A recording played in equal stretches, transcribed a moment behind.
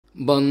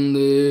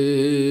वंदे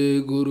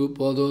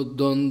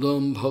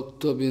गुरुपदद्वन्द्वं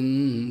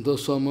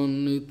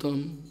भक्तबिंदसमन्वितं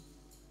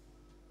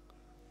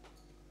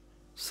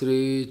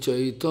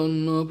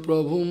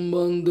श्रीचैतन्यप्रभुं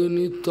वन्दे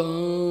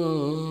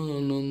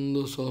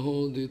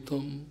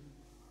नित्यानन्दसहोदितं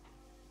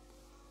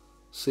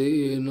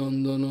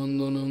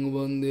श्रीनन्दनन्दनं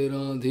वन्दे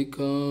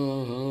राधिका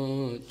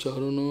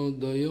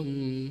चरणोदयं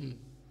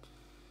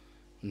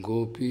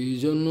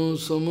गोपीजनसमायुक्तं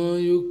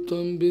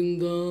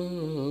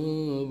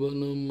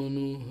बिन्दावनं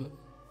मनोहर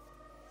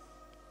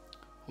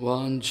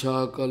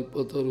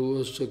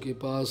वाञ्छाकल्पतरुश्च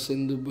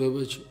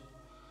कृपासिन्धुभ्यश्च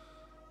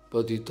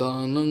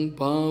पतितानं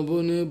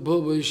पावनेभ्यो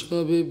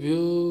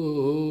वैष्णवेभ्यो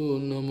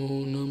नमो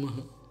नमः।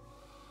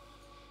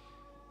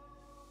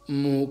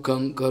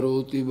 मूकं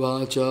करोति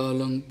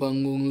वाचालं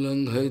पङ्गुं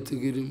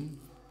लङ्घयितगिरिं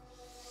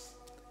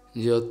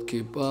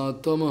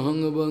यत्कृपातमहं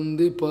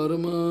वन्दे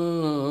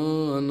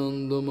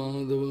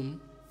परमानन्दमाधवं।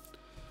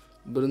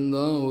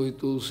 वृन्दावै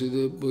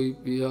तुलसीदेव वै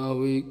पिया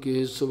वै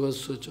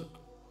केशवस्य च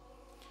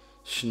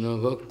कृष्ण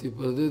भक्ति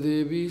पदे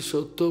देवी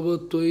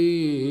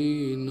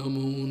सत्ववत्त्वयि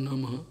नमो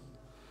नमः।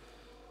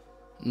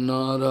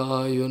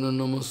 नारायण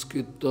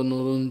नमस्कृत्य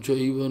नरं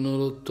चैव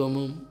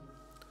नरोत्तमं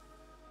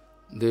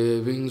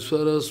देवीं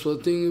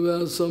सरस्वतीं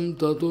व्यासं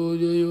ततो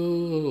जयो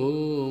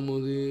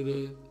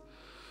मुदीरयेत्।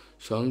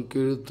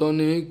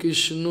 संकीर्तने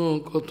कृष्ण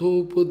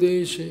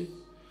कथोपदेशे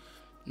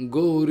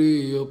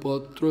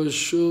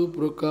गौरीयपत्रस्य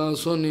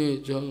प्रकाशने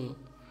च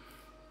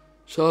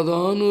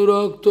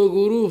सदानुरक्त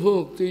गुरु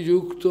भक्ति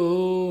युक्तो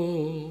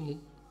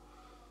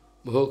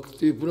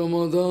भक्ति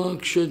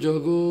प्रमदाक्ष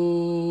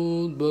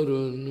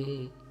जगोद्वरुण्य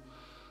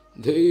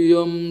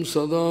ध्येयं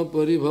सदा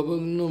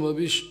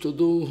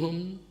परिभवग्नमभिष्टदोहं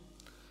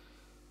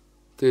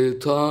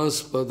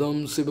तीर्थास्पदं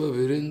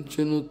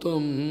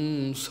शिवविरिञ्चिनुतं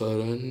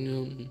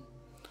शरण्यं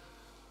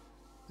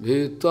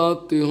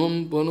भीतात्तिहं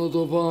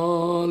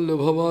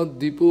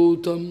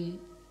पनुतपाल्यभवाद्दिपूतं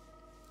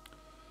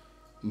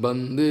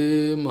वंदे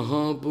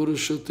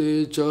महापुरुष ते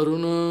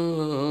चरुणारविंदम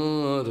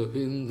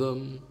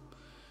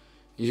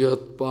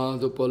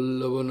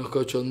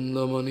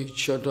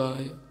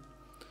यत्पादपल्लवनखचंदमणिच्छटाय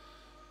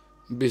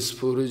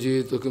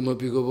विस्फुरजित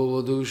किमपि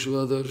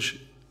गपवधूष्वदर्शि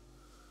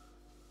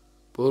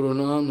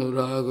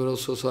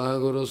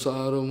पूर्णानुरागरससागर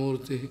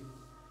सारमूर्ति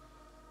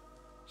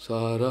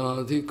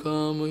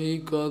साराधिकामयि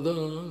कदा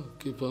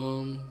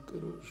कृपां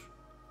करोषि।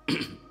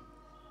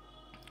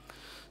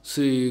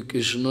 श्री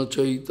कृष्ण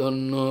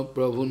चैतन्य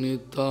प्रभु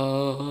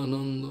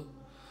नित्यानंद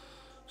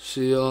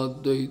श्री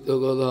अद्वैत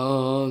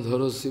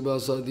गदाधर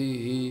शिवासादि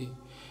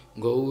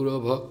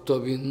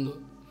गौरभक्तबिंद।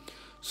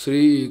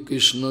 श्री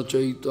कृष्ण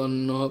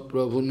चैतन्य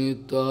प्रभु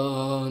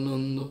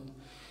नित्यानंद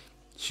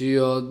श्री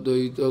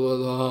अद्वैत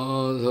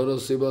गदाधर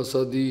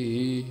शिवासादि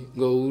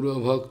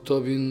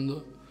गौरभक्तबिंद।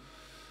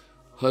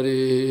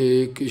 हरे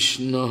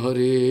कृष्ण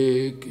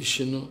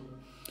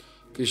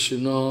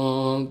कृष्ण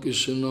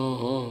कृष्ण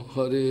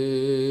हरे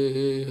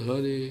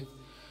हरे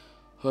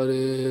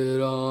हरे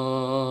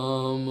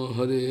राम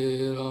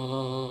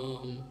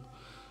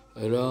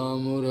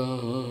राम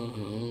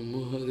राम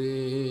हरे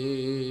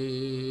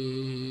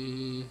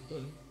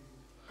हरे।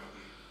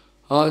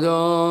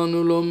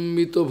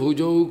 आजानुलंबित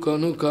भुजौ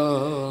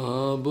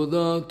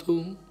कनकाबदातु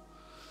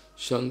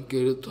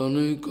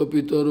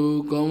संकीर्तनैकपितरो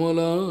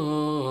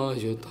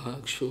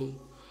कमलायताक्षो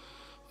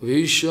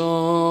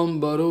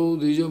विश्वाम्बरो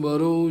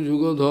द्विजबरो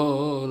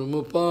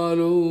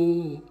युगधर्मपालो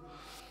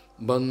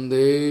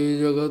वन्दे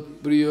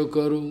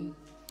जगत्प्रियकरो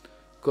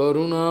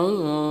करुणावतारो।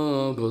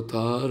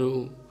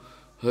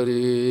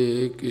 हरे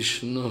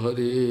कृष्ण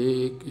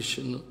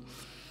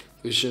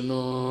कृष्ण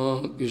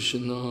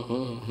कृष्ण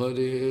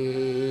हरे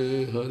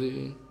हरे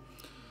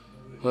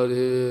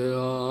हरे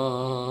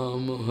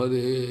राम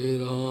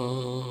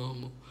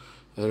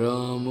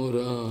राम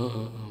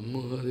राम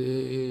हरे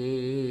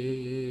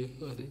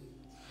हरे।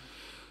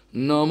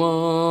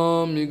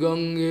 नमामि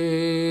गंगे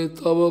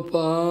तव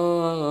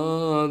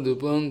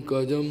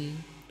पादपङ्कजं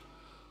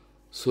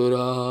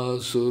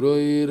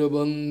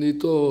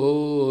सुरासुरैर्वन्दितो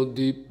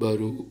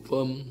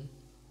दिव्यरूपं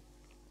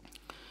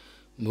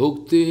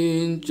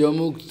भुक्तिं च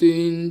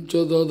मुक्तिं च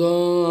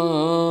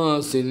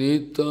ददासि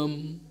नित्यं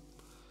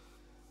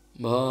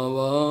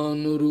भावानुरूपेण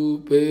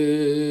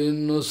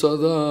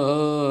सदा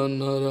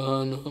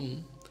नरानं।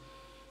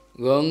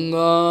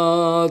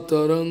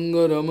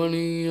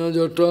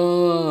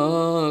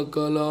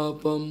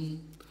 गंगातरंगरमणीयजटाकलापं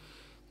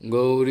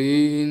गौरी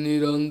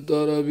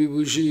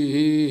निरन्तरविभूषिः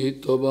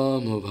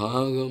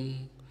त्ववामभागं।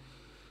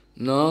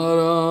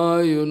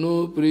 नारायणो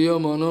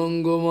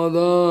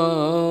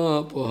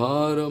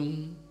प्रियमनङ्गमदापहारं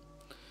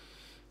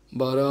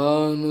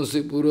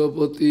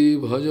वाराणसीपुरपति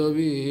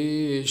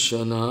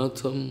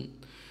भजवीशनाथं।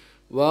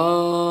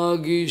 वागीशजुष्वदने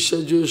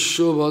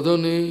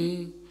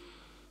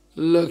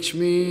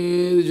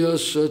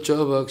लक्ष्मीर्यस्य च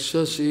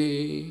वक्षसि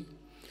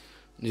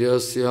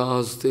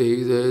यस्यास्ते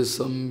हृदये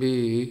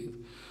संवित्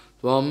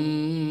त्वं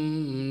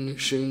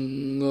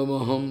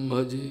नृसिंहमहं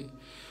भजे।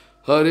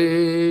 हरे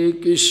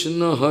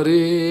कृष्ण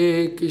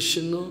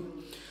कृष्ण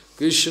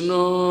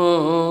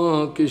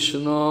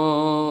कृष्ण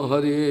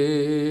हरे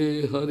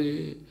हरे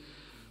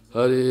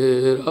हरे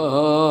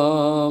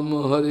राम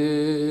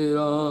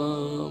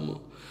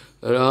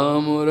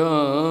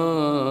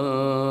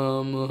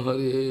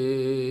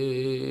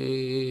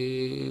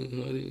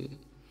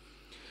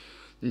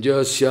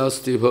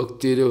যস্যাস্তি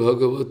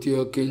ভক্তির্ভগবতি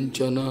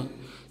অকিঞ্চন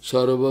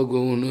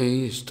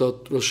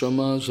সর্বগুণৈস্তত্র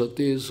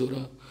সমাসতে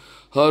সুরা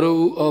হরৌ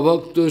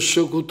অভক্তস্য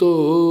কুতো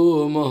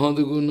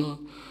মহদ্গুণ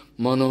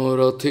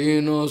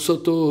মনোরথেন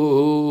সতো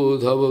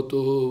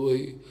ধাবতো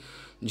বৈ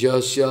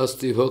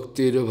যস্যাস্তি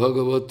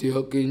ভক্তির্ভগবতি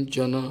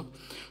অকিঞ্চন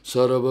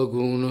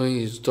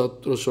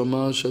সর্বগুণৈস্তত্র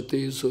সমাসতে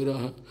সুরা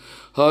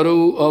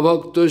হরৌ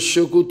অভক্তস্য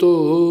কুতো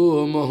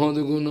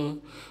মহদ্গুণ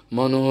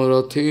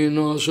মনোরথেন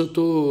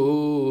সতো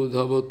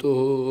ধাবতো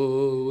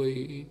বৈ।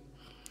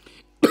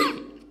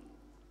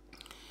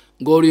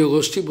 গৌড়ীয়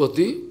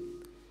গোষ্ঠীপতি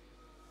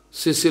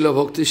শ্রীশিল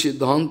ভক্তি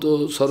সিদ্ধান্ত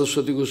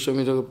সরস্বতী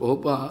গোস্বামী ঠাকুর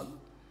প্রভুপাদ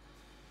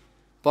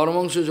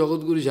পরমহংস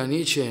জগৎগুরু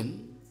জানিয়েছেন,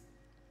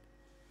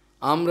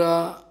 আমরা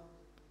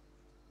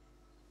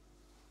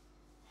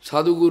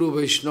সাধুগুরু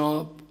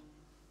বৈষ্ণব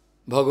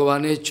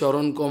ভগবানের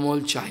চরণ কমল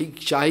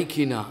চাই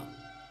কি না,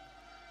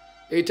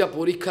 এটা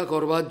পরীক্ষা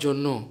করবার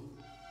জন্য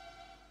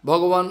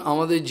ভগবান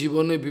আমাদের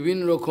জীবনে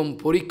বিভিন্ন রকম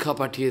পরীক্ষা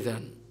পাঠিয়ে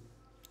দেন।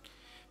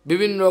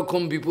 বিভিন্ন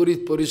রকম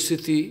বিপরীত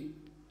পরিস্থিতি,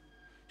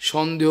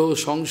 সন্দেহ,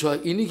 সংশয়,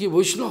 ইনি কি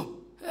বৈষ্ণব?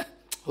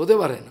 হতে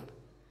পারে না,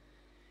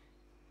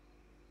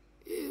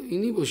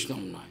 ইনি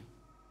বৈষ্ণব নয়।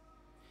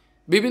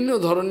 বিভিন্ন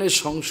ধরনের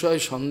সংশয়,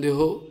 সন্দেহ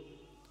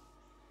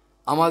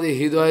আমাদের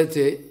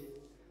হৃদয়েতে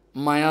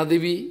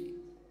মায়াদেবী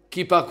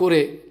কৃপা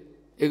করে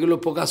এগুলো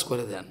প্রকাশ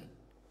করে দেন,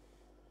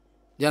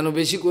 যেন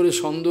বেশি করে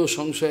সন্দেহ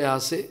সংশয়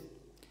আসে।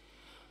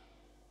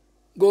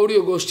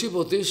 গৌড়ীয়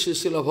গোষ্ঠীপতি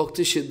শ্রীশিল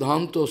ভক্তি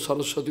সিদ্ধান্ত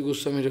সরস্বতী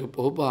গোস্বামী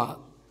প্রভুপাদ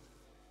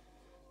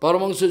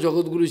পরমহংস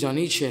জগৎগুরু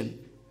জানিয়েছেন,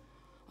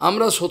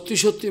 আমরা সত্যি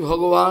সত্যি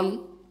ভগবান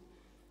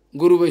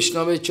গুরু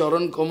বৈষ্ণবের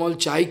চরণ কমল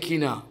চাই কি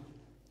না,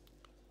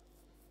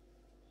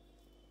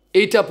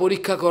 এইটা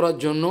পরীক্ষা করার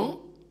জন্য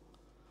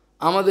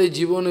আমাদের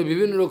জীবনে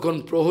বিভিন্ন রকম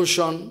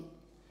প্রহসন,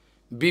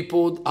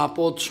 বিপদ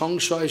আপদ,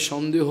 সংশয়,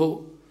 সন্দেহ,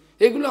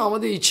 এগুলো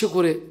আমাদের ইচ্ছে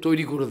করে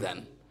তৈরি করে দেন,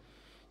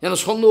 যেন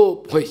সন্দেহ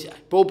হয়ে যায়,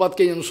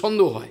 প্রভুপাদকে যেন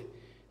সন্দেহ হয়,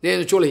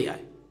 যেন চলে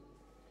যায়।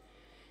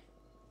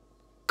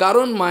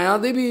 কারণ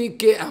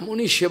মায়াদেবীকে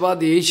এমনই সেবা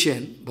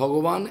দিয়েছেন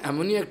ভগবান,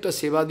 এমনই একটা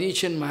সেবা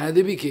দিয়েছেন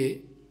মায়াদেবীকে,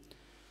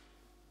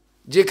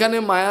 যেখানে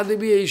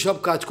মায়াদেবী এইসব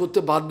কাজ করতে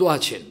বাধ্য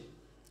আছেন।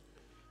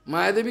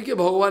 মায়াদেবীকে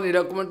ভগবান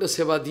এরকম একটা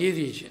সেবা দিয়ে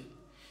দিয়েছেন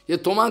যে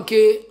তোমাকে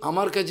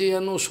আমার কাছে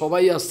যেন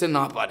সবাই আসতে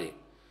না পারে,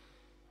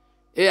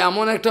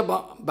 এমন একটা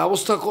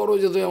ব্যবস্থা করো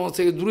যাতে আমার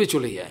থেকে দূরে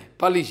চলে যায়,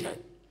 পালিয়ে যায়।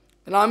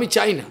 না, আমি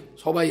চাই না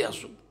সবাই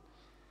আসুক।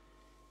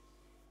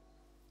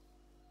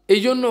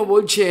 এই জন্য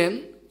বলছেন,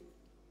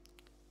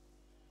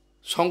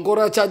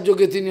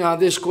 শঙ্করাচার্যকে তিনি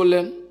আদেশ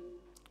করলেন,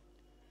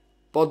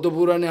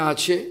 পদ্মপুরাণে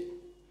আছে,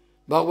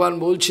 ভগবান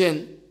বলছেন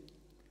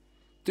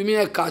তুমি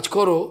এক কাজ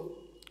করো,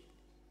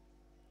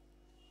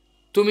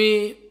 তুমি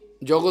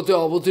জগতে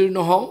অবতীর্ণ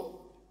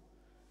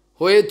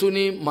হয়ে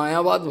তুমি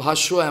মায়াবাদ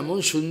ভাষ্য এমন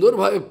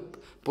সুন্দরভাবে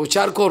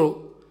প্রচার করো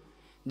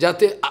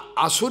যাতে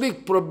আসরিক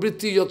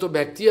প্রবৃত্তি যত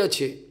ব্যক্তি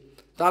আছে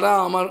তারা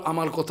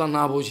আমার কথা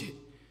না বোঝে,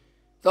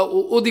 তা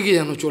ওদিকে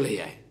যেন চলে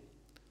যায়।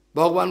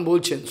 ভগবান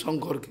বলছেন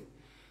শঙ্করকে,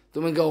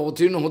 তোমাকে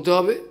অবতীর্ণ হতে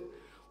হবে,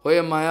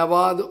 হয়ে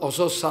মায়াবাদ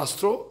অসৎ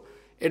শাস্ত্র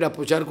এটা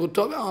প্রচার করতে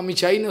হবে, আমি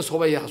চাই না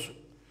সবাই আসুক।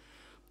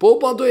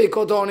 প্রভুপাদও এই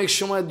কথা অনেক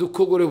সময় দুঃখ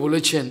করে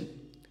বলেছেন,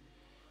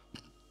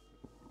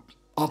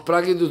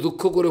 অপ্রাকৃত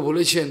দুঃখ করে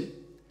বলেছেন,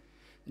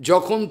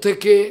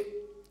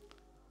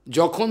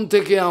 যখন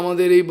থেকে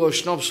আমাদের এই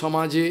বৈষ্ণব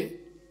সমাজে,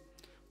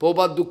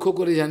 প্রভুপাদ দুঃখ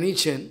করে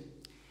জানিয়েছেন,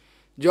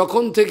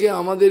 যখন থেকে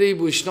আমাদের এই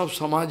বৈষ্ণব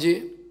সমাজে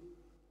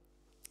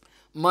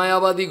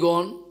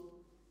মায়াবাদীগণ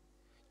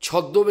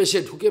ছদ্মবেশে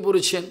ঢুকে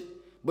পড়েছেন,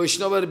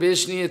 বৈষ্ণবের বেশ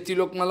নিয়ে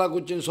তিলকমালা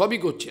করছেন, সবই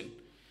করছেন,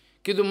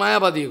 কিন্তু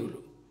মায়াবাদী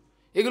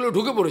এগুলো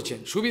ঢুকে পড়েছেন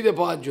সুবিধে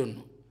পাওয়ার জন্য,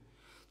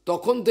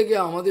 তখন থেকে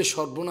আমাদের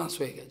সর্বনাশ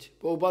হয়ে গেছে।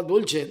 প্রভুপাদ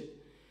বলছেন,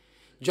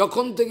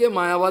 যখন থেকে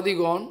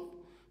মায়াবাদীগণ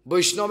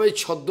বৈষ্ণবের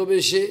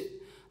ছদ্মবেশে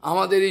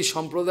আমাদের এই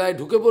সম্প্রদায়ে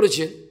ঢুকে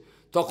পড়েছেন,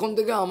 তখন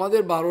থেকে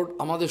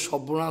আমাদের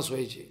সর্বনাশ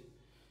হয়েছে,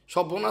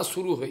 সর্বনাশ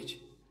শুরু হয়েছে।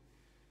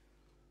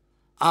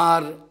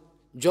 আর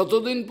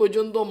যতদিন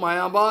পর্যন্ত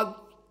মায়াবাদ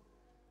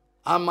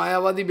আর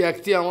মায়াবাদী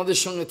ব্যক্তি আমাদের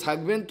সঙ্গে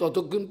থাকবেন,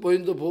 ততক্ষণ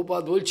পর্যন্ত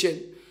প্রভুপাদ বলছেন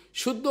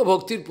শুদ্ধ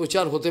ভক্তির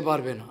প্রচার হতে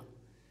পারবে না,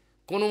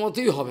 কোনো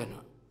মতেই হবে না,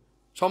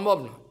 সম্ভব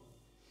না।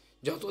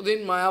 যতদিন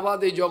মায়াবাদ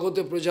এই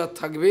জগতে প্রচার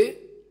থাকবে,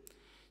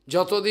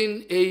 যতদিন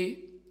এই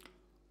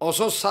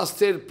অসৎ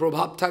শাস্ত্রের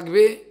প্রভাব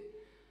থাকবে,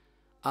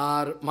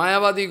 আর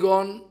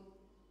মায়াবাদীগণ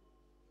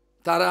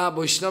তারা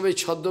বৈষ্ণবের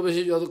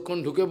ছদ্মবেশে যতক্ষণ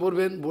ঢুকে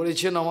পড়বেন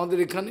বলেছেন আমাদের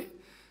এখানে,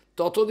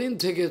 ততদিন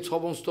থেকে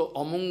সমস্ত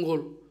অমঙ্গল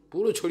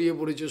পুরো ছড়িয়ে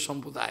পড়েছে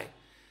সম্প্রদায়।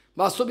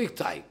 বাস্তবিক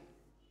তাই।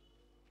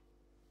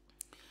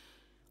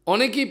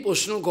 অনেকেই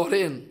প্রশ্ন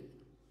করেন,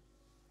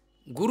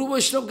 গুরু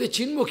বৈষ্ণবকে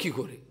চিনব কী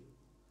করে?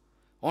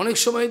 অনেক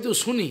সময় তো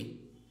শুনি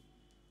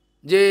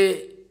যে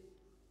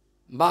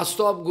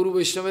বাস্তব গুরু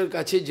বৈষ্ণবের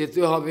কাছে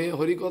যেতে হবে,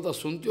 হরিকথা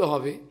শুনতে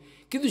হবে,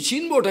 কিন্তু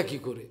চিনবটা কী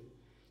করে?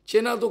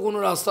 চেনা তো কোনো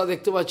রাস্তা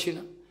দেখতে পাচ্ছি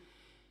না।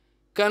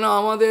 কেন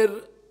আমাদের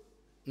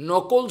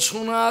নকল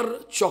সোনার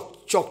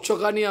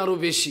চকচকানি আরও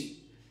বেশি,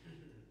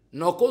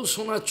 নকল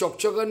সোনার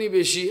চকচকানি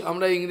বেশি।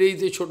 আমরা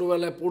ইংরেজিতে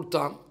ছোটোবেলায়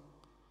পড়তাম,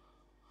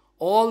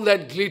 all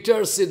that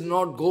glitters is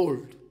not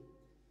gold.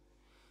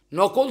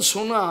 নকল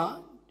সোনা,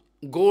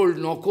 গোল্ড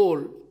নকল,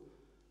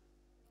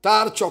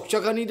 তার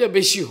চকচকানিটা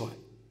বেশি হয়।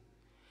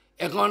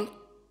 এখন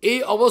এই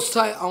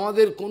অবস্থায়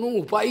আমাদের কোনো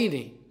উপায়ই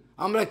নেই,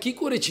 আমরা কি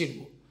করে চিনব?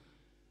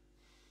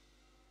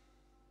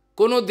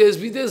 কোনো দেশ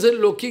বিদেশের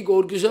লোক কি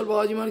গৌরকিশোর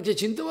বাবাজি মহারাজকে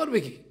চিনতে পারবে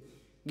কি?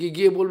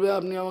 গিয়ে বলবে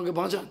আপনি আমাকে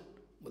বাঁচান,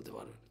 বলতে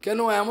পারবে? কেন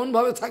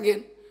এমনভাবে থাকেন,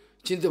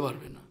 চিনতে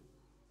পারবে না।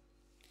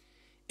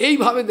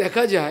 এইভাবে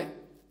দেখা যায়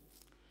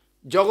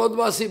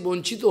জগৎবাসী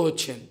বঞ্চিত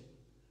হচ্ছেন।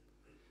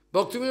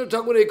 ভক্তিবিনোদ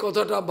ঠাকুর এই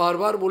কথাটা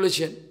বারবার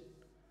বলেছেন,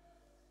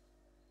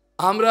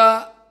 আমরা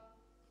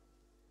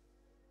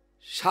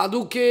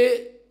সাধুকে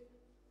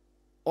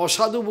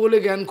অসাধু বলে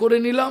জ্ঞান করে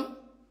নিলাম,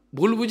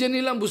 ভুল বুঝে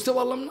নিলাম, বুঝতে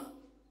পারলাম না,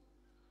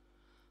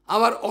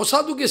 আবার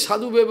অসাধুকে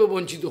সাধু ভেবে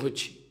বঞ্চিত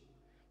হচ্ছি।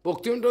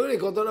 ভক্তিবিনোদ ঠাকুর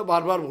এই কথাটা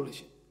বারবার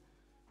বলেছেন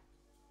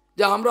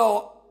যে আমরা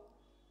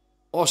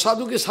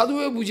অসাধুকে সাধু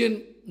ভেবে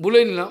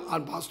ভুলে নিলাম, আর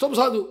বাস্তব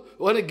সাধু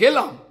ওখানে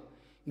গেলাম,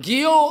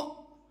 গিয়েও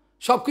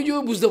সব কিছু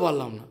বুঝতে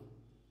পারলাম না,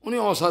 উনি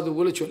অসাধু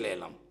বলে চলে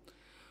এলাম।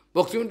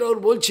 ভক্তিবিনোদ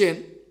ঠাকুর বলছেন,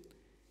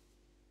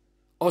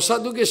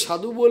 অসাধুকে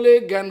সাধু বলে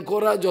জ্ঞান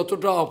করা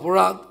যতটা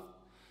অপরাধ,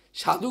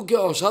 সাধুকে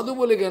অসাধু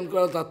বলে জ্ঞান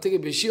করা তার থেকে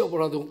বেশি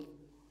অপরাধ,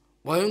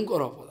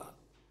 ভয়ঙ্কর অপরাধ।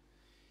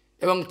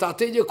 এবং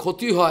তাতে যে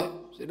ক্ষতি হয়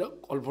সেটা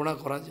কল্পনা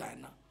করা যায়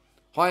না,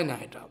 হয় না।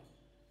 এটা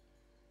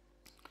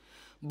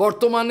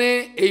বর্তমানে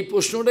এই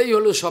প্রশ্নটাই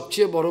হলো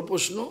সবচেয়ে বড়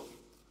প্রশ্ন।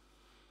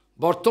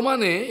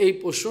 বর্তমানে এই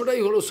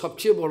প্রশ্নটাই হলো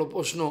সবচেয়ে বড়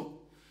প্রশ্ন,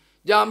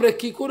 যে আমরা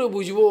কি করে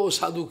বুঝবো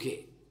সাধুকে।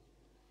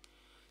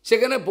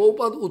 সেখানে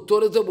প্রভুপাদ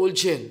উত্তরেতে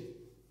বলছেন,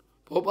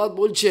 প্রভুপাদ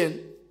বলছেন,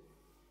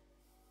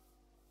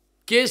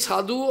 কে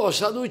সাধু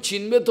অসাধু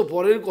চিনবে তো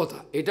পরের কথা,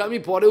 এটা আমি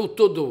পরে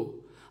উত্তর দেবো।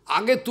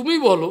 আগে তুমি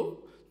বলো,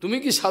 তুমি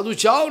কি সাধু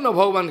চাও না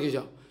ভগবানকে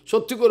চাও?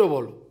 সত্যি করে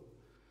বলো,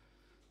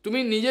 তুমি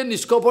নিজের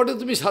নিষ্কপটে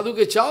তুমি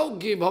সাধুকে চাও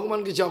কি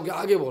ভগবানকে চাও কি?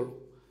 আগে বলো,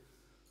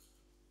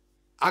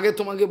 আগে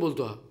তোমাকে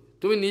বলতে হবে।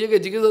 তুমি নিজেকে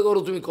জিজ্ঞাসা করো,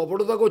 তুমি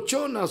কপটতা করছো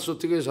না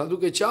সত্যিকারের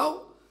সাধুকে চাও?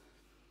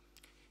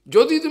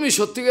 যদি তুমি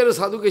সত্যিকারের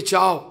সাধুকে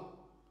চাও,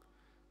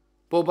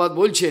 প্রভুপাদ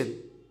বলছেন,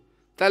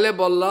 তাহলে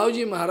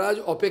বল্লাহজি মহারাজ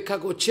অপেক্ষা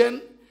করছেন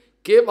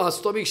কে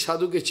বাস্তবিক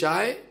সাধুকে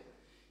চায়,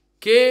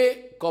 কে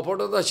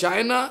কপটতা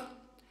চায় না।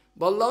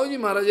 বল্লাহজি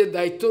মহারাজের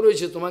দায়িত্ব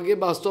রয়েছে তোমাকে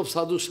বাস্তব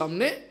সাধুর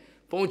সামনে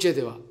পৌঁছে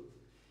দেওয়া।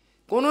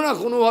 কোনো না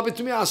কোনোভাবে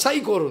তুমি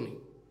আশাই করনি,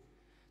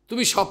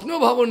 তুমি স্বপ্ন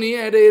ভাবো নিয়ে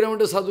এরকম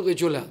একটা সাধুকে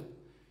চলে আস।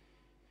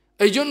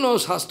 এই জন্য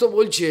শাস্ত্র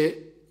বলছে,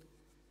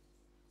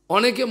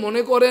 অনেকে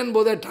মনে করেন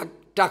বোধহয়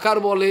টাকার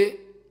বলে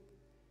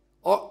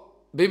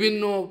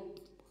বিভিন্ন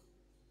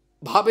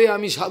ভাবে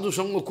আমি সাধু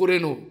সঙ্গ করে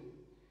নেব,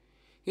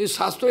 কিন্তু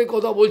শাস্ত্র এই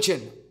কথা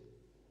বলছেন।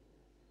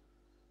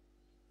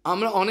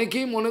 আমরা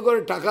অনেকেই মনে করে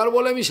টাকার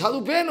বলে আমি সাধু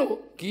পেয়ে নেবো,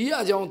 কী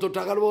আছে আমার তো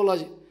টাকার বল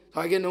আছে,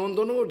 সবাইকে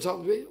নেমন্তন্ন করে সব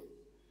পেয়ে।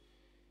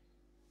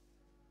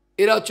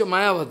 এরা হচ্ছে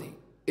মায়াবাদী,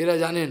 এরা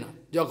জানে না।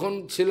 যখন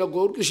ছিল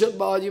গৌরকিশোর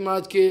বাবাজি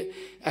মহারাজকে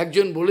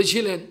একজন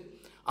বলেছিলেন,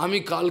 আমি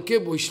কালকে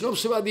বৈষ্ণব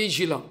সেবা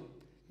দিয়েছিলাম,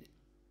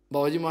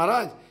 বাবাজি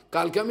মহারাজ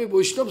কালকে আমি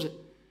বৈষ্ণব,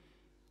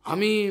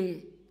 আমি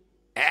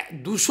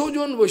 200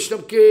 জন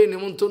বৈষ্ণবকে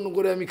নেমন্তন্ন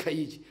করে আমি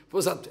খাইয়েছি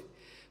প্রসাদে।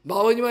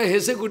 বাবাজি মা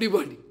হেসে গুটি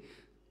পাটি,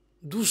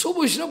 200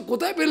 বৈষ্ণব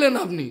কোথায় পেলেন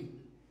আপনি?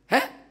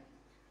 হ্যাঁ,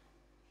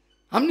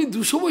 আপনি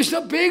 200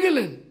 বৈষ্ণব পেয়ে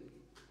গেলেন?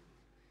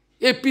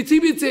 এই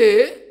পৃথিবীতে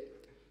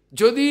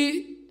যদি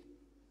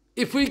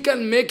if we can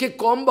make a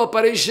comb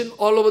operation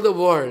all over the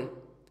world,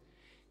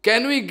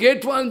 can we get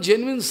one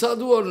genuine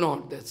sadhu or not?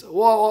 That's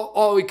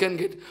or we can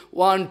get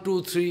 1, 2,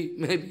 3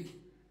 maybe.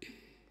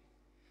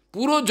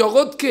 পুরো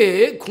জগৎকে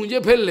খুঁজে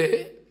ফেললে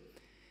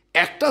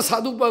একটা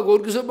সাধু বা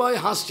গৌরকিশোর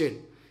বাবা হাসছেন,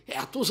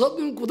 এত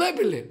সাধু কোথায়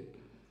পেলেন?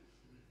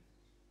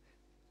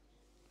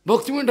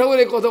 ভক্তিবিনোদ ঠাকুর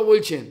এই কথা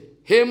বলছেন,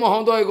 হে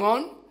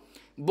মহোদয়গণ,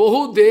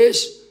 বহু দেশ,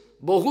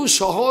 বহু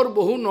শহর,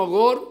 বহু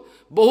নগর,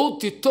 বহু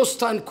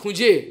তীর্থস্থান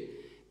খুঁজে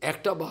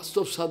একটা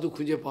বাস্তব সাধু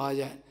খুঁজে পাওয়া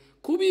যায়,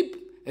 খুবই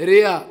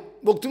রেয়ার।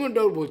 ভক্তিবিনোদ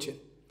ঠাকুর বলছেন,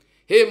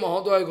 হে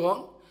মহোদয়গণ,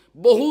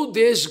 বহু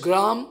দেশ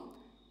গ্রাম,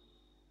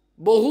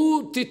 বহু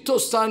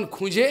তীর্থস্থান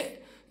খুঁজে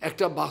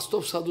একটা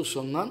বাস্তব সাধুর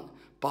সন্ধান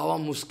পাওয়া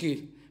মুশকিল,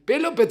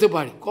 পেলেও পেতে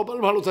পারি, কপাল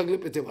ভালো থাকলে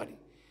পেতে পারি।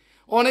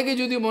 অনেকে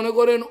যদি মনে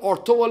করেন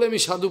অর্থ বলে আমি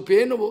সাধু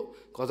পেয়ে নেব,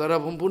 কথাটা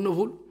সম্পূর্ণ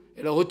ভুল,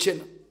 এটা হচ্ছে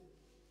না।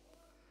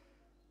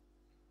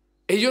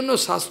 এই জন্য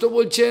শাস্ত্র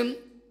বলছেন,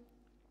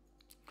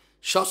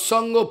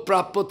 সৎসঙ্গ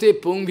প্রাপ্যতে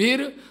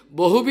পুংভীর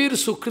বহুবীর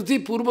সুকৃতি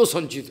পূর্ব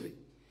সঞ্চিত।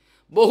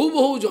 বহু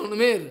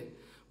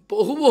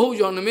বহু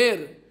জন্মের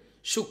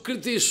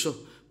সুকৃতি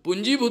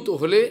পুঞ্জীভূত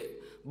হলে,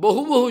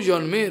 বহু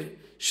জন্মের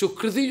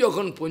সুকৃতি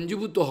যখন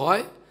পুঞ্জীভূত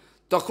হয়,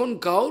 তখন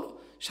কাউর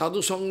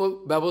সাধুসঙ্গ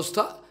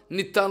ব্যবস্থা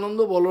নিত্যানন্দ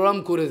বলরাম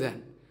করে দেন।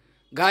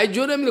 গায়ের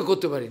জোরে আমরা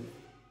করতে পারি না,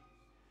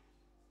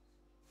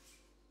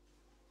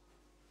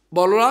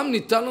 বলরাম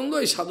নিত্যানন্দ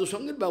এই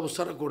সাধুসঙ্গের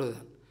ব্যবস্থাটা করে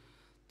দেন।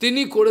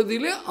 তিনি করে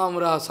দিলে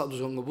আমরা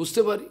সাধুসঙ্গ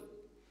বুঝতে পারি।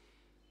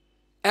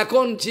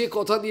 এখন যে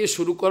কথা দিয়ে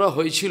শুরু করা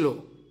হয়েছিল,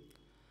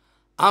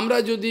 আমরা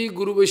যদি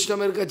গুরু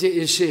বৈষ্ণবের কাছে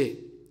এসে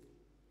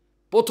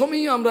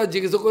প্রথমেই আমরা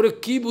জিজ্ঞাসা করে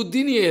কি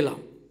বুদ্ধি নিয়ে এলাম,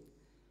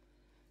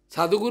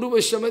 সাধুগুরু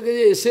বৈষ্ণবের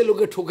কাছে এসে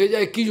লোকে ঠকে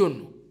যায় কী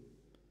জন্য?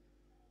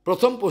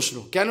 প্রথম প্রশ্ন,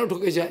 কেন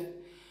ঠকে যায়?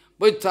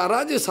 বই তারা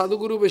যে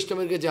সাধুগুরু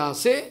বৈষ্ণবের কাছে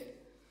আসে,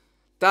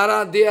 তারা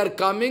দে আর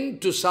কামিং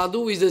টু সাধু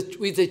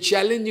with a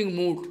challenging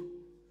mood.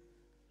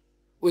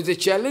 With a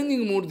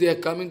challenging mood they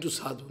are coming to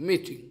sadhu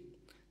meeting.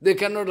 They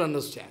cannot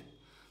understand.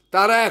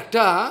 তারা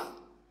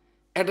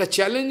একটা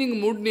চ্যালেঞ্জিং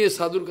মুড নিয়ে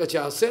সাধুর কাছে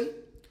আসেন।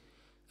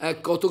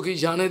 কত কি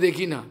জানে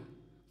দেখি না,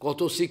 কত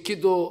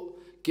শিক্ষিত,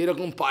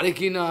 কীরকম পারে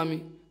কি না আমি,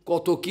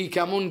 কত কি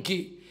কেমন কি।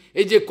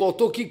 এই যে কত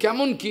কি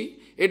কেমন কি,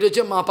 এটা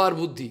হচ্ছে মাপার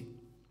বুদ্ধি।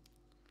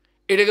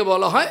 এটাকে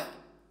বলা হয়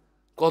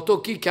কত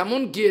কি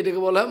কেমন কি, এটাকে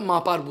বলা হয়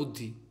মাপার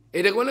বুদ্ধি।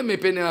 এটাকে বলে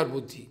মেপে নেওয়ার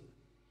বুদ্ধি।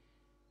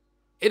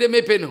 এটা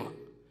মেপে নেওয়া।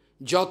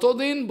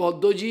 যতদিন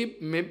বদ্ধজীব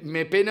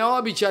মেপে নেওয়া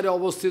বিচারে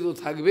অবস্থিত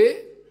থাকবে,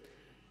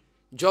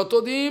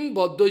 যতদিন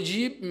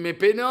বদ্ধজীব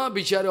মেপে নেওয়া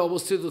বিচারে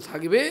অবস্থিত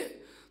থাকবে,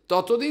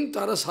 ততদিন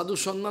তারা সাধুর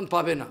সন্ধান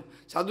পাবে না।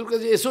 সাধুর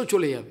কাছে এসেও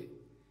চলে যাবে,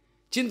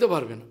 চিনতে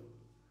পারবে না।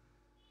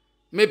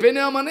 মেপে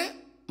নেওয়া মানে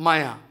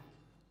মায়া,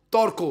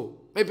 তর্ক।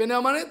 মেপে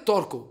নেওয়া মানে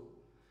তর্ক।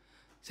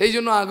 সেই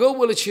জন্য আগেও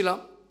বলেছিলাম,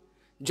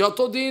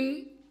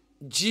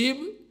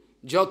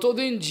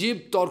 যতদিন জীব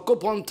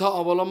তর্কপন্থা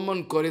অবলম্বন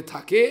করে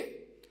থাকে,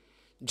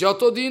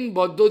 যতদিন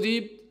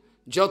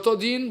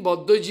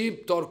বদ্ধজীব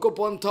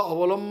তর্কপন্থা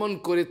অবলম্বন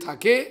করে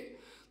থাকে,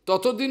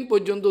 ততদিন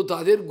পর্যন্ত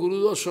তাদের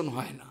গুরুদর্শন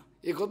হয় না।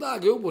 এ কথা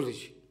আগেও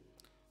বলেছি,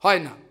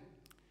 হয় না।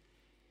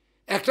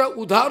 একটা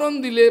উদাহরণ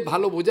দিলে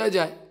ভালো বোঝা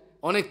যায়।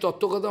 অনেক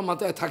তত্ত্বকথা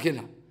মাথায় থাকে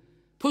না,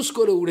 ফুস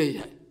করে উড়ে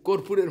যায়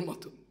কর্পূরের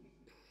মতো।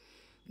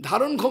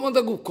 ধারণ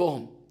ক্ষমতা খুব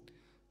কম।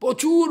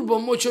 প্রচুর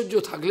ব্রহ্মচর্য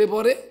থাকলে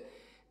পরে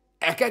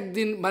এক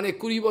দিন মানে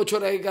 20 বছর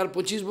আগেকার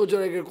 25 বছর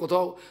আগের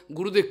কোথাও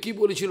গুরুদেব কী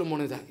বলেছিল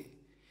মনে থাকে,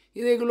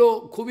 কিন্তু এগুলো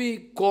খুবই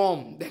কম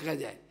দেখা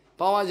যায়,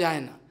 পাওয়া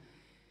যায় না।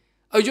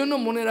 ওই জন্য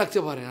মনে রাখতে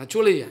পারে না,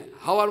 চলে যায়,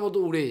 হাওয়ার মতো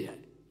উড়ে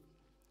যায়,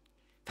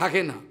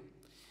 থাকে না।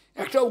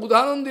 একটা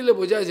উদাহরণ দিলে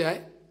বোঝা যায়।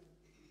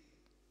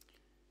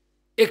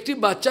 একটি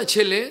বাচ্চা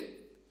ছেলে,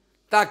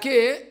 তাকে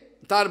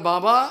তার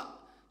বাবা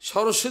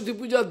সরস্বতী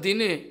পূজার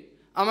দিনে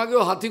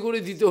আমাকেও হাতি করে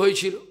দিতে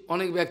হয়েছিল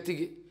অনেক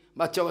ব্যক্তিকে,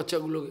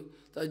 বাচ্চাগুলোকে।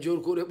 তার জোর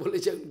করে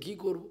বলেছে, আমি কী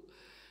করবো,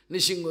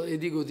 নৃসিংহ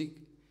এদিক ওদিক।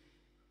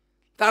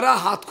 তারা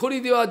হাতখড়ি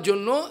দেওয়ার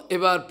জন্য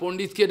এবার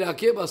পণ্ডিতকে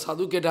ডাকে বা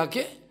সাধুকে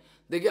ডাকে,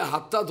 দেখে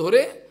হাতটা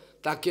ধরে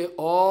তাকে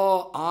অ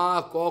আ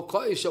ক খ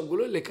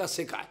এইসবগুলো লেখা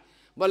শেখায়।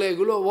 বলে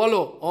এগুলো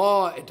বলো, অ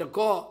এটা ক।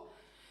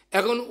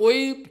 এখন ওই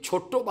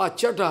ছোট্ট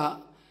বাচ্চাটা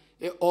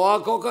অ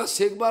ক খ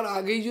শেখবার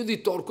আগেই যদি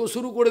তর্ক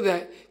শুরু করে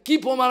দেয়, কি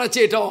প্রমাণ আছে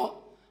এটা অ,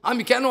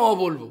 আমি কেন অ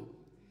বলবো,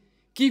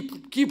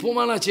 কি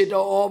প্রমাণ আছে এটা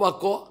অ বা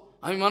ক,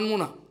 আমি মানব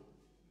না,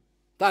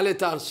 তাহলে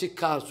তার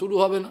শিক্ষা শুরু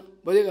হবে না।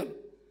 বুঝে গেল?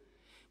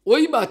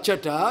 ওই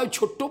বাচ্চাটা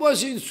ছোট্ট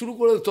বয়সে শুরু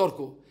করে তর্ক,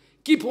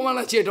 কি প্রমাণ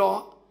আছে এটা অ,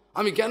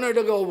 আমি কেন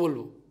এটাকে অ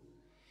বলবো।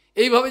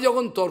 এইভাবে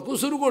যখন তর্ক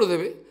শুরু করে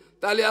দেবে,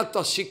 তাহলে আর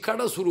তার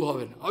শিক্ষাটা শুরু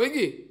হবে না। হবে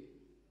কি?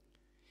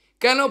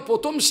 কেন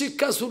প্রথম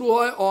শিক্ষা শুরু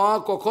হয় অ আ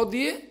ক খ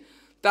দিয়ে,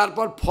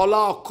 তারপর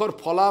ফলা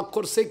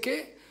অক্ষর শেখে,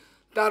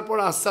 তারপর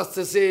আস্তে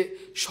আস্তে সে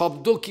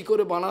শব্দ কী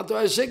করে বানাতে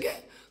হয় শেখে,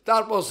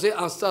 তারপর সে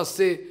আস্তে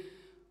আস্তে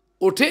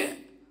ওঠে,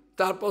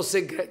 তারপর সে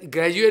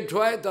গ্র্যাজুয়েট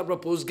হয়, তারপর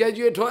পোস্ট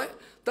গ্র্যাজুয়েট হয়,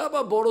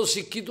 তারপর বড়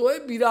শিক্ষিত হয়ে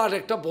বিরাট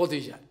একটা পদে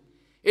যায়।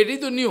 এটাই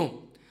তো নিয়ম।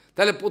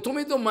 তাহলে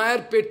প্রথমেই তো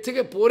মায়ের পেট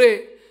থেকে পড়ে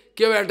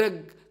কেউ একটা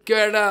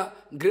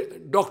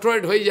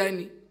ডক্টরেট হয়ে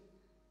যায়নি,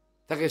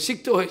 তাকে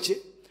শিখতে হয়েছে।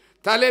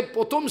 তাহলে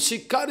প্রথম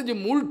শিক্ষার যে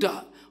মূলটা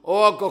অ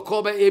ক খ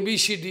বা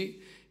ABCD,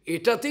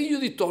 এটাতেই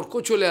যদি তর্ক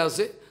চলে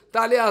আসে,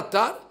 তাহলে আর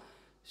তার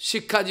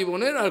শিক্ষা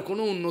জীবনের আর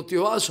কোনো উন্নতি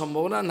হওয়ার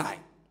সম্ভাবনা নাই।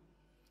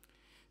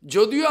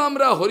 যদিও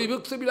আমরা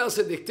হরিভক্তি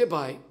বিলাসে দেখতে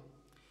পাই,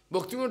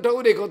 ভক্তিবিনোদ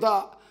ঠাকুর একথা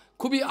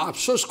খুবই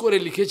আফসোস করে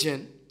লিখেছেন।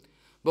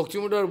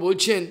 ভক্তিবিনোদ ঠাকুর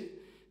বলছেন,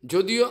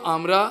 যদিও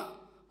আমরা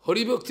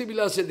হরিভক্তি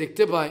বিলাসে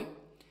দেখতে পাই,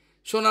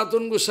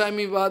 সনাতন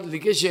গোস্বামীবাদ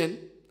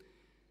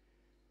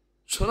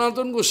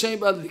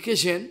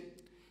লিখেছেন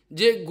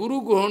যে গুরু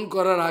গ্রহণ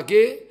করার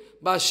আগে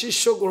বা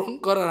শিষ্য গ্রহণ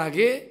করার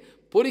আগে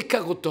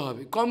পরীক্ষা করতে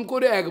হবে, কম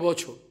করে 1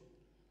 বছর।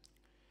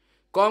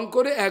 কম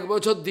করে 1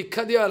 বছর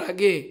দীক্ষা দেওয়ার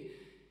আগে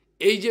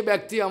এই যে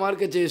ব্যক্তি আমার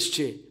কাছে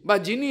এসছে বা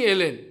যিনি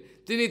এলেন,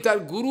 তিনি তার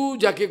গুরু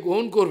যাকে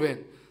গ্রহণ করবেন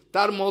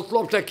তার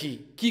মতলবটা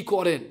কি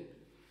করেন,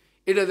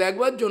 এটা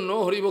দেখবার জন্য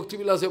হরিভক্তি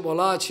বিলাসে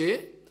বলা আছে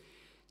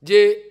যে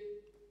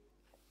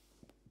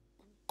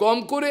কম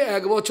করে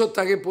 1 বছর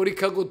তাকে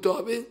পরীক্ষা করতে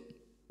হবে,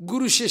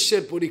 গুরু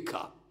শিষ্যের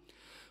পরীক্ষা।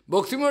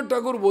 ভক্তিবিনোদ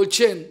ঠাকুর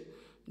বলছেন,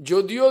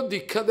 যদিও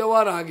দীক্ষা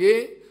দেওয়ার আগে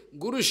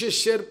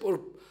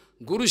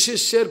গুরু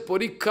শিষ্যের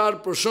পরীক্ষার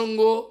প্রসঙ্গ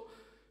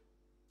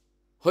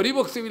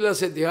হরিভক্তি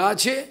বিলাসে দেওয়া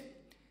আছে,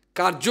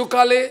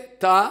 কার্যকালে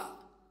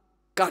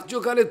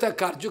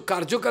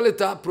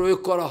তা প্রয়োগ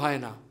করা হয়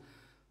না।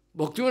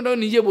 ভক্তিবিনোদ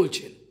ঠাকুর নিজে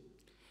বলছেন,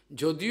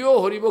 যদিও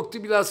হরিভক্তি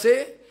বিলাসে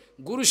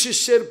গুরু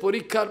শিষ্যের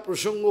পরীক্ষার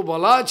প্রসঙ্গ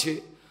বলা আছে,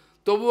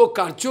 তবুও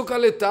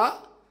কার্যকালে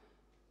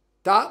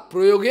তা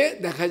প্রয়োগে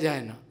দেখা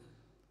যায় না,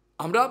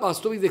 আমরা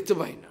বাস্তবিক দেখতে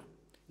পাই না।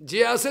 যে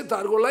আসে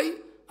তার গলায়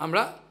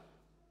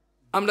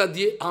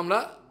আমরা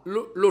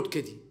লটকে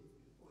দিই।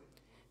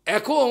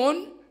 এখন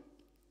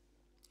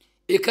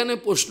এখানে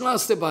প্রশ্ন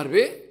আসতে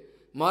পারবে,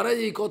 মহারাজ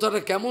এই কথাটা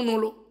কেমন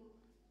হলো?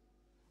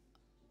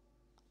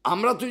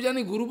 আমরা তো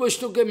জানি গুরু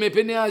বৈষ্ণবকে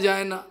মেপে নেওয়া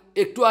যায় না,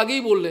 একটু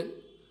আগেই বললেন,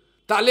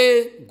 তাহলে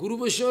গুরু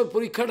বৈষ্ণবের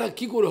পরীক্ষাটা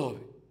কি করে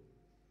হবে?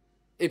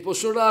 এই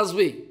প্রশ্নটা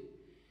আসবেই।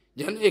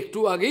 যেন একটু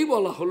আগেই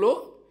বলা হলো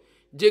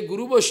যে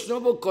গুরু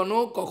বৈষ্ণব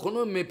কখনো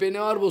মেপে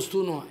নেওয়ার বস্তু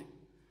নয়।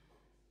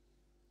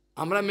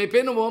 আমরা মেপে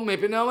নেব,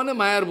 মেপে নেওয়া মানে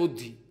মায়ার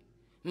বুদ্ধি,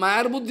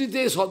 মায়ার বুদ্ধিতে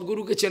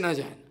সদ্গুরুকে চেনা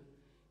যায় না।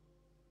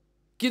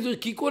 কিন্তু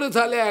কী করে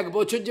তাহলে 1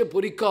 বছর যে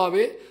পরীক্ষা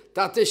হবে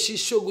তাতে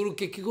শিষ্য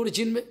গুরুকে কী করে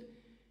চিনবে?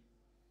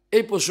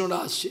 এই প্রশ্নটা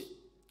আসছে।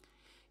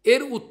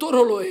 এর উত্তর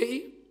হলো এই,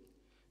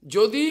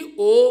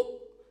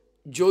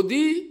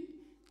 যদি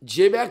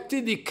যে ব্যক্তি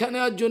দীক্ষা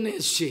নেওয়ার জন্য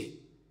এসছে,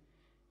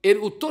 এর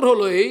উত্তর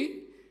হলো এই,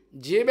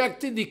 যে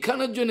ব্যক্তি দীক্ষা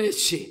নেওয়ার জন্য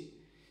এসছে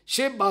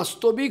সে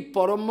বাস্তবিক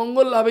পরম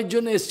মঙ্গল লাভের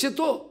জন্য এসছে,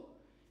 তো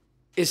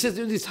এসে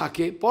যদি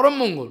থাকে পরম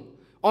মঙ্গল,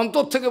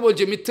 অন্তর থেকে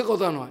বলছে, মিথ্যে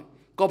কথা নয়,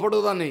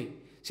 কপটতা নেই।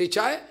 সে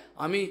চায়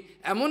আমি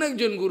এমন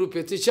একজন গুরু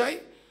পেতে চাই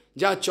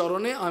যার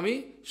চরণে আমি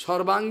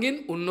সর্বাঙ্গীন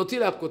উন্নতি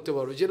লাভ করতে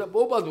পারবো, যেটা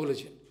বহুপাত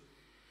বলেছেন।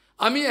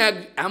 আমি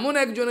এমন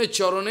একজনের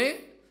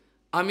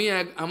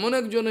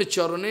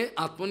চরণে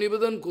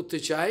আত্মনিবেদন করতে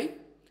চাই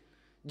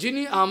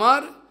যিনি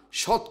আমার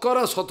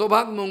শতকরা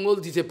শতভাগ মঙ্গল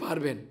দিতে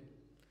পারবেন,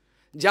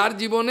 যার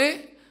জীবনে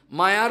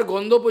মায়ার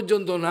গন্ধ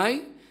পর্যন্ত নাই,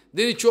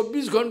 যিনি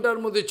 24 ঘন্টার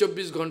মধ্যে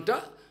 24 ঘন্টা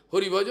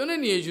হরিভজনে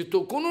নিয়োজিত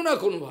কোনো না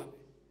কোনোভাবে।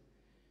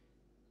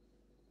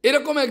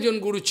 এরকম একজন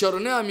গুরুর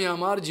চরণে আমি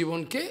আমার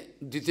জীবনকে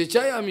দিতে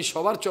চাই, আমি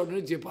সবার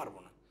চরণে দিতে পারবো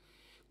না।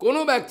 কোনো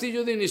ব্যক্তি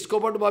যদি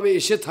নিষ্কপটভাবে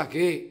এসে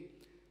থাকে,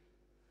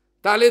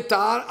 তাহলে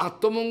তার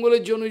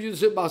আত্মমঙ্গলের জন্য যদি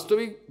সে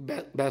বাস্তবিক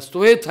ব্যস্ত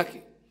হয়ে থাকে,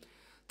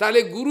 তাহলে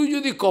গুরু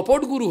যদি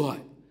কপট গুরু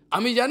হয়,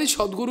 আমি জানি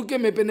সদ্গুরুকে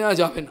মেপে নেওয়া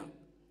যাবে না,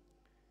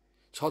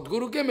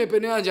 সদ্গুরুকে মেপে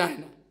নেওয়া যায়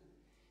না,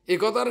 এ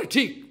কথাটা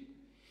ঠিক।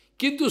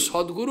 কিন্তু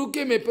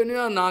সদ্গুরুকে মেপে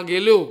নেওয়া না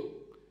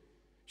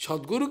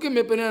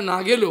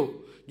গেলেও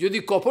যদি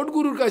কপট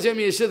গুরুর কাছে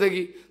আমি এসে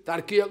থাকি, তার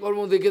ক্রিয়াকর্ম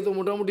দেখে তো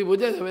মোটামুটি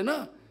বোঝা যাবে না,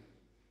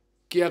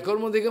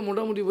 ক্রিয়াকর্ম দেখে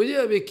মোটামুটি বোঝা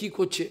যাবে কি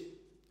করছে,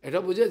 এটা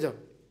বোঝা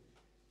যাবে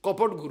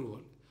কপট গুরু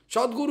হল।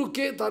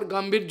 সদ্গুরুকে তার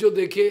গাম্ভীর্য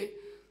দেখে,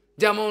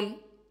 যেমন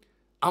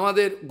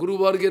আমাদের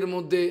গুরুবর্গের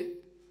মধ্যে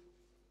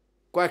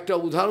কয়েকটা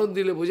উদাহরণ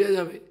দিলে বোঝা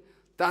যাবে,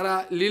 তারা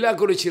লীলা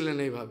করেছিলেন,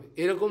 এইভাবে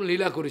এরকম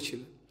লীলা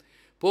করেছিলেন।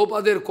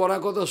 প্রভুপাদের কড়া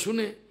কথা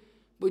শুনে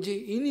বলছি,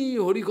 ইনি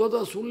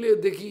হরিকথা শুনলে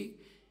দেখি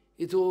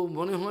এ তো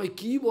মনে হয়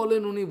কি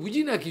বলেন উনি,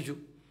 বুঝি না কিছু।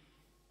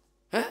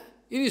 হ্যাঁ,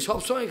 ইনি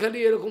সবসময় খালি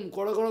এরকম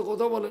কড়া কড়া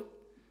কথা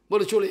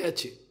বলে চলে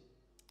যাচ্ছে।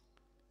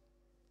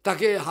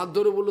 তাকে হাত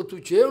ধরে বললো, তুই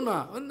চেয়েও না,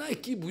 না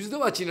কি বুঝতে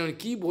পারছি না উনি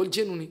কী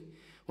বলছেন,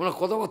 ওনার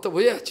কথাবার্তা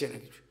বোঝা যাচ্ছে না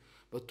কিছু।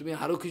 তুমি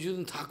আরও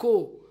কিছুদিন থাকো,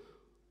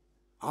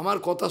 আমার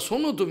কথা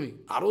শোনো, তুমি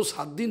আরও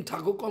 7 দিন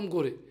থাকো কম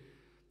করে,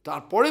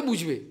 তারপরে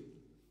বুঝবে।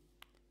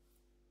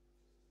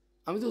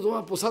 আমি তো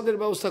তোমার প্রসাদের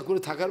ব্যবস্থা করে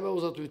থাকার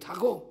ব্যবস্থা, তুমি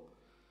থাকো।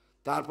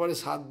 তারপরে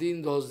 7 দিন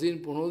 10 দিন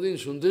 15 দিন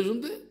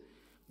শুনতে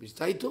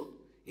তাই তো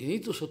ইনি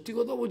তো সত্যি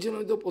কথা বলছেন,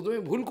 আমি তো প্রথমে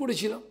ভুল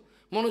করেছিলাম,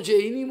 মনে হচ্ছে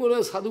ইনি বলে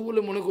সাধু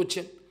বলে মনে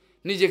করছেন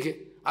নিজেকে,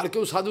 আর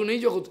কেউ সাধু নেই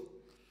জগতে,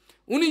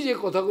 উনি যে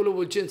কথাগুলো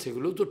বলছেন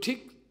সেগুলো তো ঠিক।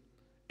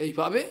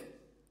 এইভাবে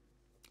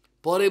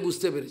পরে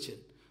বুঝতে পেরেছেন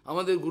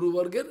আমাদের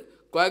গুরুবর্গের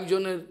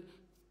কয়েকজনের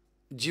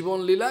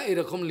জীবনলীলা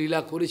এরকম লীলা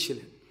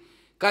করেছিলেন।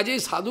 কাজেই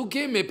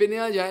সাধুকে মেপে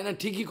নেওয়া যায় না,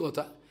 ঠিকই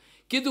কথা,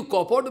 কিন্তু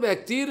কপট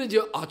ব্যক্তির যে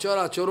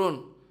আচরণ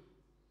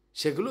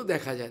সেগুলো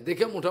দেখা যায়,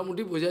 দেখে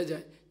মোটামুটি বোঝা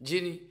যায়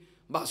যিনি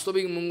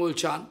বাস্তবিক মঙ্গল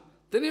চান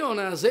তিনি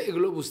অনায়াসে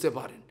এগুলো বুঝতে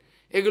পারেন।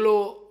 এগুলো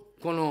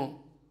কোনো,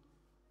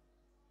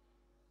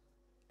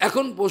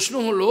 এখন প্রশ্ন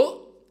হলো,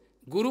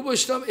 গুরু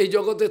বৈষ্ণব এই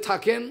জগতে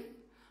থাকেন,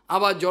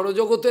 আবার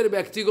জড়জগতের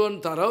ব্যক্তিগণ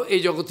তারাও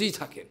এই জগতেই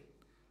থাকেন,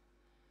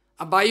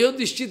 আর বাহ্য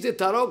দৃষ্টিতে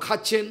তারাও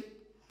খাচ্ছেন,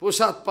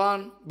 প্রসাদ পান,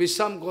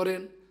 বিশ্রাম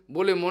করেন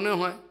বলে মনে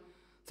হয়,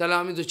 তাহলে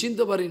আমি তো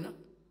চিনতে পারি না,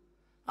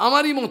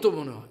 আমারই মতো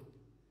মনে হয়।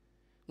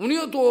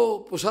 উনিও তো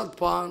প্রসাদ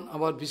পান,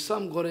 আবার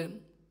বিশ্রাম করেন,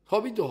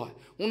 সবই তো হয়,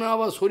 ওনার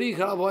আবার শরীর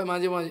খারাপ হয়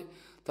মাঝে মাঝে,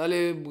 তাহলে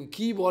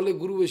কি বলে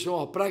গুরু বৈষ্ণব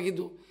অপ্রাকৃত,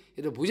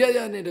 এটা বোঝা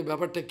যায় না, এটা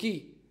ব্যাপারটা কী,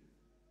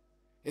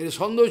 এটা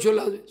সন্দেহ চলে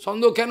আসবে।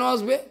 সন্দেহ কেন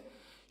আসবে?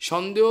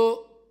 সন্দেহ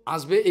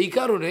আসবে এই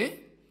কারণে,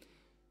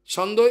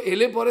 সন্দেহ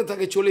এলে পরে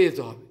তাকে চলে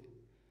যেতে হবে,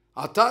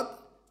 অর্থাৎ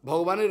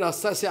ভগবানের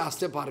রাস্তায় সে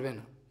আসতে পারবে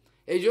না।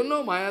 এই জন্য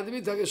মায়াদেবী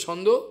তাকে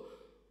সন্দেহ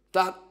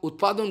তার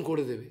উৎপাদন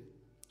করে দেবে।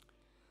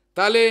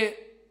 তাহলে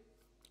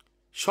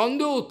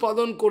সন্দেহ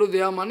উৎপাদন করে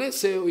দেওয়া মানে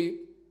সে ওই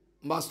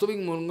বাস্তবিক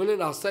মঙ্গলের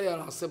রাস্তায় আর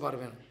আসতে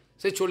পারবে না,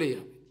 সে চলে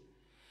যাবে।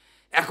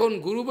 এখন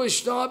গুরু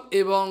বৈষ্ণব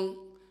এবং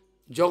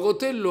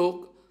জগতের লোক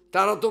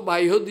তারা তো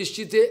বাহ্য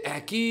দৃষ্টিতে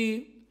একই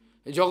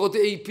জগতে,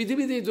 এই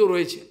পৃথিবীতেই তো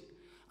রয়েছে।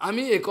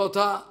 আমি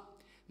একথা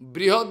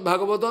বৃহৎ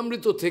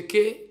ভাগবতামৃত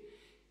থেকে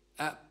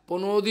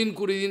 15 দিন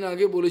 20 দিন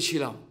আগে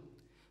বলেছিলাম।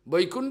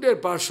 বৈকুণ্ঠের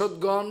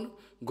পার্শ্বদগণ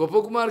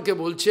গোপকুমারকে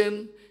বলছেন,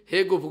 হে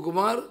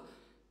গোপকুমার,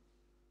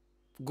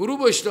 গুরু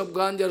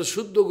বৈষ্ণবগণ যারা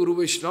শুদ্ধ গুরু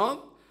বৈষ্ণব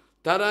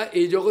তারা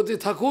এই জগতে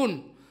থাকুন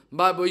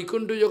বা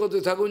বৈকুণ্ঠ জগতে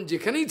থাকুন,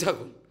 যেখানেই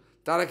থাকুন,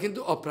 তারা কিন্তু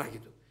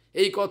অপ্রাকৃত।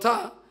 এই কথা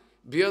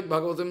বৃহৎ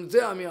ভাগবতমতে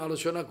আমি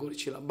আলোচনা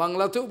করেছিলাম,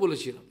 বাংলাতেও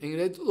বলেছিলাম,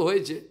 ইংরেজিতেও তো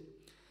হয়েছে।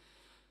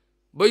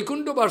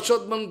 বৈকুণ্ঠ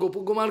পার্শ্বদগণ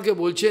গোপকুমারকে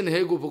বলছেন, হে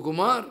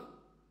গোপকুমার,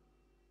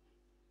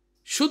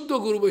 শুদ্ধ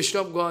গুরু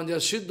বৈষ্ণবগণ,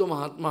 যারা সিদ্ধ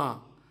মহাত্মা,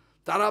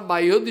 তারা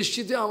বাহ্য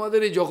দৃষ্টিতে আমাদের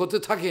এই জগতে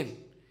থাকেন,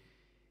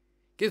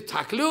 কিন্তু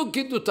থাকলেও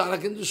কিন্তু তারা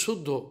কিন্তু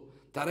শুদ্ধ,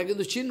 তারা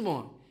কিন্তু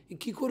চিন্ময়।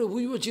 কী করে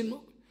বুঝবো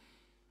চিন্ময়?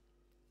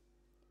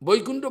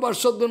 বৈকুণ্ঠ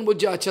পার্শ্বদগণ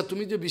বলছে, আচ্ছা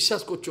তুমি যে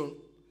বিশ্বাস করছো,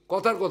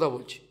 কথার কথা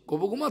বলছি,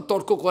 গোপকুমার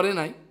তর্ক করে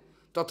নাই,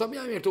 তথাপি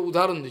আমি একটা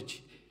উদাহরণ দিচ্ছি।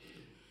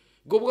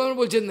 গোপকুমার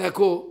বলছেন,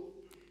 দেখো,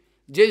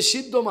 যে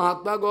সিদ্ধ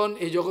মহাত্মাগণ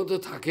এই জগতে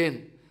থাকেন,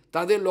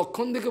 তাদের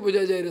লক্ষণ দেখে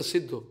বোঝা যায় এরা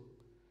সিদ্ধ।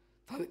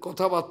 তাদের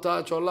কথাবার্তা,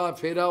 চলা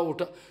ফেরা,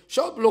 ওঠা,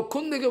 সব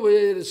লক্ষণ দেখে বোঝা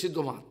যায় এরা সিদ্ধ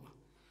মহাত্মা।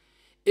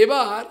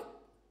 এবার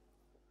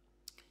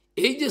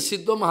এই যে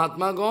সিদ্ধ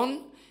মহাত্মাগণ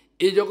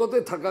এই জগতে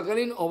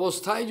থাকাকালীন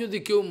অবস্থায় যদি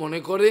কেউ মনে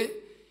করে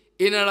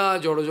এনারা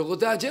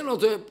জড়জগতে আছেন,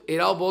 অতএব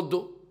এরাও বদ্ধ,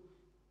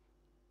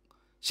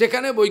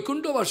 সেখানে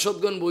বৈকুণ্ঠ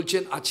পার্শ্বদগণ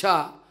বলছেন, আচ্ছা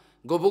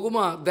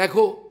গোপকুমার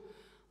দেখো,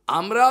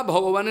 আমরা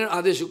ভগবানের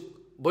আদেশ,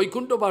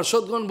 বৈকুণ্ঠ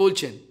পার্শ্বদগণ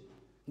বলছেন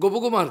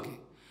গোপকুমারকে,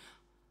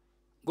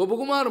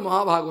 গোপকুমার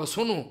মহাভাগবত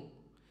শোনো,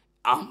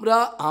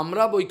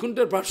 আমরা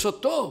বৈকুণ্ঠের পার্শ্বদ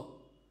তো,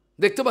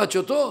 দেখতে পাচ্ছ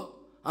তো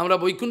আমরা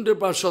বৈকুণ্ঠের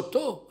পার্শ্বদ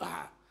তো,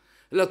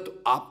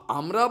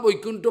 আমরা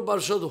বৈকুণ্ঠ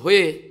পার্শ্বদ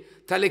হয়ে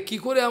তাহলে কি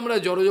করে আমরা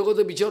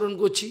জড়জগতে বিচরণ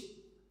করছি?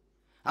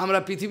 আমরা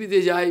পৃথিবীতে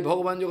যাই,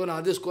 ভগবান যখন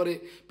আদেশ করে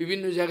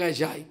বিভিন্ন জায়গায়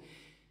যাই,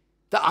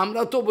 তা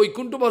আমরা তো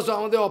বৈকুণ্ঠ পার্শ্বদ,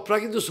 আমাদের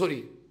অপ্রাকৃত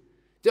শরীর,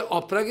 যে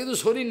অপ্রাকৃত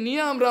শরীর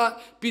নিয়ে আমরা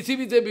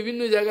পৃথিবীতে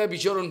বিভিন্ন জায়গায়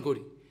বিচরণ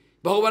করি,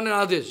 ভগবানের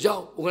আদেশ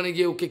যাও ওখানে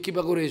গিয়ে ওকে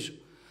কৃপা করে এসো।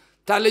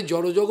 তাহলে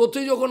জড়জগতে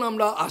যখন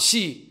আমরা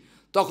আসি,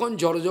 তখন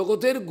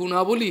জড়জগতের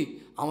গুণাবলী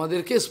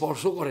আমাদেরকে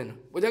স্পর্শ করে না।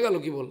 বোঝা গেল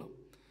কি বললাম?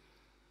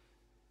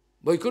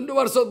 বৈকুণ্ঠ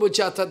পার্শ্বদ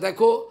বলছে, আচ্ছা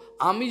দেখো,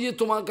 আমি যে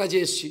তোমার কাছে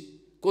এসছি,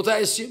 কোথায়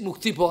এসছি?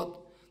 মুক্তিপথ।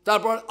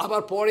 তারপর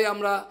আবার পরে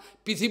আমরা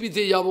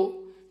পৃথিবীতে যাব,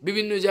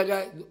 বিভিন্ন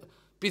জায়গায়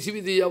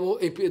পৃথিবীতে যাব,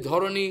 এই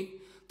ধরনী,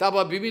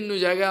 তারপর বিভিন্ন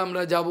জায়গায়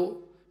আমরা যাব,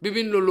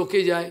 বিভিন্ন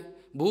লোকে যাই,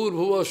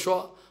 ভূর্ভুব স্ব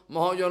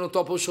মহাজন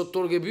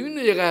তপসত্তর্গে, বিভিন্ন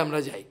জায়গায় আমরা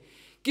যাই,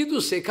 কিন্তু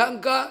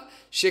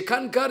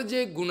সেখানকার যে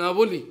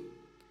গুণাবলী,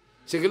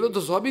 সেগুলো তো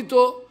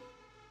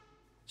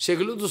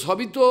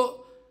সবই তো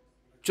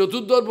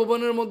চতুর্দশ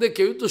ভুবনের মধ্যে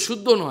কেউ তো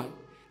শুদ্ধ নয়,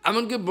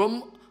 এমনকি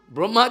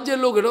ব্রহ্মাজ্যের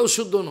লোক এটাও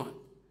শুদ্ধ নয়।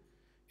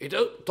 এটা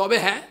তবে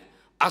হ্যাঁ,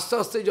 আস্তে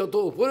আস্তে যত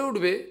উপরে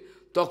উঠবে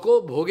তত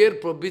ভোগের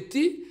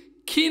প্রবৃত্তি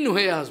ক্ষীণ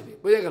হয়ে আসবে।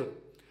 বোঝা গেল?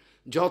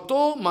 যত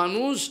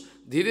মানুষ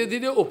ধীরে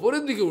ধীরে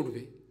ওপরের দিকে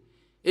উঠবে,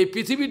 এই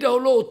পৃথিবীটা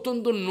হলো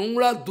অত্যন্ত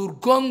নোংরা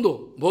দুর্গন্ধ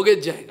ভোগের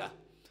জায়গা,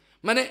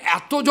 মানে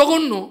এত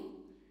জঘন্য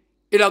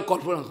এরা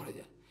কল্পনা করা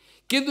যায়।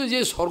 কিন্তু যে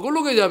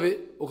স্বর্গলোকে যাবে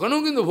ওখানেও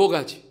কিন্তু ভোগ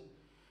আছে,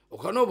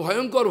 ওখানেও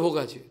ভয়ঙ্কর ভোগ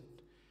আছে,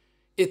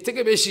 এর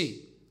থেকে বেশি,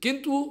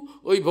 কিন্তু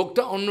ওই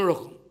ভোগটা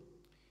অন্যরকম,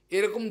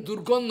 এরকম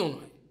দুর্গন্ধ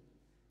নয়,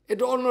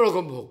 এটা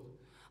অন্যরকম ভোগ।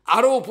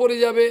 আরও উপরে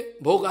যাবে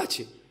ভোগ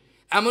আছে,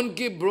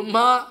 এমনকি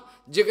ব্রহ্মা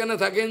যেখানে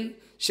থাকেন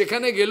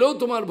সেখানে গেলেও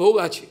তোমার ভোগ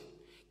আছে,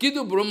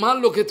 কিন্তু ব্রহ্মার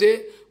লোকেতে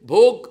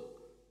ভোগ,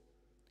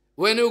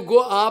 when you go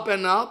up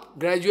and up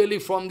gradually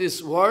from this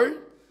world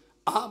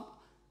up,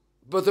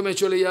 প্রথমে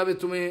চলে যাবে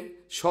তুমি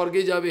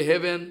স্বর্গে যাবে,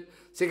 হেভেন,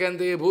 সেখান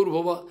থেকে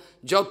ভূর্ভুবা,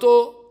 যত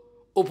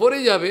উপরে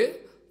যাবে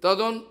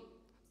তখন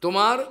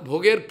তোমার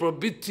ভোগের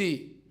প্রবৃত্তি,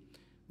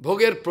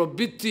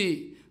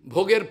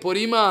 ভোগের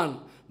পরিমাণ,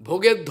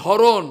 ভোগের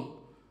ধরন,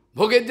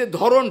 ভোগের যে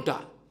ধরনটা,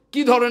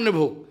 কী ধরনের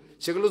ভোগ,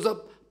 সেগুলো সব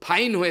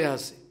ফাইন হয়ে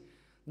আসে।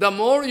 The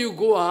more you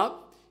go up,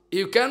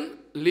 you can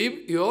live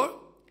your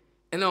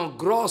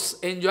gross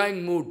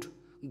enjoying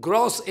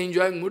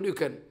mood, you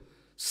can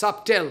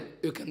subtle,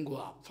 you can go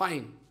up,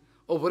 fine,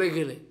 ওপরে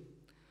গেলে।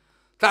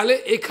 তাহলে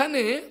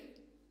এখানে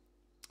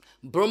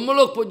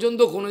ব্রহ্মলোক পর্যন্ত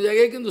কোনো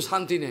জায়গায় কিন্তু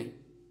শান্তি নেই,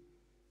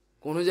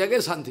 কোনো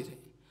জায়গায় শান্তি নেই।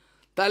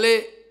 তাহলে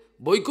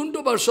বৈকুণ্ঠ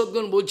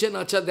পার্শ্বদগণ বলছেন,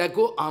 আচ্ছা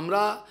দেখো,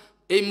 আমরা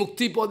এই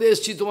মুক্তি পদে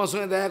এসেছি তোমার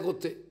সঙ্গে দেখা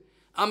করতে,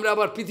 আমরা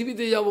আবার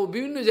পৃথিবীতে যাব,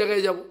 বিভিন্ন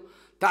জায়গায় যাব,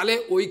 তাহলে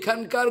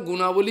ওইখানকার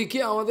গুণাবলী কি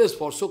আমাদের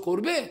স্পর্শ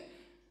করবে?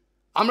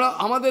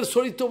 আমাদের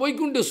শরীর তো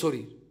বৈকুণ্ঠের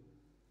শরীর,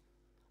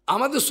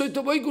 আমাদের শরীর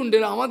তো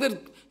বৈকুণ্ঠের, আমাদের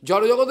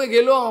জড়জগতে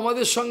গেলেও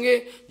আমাদের সঙ্গে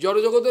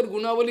জড়জগতের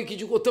গুণাবলী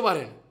কিছু করতে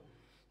পারে না।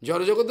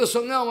 জড়জগতের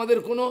সঙ্গে আমাদের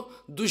কোনো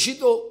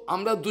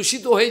আমরা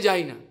দূষিত হয়ে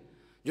যাই না,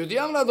 যদি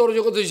আমরা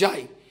জড়জগতে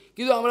যাই,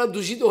 কিন্তু আমরা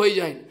দূষিত হয়ে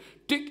যাই না।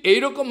 ঠিক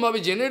এইরকমভাবে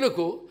জেনে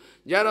রেখো,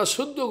 যারা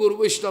শুদ্ধ গুরু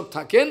বৈষ্ণব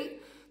থাকেন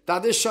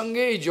তাদের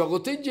সঙ্গে এই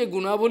জগতের যে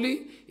গুণাবলী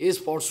এ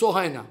স্পর্শ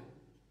হয় না,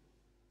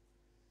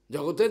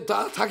 জগতের তা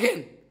থাকেন।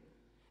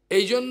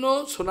 এই জন্য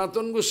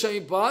সনাতন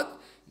গোস্বামী পাদ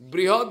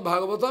বৃহৎ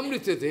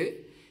ভাগবতামৃতেতে,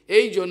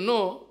 এই জন্য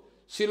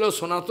ছিল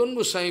সনাতন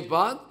গোস্বামী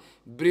পাদ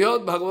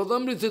বৃহৎ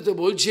ভাগবতামৃতেতে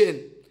বলছেন,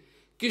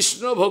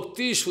 কৃষ্ণ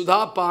ভক্তি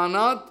সুধা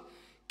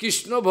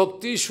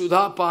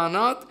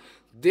পানাত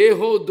দেহ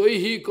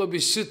দৈহিক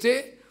বিস্মৃতে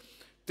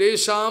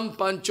তেষাম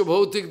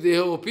পাঞ্চভৌতিক দেহ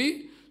অপি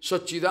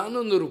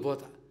সচ্চিদানন্দ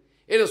রূপতা।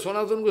 এটা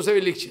সনাতন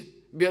গোস্বামী লিখছেন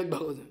বৃহৎ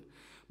ভাগবতাম।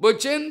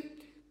 বলছেন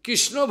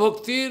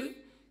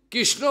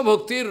কৃষ্ণ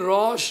ভক্তির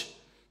রস,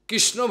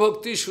 কৃষ্ণ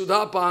ভক্তি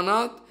সুধা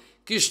পানাত,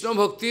 কৃষ্ণ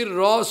ভক্তির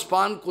রস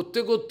পান করতে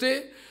করতে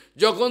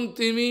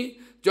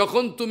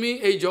যখন তুমি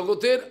এই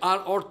জগতের আর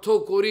অর্থ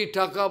করি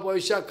টাকা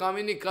পয়সা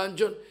কামিনী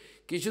কাঞ্চন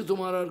কিছু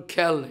তোমার আর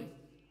খেয়াল নেই,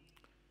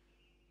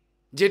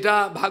 যেটা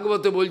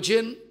ভাগবতে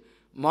বলছেন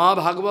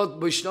মহাভাগবত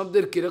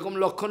বৈষ্ণবদের কীরকম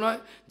লক্ষণ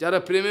হয়, যারা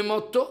প্রেমে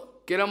মত্ত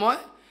কিরম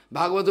হয়,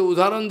 ভাগবতে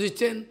উদাহরণ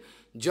দিচ্ছেন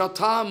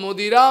যথা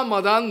মদিরা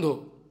মদান্ধ।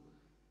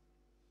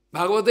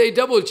 ভাগবতে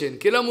এইটা বলছেন,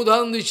 কিরম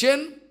উদাহরণ দিচ্ছেন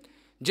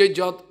যে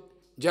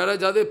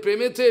যাদের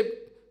প্রেমেতে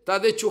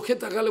তাদের চোখে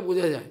তাকালে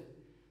বোঝা যায়,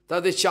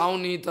 তাদের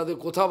চাউনি তাদের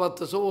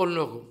কথাবার্তা সব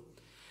অন্যরকম,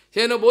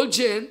 সেজন্য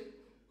বলছেন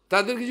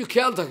তাদের কিছু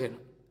খেয়াল থাকে না,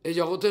 এই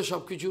জগতে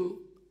সব কিছু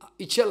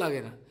ইচ্ছা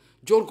লাগে না,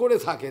 জোর করে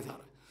থাকে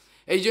তারা।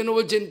 এই জন্য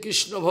বলছেন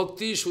কৃষ্ণ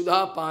ভক্তি সুধা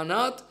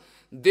পানাত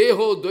দেহ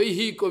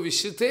দৈহিক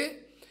বিস্মৃতে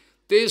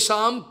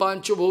তেষাম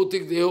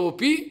পাঞ্চভৌতিক দেহ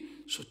অপি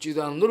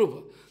সচ্চিদানন্দরূপ।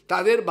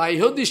 তাদের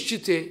বাহ্য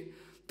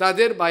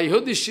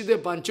দৃষ্টিতে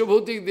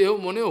পাঞ্চভৌতিক দেহ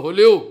মনে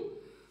হলেও,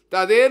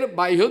 তাদের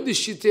বাহ্য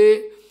দৃষ্টিতে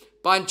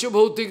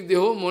পাঞ্চভৌতিক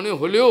দেহ মনে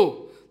হলেও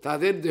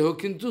তাদের দেহ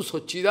কিন্তু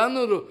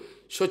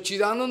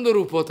সচ্চিদানন্দ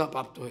রূপতা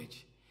প্রাপ্ত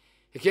হয়েছে।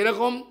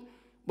 কীরকম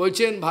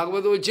বলছেন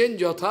ভাগবত বলছেন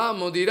যথা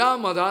মদিরা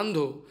মদান্ধ,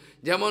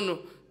 যেমন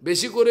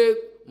বেশি করে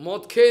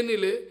মদ খেয়ে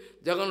নিলে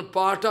যখন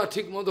পাটা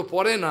ঠিক মতো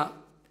পড়ে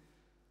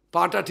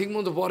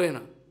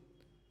না,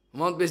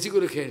 মদ বেশি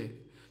করে খেয়ে নিলে,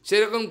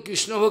 সেরকম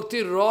কৃষ্ণ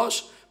ভক্তির রস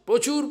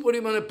প্রচুর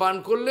পরিমাণে পান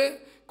করলে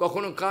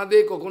কখনো কাঁদে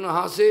কখনো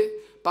হাসে,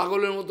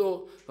 পাগলের মতো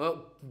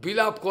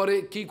বিলাপ করে,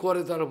 কি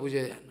করে তারা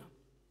বোঝা যায় না।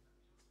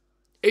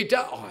 এইটা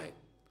হয়,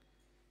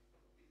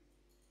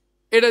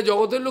 এটা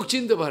জগতের লোক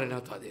চিনতে পারে না,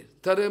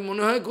 তাদের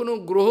মনে হয় কোনো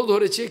গ্রহ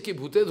ধরেছে কি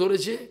ভূতে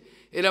ধরেছে,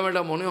 এরকম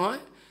একটা মনে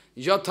হয়।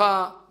 যথা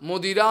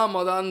মদিরা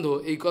মদান্ধ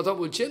এই কথা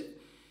বলছেন,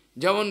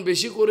 যেমন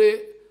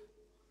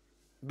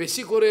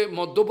বেশি করে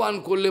মদ্যপান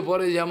করলে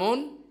পরে যেমন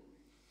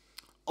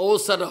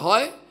অবস্থাটা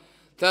হয়,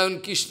 তেমন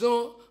কৃষ্ণ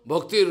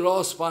ভক্তির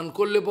রস পান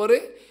করলে পরে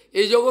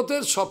এই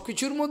জগতের সব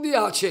কিছুর মধ্যেই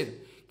আছেন,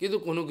 কিন্তু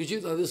কোনো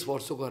কিছুই তাদের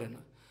স্পর্শ করে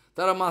না,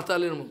 তারা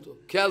মাতালের মতো,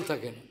 খেয়াল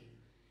থাকে না।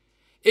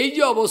 এই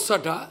যে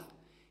অবস্থাটা,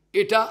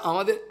 এটা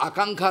আমাদের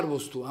আকাঙ্ক্ষার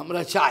বস্তু,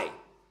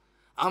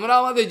 আমরা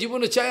আমাদের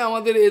জীবনে চাই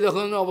আমাদের এই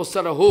ধরনের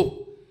অবস্থাটা হোক,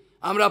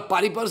 আমরা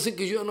পারিপার্শ্বিক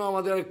কিছু যেন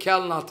আমাদের আর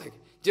খেয়াল না থাকে,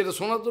 যেটা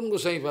সনাতন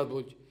গোস্বামীপাদ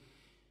বলছে,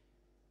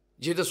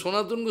 যেটা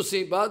সনাতন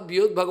গোস্বামীপাদ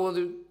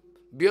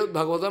বৃহৎ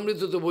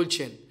ভাগবতামৃততে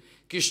বলছেন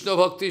কৃষ্ণ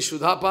ভক্তি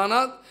সুধা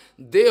পানাত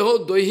দেহ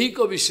দৈহিক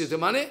বিস্মৃতি,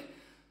 মানে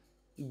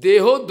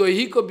দেহ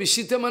দৈহিক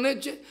বিস্মৃতি মানে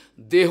হচ্ছে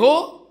দেহ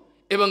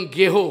এবং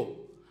গেহ,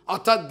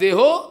 অর্থাৎ দেহ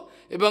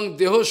এবং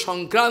দেহ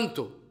সংক্রান্ত,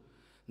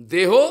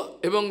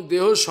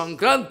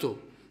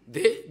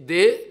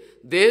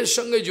 দেহের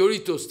সঙ্গে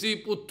জড়িত স্ত্রী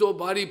পুত্র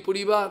বাড়ি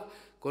পরিবার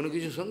কোনো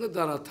কিছুর সঙ্গে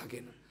তারা থাকে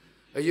না।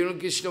 এই জন্য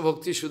কৃষ্ণ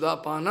ভক্তি সুধা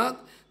পানাত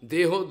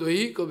দেহ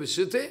দৈহিক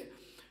বিস্মৃতে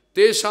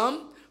তেষাম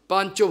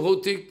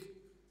পাঞ্চভৌতিক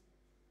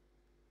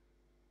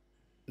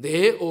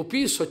দেহে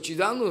অপি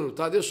সচ্চিদানন্দ,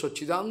 তাদের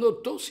সচ্চিদানন্দ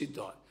সিদ্ধ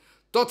হয়,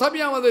 তথাপি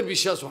আমাদের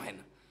বিশ্বাস হয়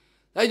না।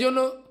 তাই জন্য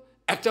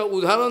একটা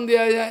উদাহরণ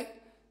দেওয়া যায়,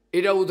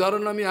 এটা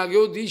উদাহরণ আমি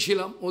আগেও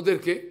দিয়েছিলাম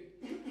ওদেরকে।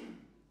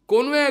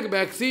 কোনো এক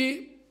ব্যক্তি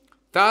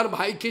তার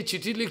ভাইকে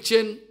চিঠি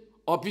লিখছেন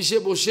অফিসে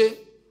বসে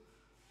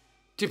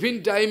টিফিন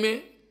টাইমে,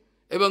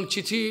 এবং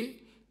চিঠি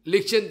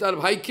লিখছেন তার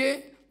ভাইকে,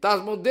 তার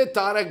মধ্যে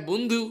তার এক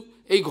বন্ধু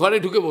এই ঘরে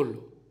ঢুকে পড়ল।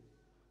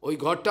 ওই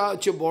ঘরটা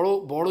হচ্ছে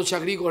বড়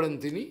চাকরি করেন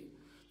তিনি,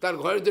 তার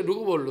ঘরেতে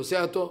ঢুকে পড়ল, সে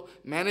হয়তো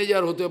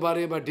ম্যানেজার হতে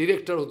পারে বা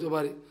ডিরেক্টর হতে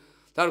পারে।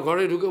 তার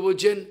ঘরে ঢুকে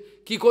বলছেন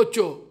কি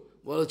করছো,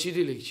 বলো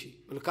চিঠি লিখছি।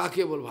 বলে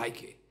কাকে, বল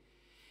ভাইকে।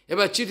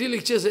 এবার চিঠি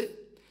লিখছে সে,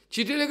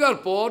 চিঠি লেখার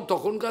পর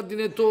তখনকার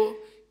দিনে তো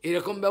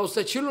এরকম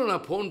ব্যবস্থা ছিল না,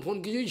 ফোন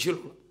কিছুই ছিল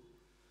না,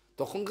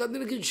 তখনকার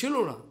দিনে কিছু ছিল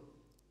না,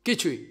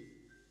 কিছুই।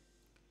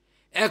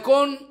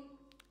 এখন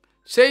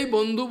সেই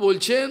বন্ধু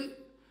বলছেন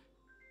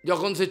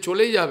যখন সে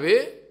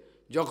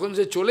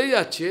চলে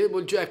যাচ্ছে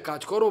বলছো এক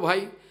কাজ করো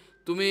ভাই,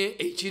 তুমি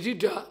এই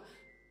চিঠিটা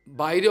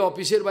বাইরে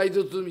অফিসের বাইরে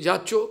তুমি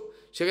যাচ্ছ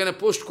সেখানে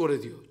পোস্ট করে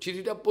দিও,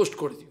 চিঠিটা পোস্ট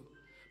করে দিও,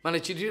 মানে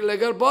চিঠিটা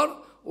লেখার পর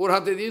ওর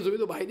হাতে দিয়ে তুমি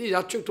তো বাইরে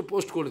যাচ্ছ একটু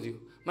পোস্ট করে দিও,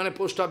 মানে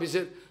পোস্ট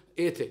অফিসের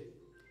এতে।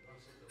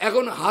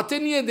 এখন হাতে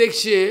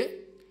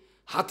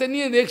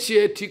নিয়ে দেখছে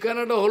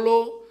ঠিকানাটা হলো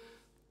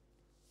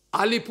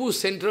আলিপুর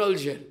সেন্ট্রাল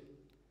জেল,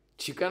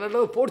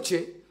 ঠিকানাটাও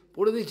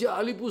পড়ে দিচ্ছে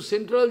Alipur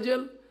central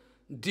jail,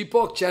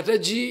 Dipak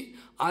Chatterjee,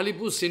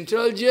 Alipur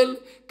central jail,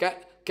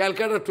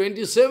 Calcutta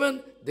 27।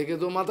 দেখে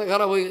তো মাথা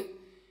খারাপ হয়ে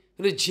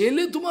গেছে,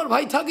 জেলে তোমার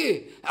ভাই থাকে,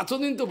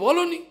 এতদিন তো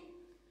বলনি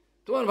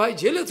তোমার ভাই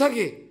জেলে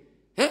থাকে,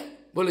 হ্যাঁ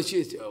বলেছি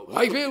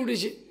ভয় পেয়ে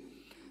উঠেছে।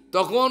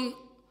 তখন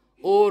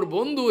ওর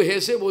বন্ধু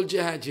হেসে বলছে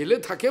হ্যাঁ জেলে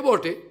থাকে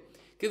বটে,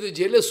 কিন্তু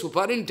জেলে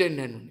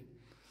সুপারিনটেন্ডেন্ট উনি,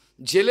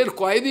 জেলের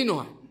কয়েদি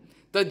নয়,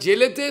 তা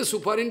জেলেতে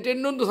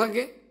সুপারিনটেন্ডেন্টও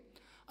থাকে,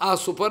 আর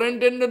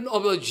superintendent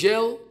of the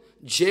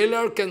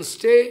jailer can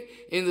stay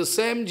in the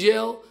same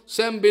jail,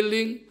 same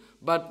building,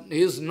 but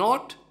he is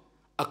not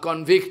a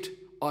convict,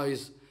 or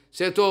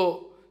সে তো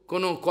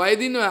কোনো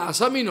কয়েদি নয়,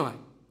 আসামি নয়।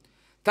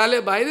 তাহলে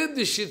বাইরের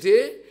দৃষ্টিতে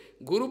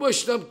গুরু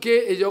বৈষ্ণবকে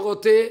এই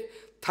জগতে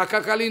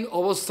থাকাকালীন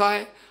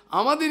অবস্থায়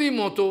আমাদেরই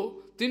মতো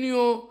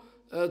তিনিও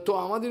তো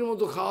আমাদের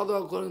মতো খাওয়া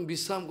দাওয়া করেন,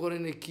 বিশ্রাম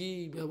করেন, কী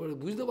ব্যাপারে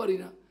বুঝতে পারি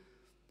না।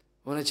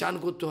 মানে চান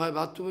করতে হয়,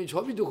 বাথরুমে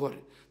সবই তো করে,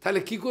 তাহলে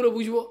কি করে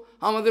বুঝবো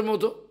আমাদের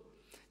মতো?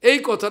 এই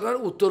কথাটার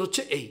উত্তর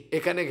হচ্ছে এই,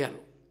 এখানে গেল।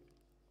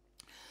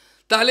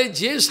 তাহলে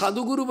যে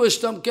সাধুগুরু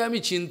বৈষ্ণবকে আমি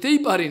চিনতেই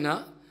পারি না,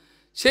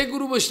 সেই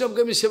গুরু বৈষ্ণবকে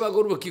আমি সেবা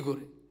করব কি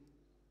করে?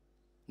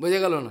 বোঝা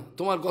গেল না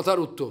তোমার কথার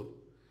উত্তর?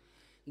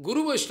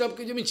 গুরু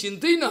বৈষ্ণবকে যদি আমি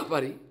চিনতেই না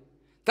পারি,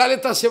 তাহলে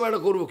তার সেবাটা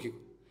করবো কি?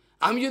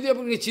 আমি যদি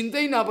আপনাকে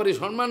চিনতেই না পারি,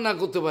 সম্মান না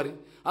করতে পারি,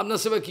 আপনার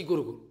সেবা কী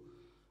করে করবো?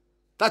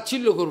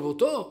 তাচ্ছিল্য করবো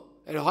তো?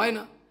 এটা হয়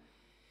না।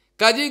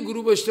 কাজেই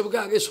গুরু বৈষ্ণবকে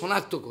আগে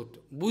শনাক্ত করতে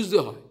বুঝতে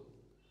হয়।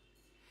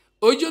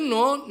 ওই জন্য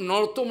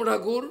নরোত্তম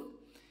ঠাকুর,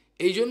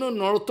 এই জন্য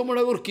নরোত্তম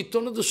ঠাকুর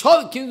কীর্তনে তো সব,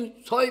 কিন্তু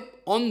সবাই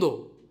অন্ধ,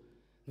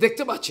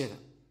 দেখতে পাচ্ছে না।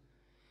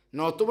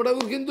 নরোত্তম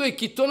ঠাকুর কিন্তু এই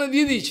কীর্তনে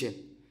দিয়ে দিয়েছেন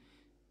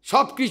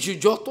সব কিছু,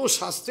 যত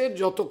শাস্ত্রের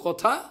যত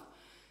কথা।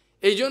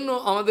 এই জন্য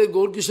আমাদের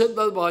গৌরকিশোর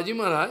দাস বাবাজি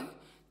মহারাজ,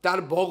 তার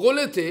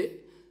বগলেতে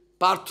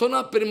প্রার্থনা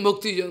প্রেম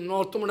ভক্তি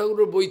নরোত্তম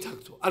ঠাকুরের বই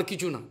থাকতো, আর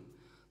কিছু না,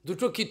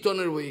 দুটো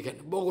কীর্তনের বই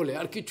এখানে বগলে,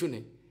 আর কিছু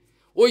নেই।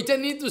 ওইটা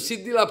নিয়ে তো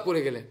সিদ্ধি লাভ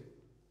করে গেলেন।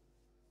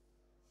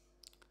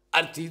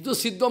 আর তিনি তো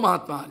সিদ্ধ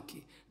মহাত্মা, আর কি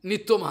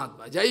নিত্য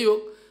মহাত্মা, যাই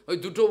হোক, ওই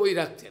দুটো বই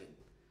রাখতেন।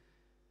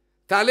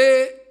 তাহলে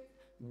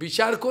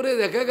বিচার করে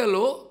দেখা গেল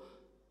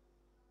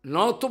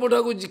নরোত্তম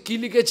ঠাকুর কী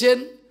লিখেছেন,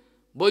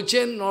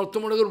 বলছেন,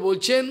 নরোত্তম ঠাকুর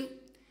বলছেন,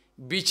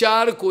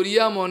 বিচার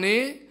করিয়া মনে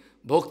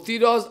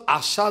ভক্তিরস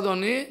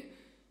আস্বাদনে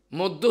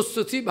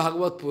মধ্যস্থিতি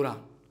ভাগবত পুরাণ।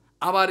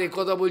 আবার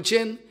একথা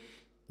বলছেন,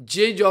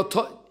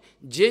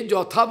 যে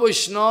যথা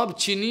বৈষ্ণব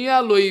চিনিয়া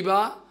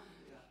লইবা,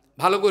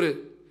 ভালো করে,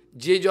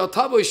 যে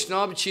যথা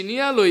বৈষ্ণব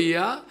চিনিয়া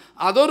লইয়া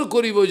আদর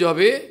করিব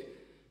যবে,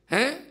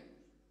 হ্যাঁ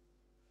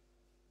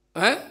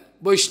হ্যাঁ,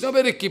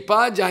 বৈষ্ণবের কৃপা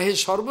যাহে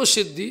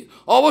সর্বসিদ্ধি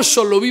অবশ্য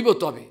লভিব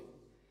তবে।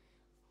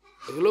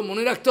 এগুলো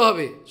মনে রাখতে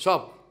হবে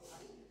সব,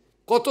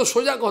 কত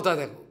সোজা কথা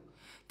দেখো।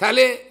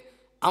 তাহলে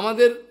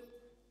আমাদের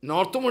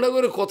নরোত্তম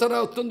ঠাকুরের কথাটা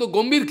অত্যন্ত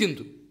গম্ভীর,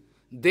 কিন্তু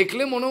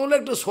দেখলে মনে হলো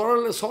একটা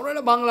সরল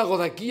বাংলা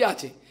কথা, কি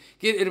আছে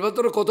কি এর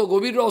ভেতরে কত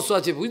গভীর রহস্য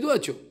আছে, বুঝতে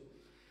পারছো?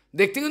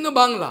 দেখতে কিন্তু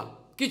বাংলা,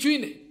 কিছুই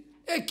নেই,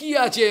 কি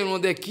আছে এর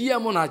মধ্যে, কি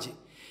এমন আছে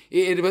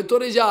এর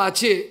ভেতরে যা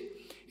আছে,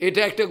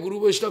 এটা একটা গুরু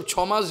বৈষ্ণব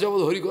 6 মাস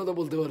যাবৎ হরিকথা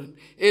বলতে পারেন,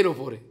 এর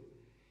ওপরে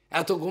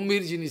এত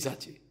গম্ভীর জিনিস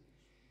আছে।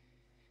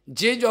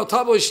 যে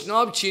যথা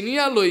বৈষ্ণব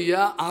চিনিয়া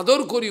লইয়া আদর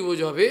করিব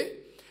যবে,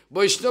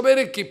 বৈষ্ণবের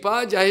কৃপা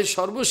যাহে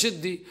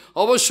সর্বসিদ্ধি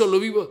অবশ্য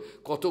লভিব,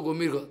 কত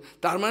গম্ভীর কথা।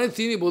 তার মানে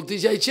তিনি বলতে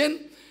চাইছেন,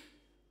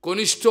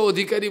 কনিষ্ঠ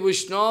অধিকারী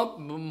বৈষ্ণব,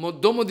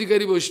 মধ্যম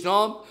অধিকারী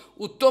বৈষ্ণব,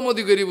 উত্তম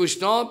অধিকারী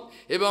বৈষ্ণব,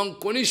 এবং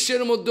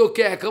কনিষ্ঠের মধ্যেও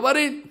কে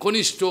একেবারে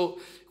কনিষ্ঠ,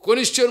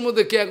 কনিষ্ঠের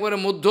মধ্যে কে একবারে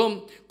মধ্যম,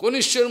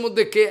 কনিষ্ঠের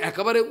মধ্যে কে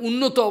একেবারে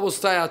উন্নত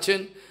অবস্থায় আছেন,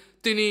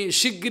 তিনি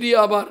শীঘ্রই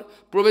আবার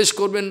প্রবেশ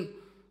করবেন,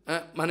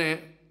 মানে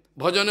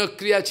ভজনের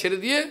ক্রিয়া ছেড়ে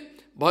দিয়ে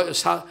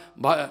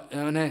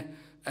মানে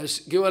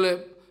কী বলে,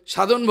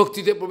 সাধন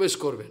ভক্তিতে প্রবেশ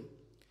করবেন।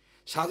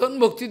 সাধন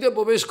ভক্তিতে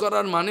প্রবেশ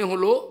করার মানে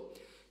হলো,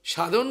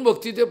 সাধন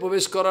ভক্তিতে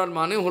প্রবেশ করার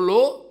মানে হলো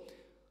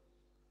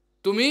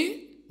তুমি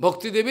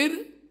ভক্তিদেবীর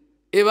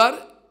এবার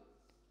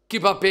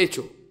কৃপা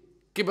পেয়েছো,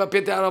 কৃপা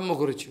পেতে আরম্ভ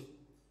করেছো।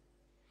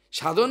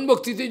 সাধন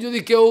ভক্তিতে যদি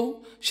কেউ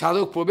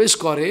সাধক প্রবেশ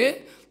করে,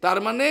 তার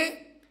মানে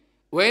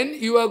when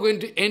you are going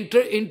to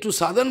enter into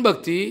sadhan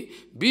bhakti,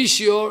 be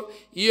sure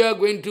you are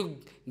going to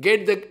get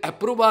the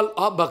approval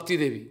of Bhakti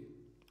Devi.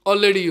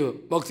 Already you,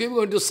 Bhakti Devi is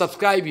going to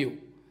subscribe you.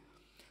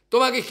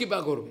 তোমাকে কৃপা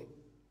করবে,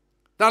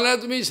 তাহলে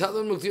তুমি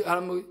সাধন ভক্তি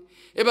আরম্ভ।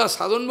 এবার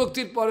সাধন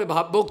ভক্তির পরে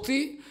ভাব ভক্তি,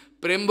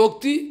 প্রেম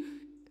ভক্তি।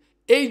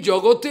 এই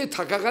জগতে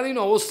থাকাকালীন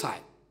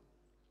অবস্থায়,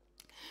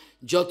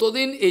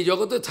 যতদিন এই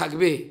জগতে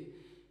থাকবে,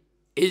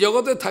 এই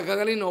জগতে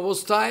থাকাকালীন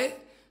অবস্থায়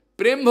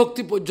প্রেম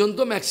ভক্তি পর্যন্ত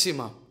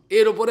ম্যাক্সিমাম,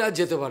 এর ওপরে আর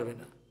যেতে পারবে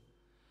না।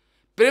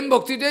 প্রেম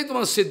ভক্তিটাই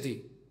তোমার সিদ্ধি।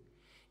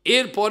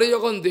 এর পরে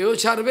যখন দেহ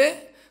ছাড়বে,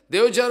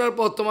 দেহ ছাড়ার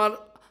পর তোমার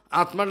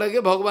আত্মাটাকে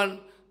ভগবান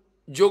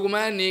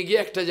যোগমায়া নিয়ে গিয়ে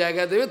একটা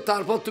জায়গা দেবে,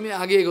 তারপর তুমি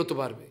আগে এগোতে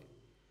পারবে।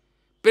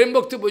 প্রেম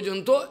ভক্তি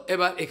পর্যন্ত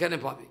এবার এখানে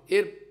পাবে,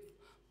 এর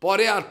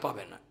পরে আর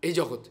পাবে না এই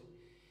জগতে।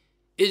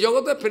 এই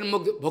জগতে প্রেম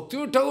ভক্তি,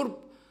 ভক্তিনাথ ঠাকুর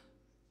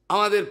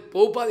আমাদের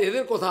পৌপাদ,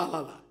 এদের কথা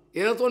আলাদা,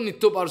 এরা তো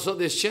নিত্য পার্শ্বদ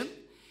এসছেন,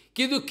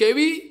 কিন্তু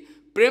কেউই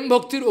প্রেম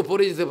ভক্তির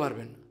ওপরে যেতে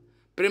পারবেন না।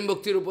 প্রেম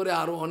ভক্তির উপরে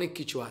আরও অনেক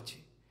কিছু আছে,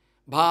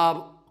 ভাব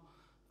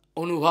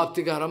অনুভব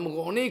থেকে আরম্ভ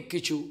করে অনেক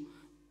কিছু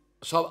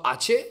সব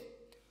আছে,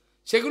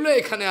 সেগুলো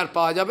এখানে আর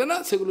পাওয়া যাবে না।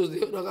 সেগুলো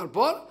দেহ রাখার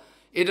পর,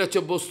 এটা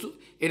হচ্ছে বস্তু,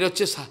 এটা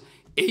হচ্ছে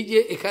এই যে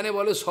এখানে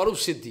বলে স্বরূপ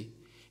সিদ্ধি,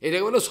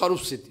 এটাকে বলে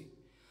স্বরূপ সিদ্ধি।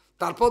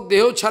 তারপর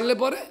দেহ ছাড়লে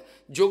পরে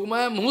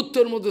যোগমায়া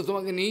মুহূর্তের মধ্যে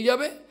তোমাকে নিয়ে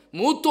যাবে,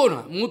 মুহূর্তও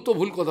না, মুহূর্ত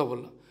ভুল কথা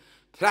বললাম,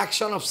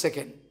 ফ্র্যাকশন অফ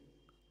সেকেন্ড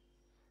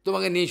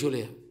তোমাকে নিয়ে চলে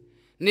যাবে,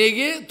 নিয়ে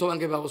গিয়ে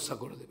তোমাকে ব্যবস্থা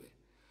করে দেবে।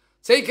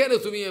 সেইখানে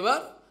তুমি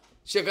এবার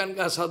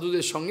সেখানকার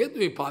সাধুদের সঙ্গে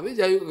তুমি পাবে।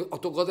 যাই হোক,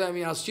 অত কথায়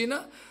আমি আসছি না।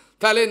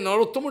 তাহলে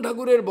নরোত্তম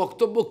ঠাকুরের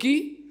বক্তব্য কি?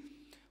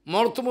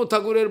 নরোত্তম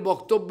ঠাকুরের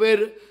বক্তব্যের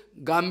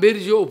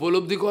গাম্ভীর্য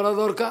উপলব্ধি করা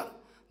দরকার।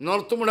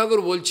 নরোত্তম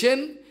ঠাকুর বলছেন,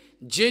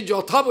 যে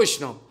যথা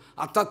বৈষ্ণব,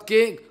 অর্থাৎ কে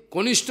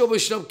কনিষ্ঠ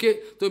বৈষ্ণবকে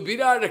তো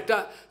বিরাট একটা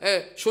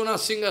সোনার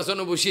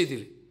সিংহাসনে বসিয়ে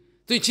দিলে,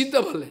 তুই চিনতে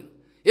পারলেন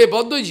এ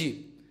বদ্ধজীব,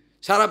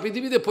 সারা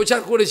পৃথিবীতে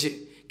প্রচার করেছে,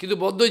 কিন্তু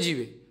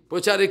বদ্ধজীবে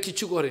প্রচারে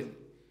কিছু করেনি।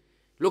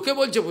 লোকে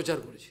বলছে প্রচার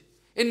করেছে,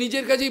 এর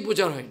নিজের কাছেই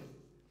প্রচার হয়নি।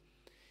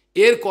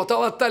 এর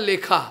কথাবার্তা,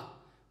 লেখা,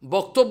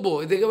 বক্তব্য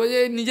এদেরকে বলছে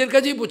নিজের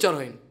কাছেই প্রচার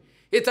হয়নি।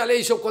 এ তাহলে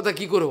এইসব কথা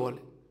কি করে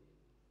বলে?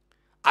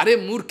 আরে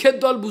মূর্খের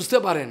দল বুঝতে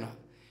পারে না,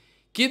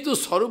 কিন্তু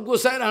স্বরূপ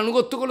গোসাইয়ের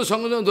আনুগত্য করলে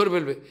সঙ্গে সঙ্গে ধরে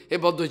ফেলবে এ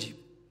বদ্ধজীব।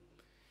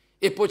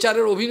 এ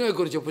প্রচারের অভিনয়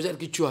করেছে, প্রচার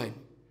কিচ্ছু হয়নি।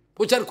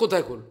 প্রচার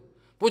কোথায় করল?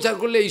 প্রচার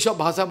করলে এইসব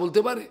ভাষা বলতে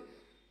পারে?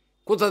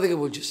 কোথা থেকে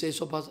বলছে সেই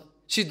সব ভাষা?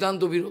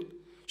 সিদ্ধান্ত বিরোধ।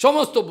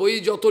 সমস্ত বই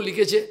যত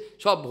লিখেছে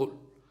সব ভুল।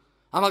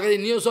 আমার কাছে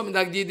নিয়েও আমি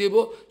দাগ দিয়ে দেবো,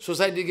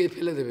 সোসাইটিকে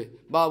ফেলে দেবে,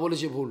 বাবা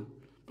বলেছে ভুল,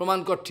 প্রমাণ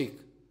কর ঠিক।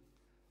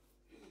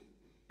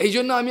 এই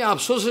জন্য আমি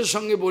আফসোসের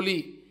সঙ্গে বলি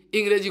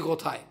ইংরেজি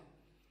কথায়,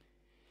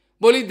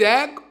 বলি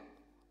দেখ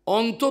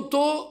অন্তত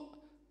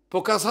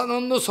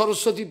প্রকাশানন্দ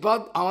সরস্বতীপাদ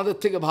আমাদের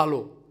থেকে ভালো।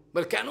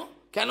 বলে কেন?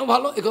 কেন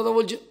ভালো একথা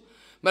বলছে?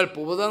 বলে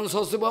প্রবোধানন্দ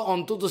সরস্বতীপাদ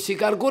অন্তত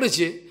স্বীকার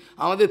করেছে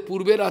আমাদের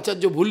পূর্বের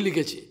আচার্য ভুল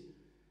লিখেছে।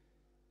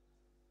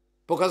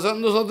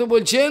 প্রকাশানন্দ সরস্বতী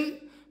বলছেন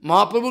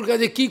মহাপ্রভুর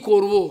কাছে কি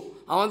করব,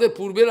 আমাদের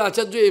পূর্বের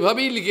আচার্য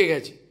এভাবেই লিখে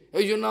গেছে,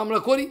 এই জন্য আমরা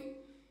করি।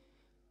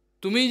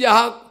 তুমি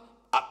যাহা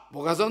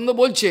প্রকাশানন্দ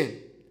বলছেন,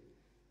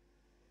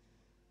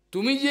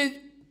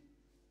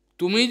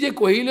 তুমি যে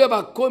কহিলে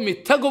বাক্য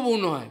মিথ্যা কবু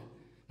নয়।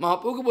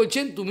 মহাপ্রভুকে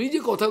বলছেন তুমি যে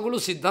কথাগুলো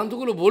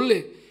সিদ্ধান্তগুলো বললে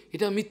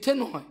এটা মিথ্যে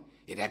নয়,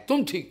 এটা একদম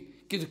ঠিক,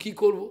 কিন্তু কি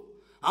করব,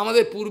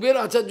 আমাদের পূর্বের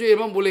আচার্য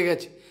এবং বলে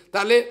গেছে।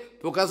 তাহলে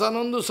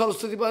প্রকাশানন্দ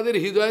সরস্বতীপাদের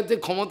হৃদয়তে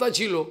ক্ষমতা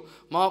ছিল,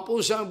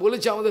 মহাপ্রভুর সঙ্গে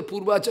বলেছে আমাদের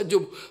পূর্ব আচার্য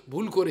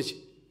ভুল করেছে,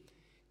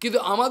 কিন্তু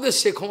আমাদের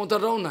সে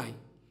ক্ষমতাটাও নাই।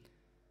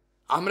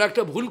 আমরা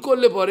একটা ভুল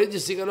করলে পরে যে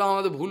সেখানে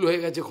আমাদের ভুল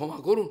হয়ে গেছে ক্ষমা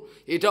করুন,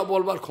 এটাও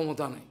বলবার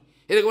ক্ষমতা নাই।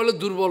 এটাকে বলে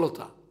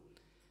দুর্বলতা।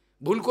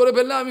 ভুল করে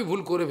ফেললে আমি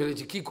ভুল করে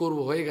ফেলেছি, কি করব,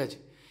 হয়ে গেছে,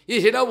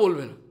 সেটাও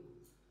বলবে না।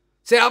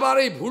 সে আবার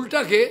এই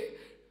ভুলটাকে,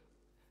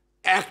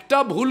 একটা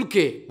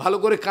ভুলকে ভালো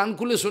করে কান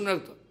খুলে শুনে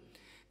রাখতো,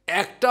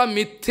 একটা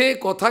মিথ্যে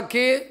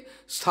কথাকে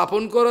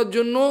স্থাপন করার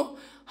জন্য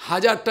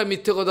 1000টা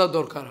মিথ্যে কথা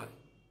দরকার হয়।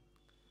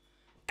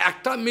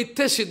 একটা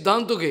মিথ্যে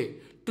সিদ্ধান্তকে,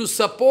 টু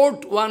সাপোর্ট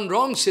ওয়ান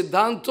রং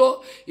সিদ্ধান্ত,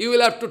 you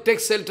will have to take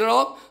shelter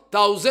of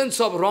thousands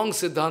of রং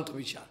সিদ্ধান্ত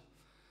বিচার।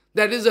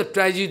 That is a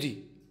tragedy.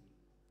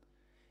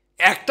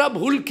 একটা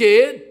ভুলকে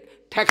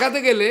ঠেকাতে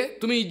গেলে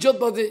তুমি ইজ্জত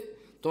পাবে,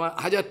 তোমার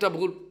 1000টা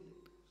ভুল,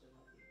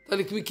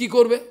 তাহলে তুমি কি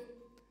করবে?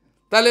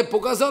 তাহলে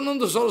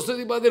প্রকাশানন্দ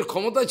সরস্বতীপাদের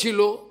ক্ষমতা ছিল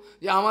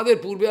যে আমাদের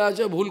পূর্বে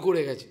আচার্য ভুল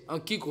করে গেছে,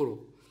 আমি কী করব।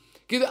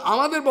 কিন্তু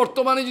আমাদের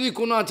বর্তমানে যদি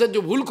কোনো আচার্য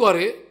ভুল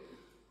করে,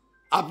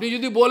 আপনি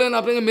যদি বলেন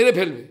আপনাকে মেরে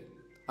ফেলবে,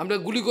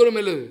 আপনাকে গুলি করে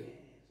মেরে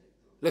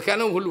দেবে।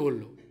 কেন ভুল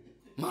বললো?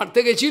 মারতে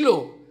গেছিল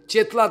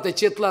চেতলাতে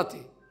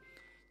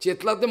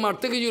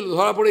মারতে গেছিল,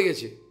 ধরা পড়ে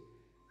গেছে,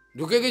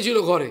 ঢুকে গেছিল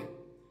ঘরে,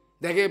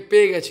 দেখে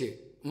পেয়ে গেছে,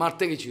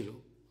 মারতে গেছিল,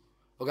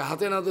 ওকে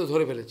হাতে নাতে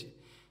ধরে ফেলেছে।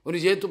 উনি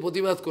যেহেতু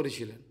প্রতিবাদ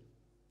করেছিলেন,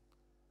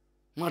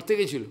 মারতে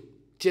গেছিল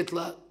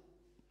চেতলা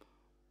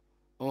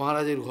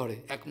মহারাজের ঘরে,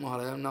 এক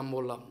মহারাজের নাম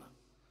বললাম না,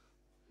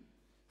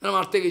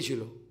 মারতে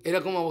গেছিল,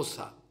 এরকম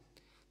অবস্থা।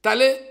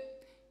 তাহলে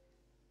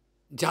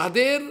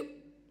যাদের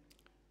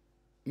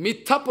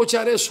মিথ্যা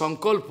প্রচারের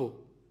সংকল্প,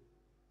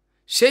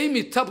 সেই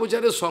মিথ্যা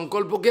প্রচারের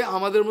সংকল্পকে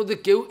আমাদের মধ্যে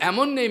কেউ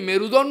এমন নেই,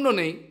 মেরুদণ্ড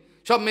নেই,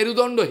 সব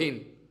মেরুদণ্ডহীন,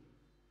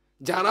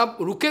 যারা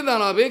রুখে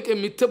দাঁড়াবে কে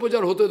মিথ্যে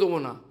প্রচার হতে দেবো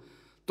না।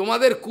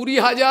 তোমাদের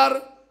 20,000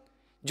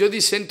 যদি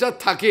সেন্টার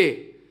থাকে,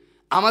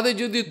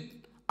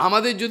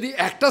 আমাদের যদি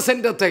একটা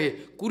সেন্টার থাকে,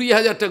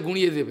 20,000টা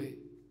গুঁড়িয়ে দেবে,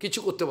 কিছু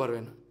করতে পারবে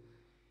না।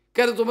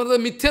 কেন? তোমরা তো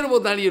মিথ্যের ওপর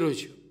দাঁড়িয়ে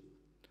রয়েছো,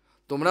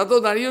 তোমরা তো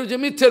দাঁড়িয়ে রয়েছো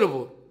মিথ্যের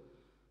ওপর,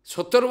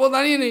 সত্যের ওপর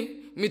দাঁড়িয়ে নেই।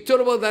 মিথ্যের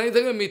ওপর দাঁড়িয়ে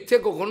থাকবে, মিথ্যে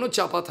কখনো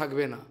চাপা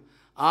থাকবে না।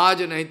 আজ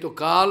নাই তো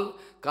কাল,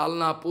 কাল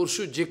না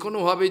পরশু, যে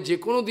কোনোভাবে যে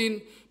কোনো দিন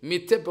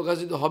মিথ্যে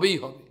প্রকাশিত হবেই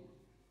হবে।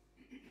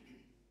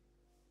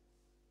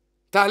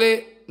 তাহলে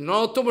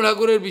নরোত্তম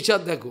ঠাকুরের বিচার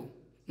দেখো।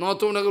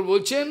 নরোত্তম ঠাকুর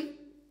বলছেন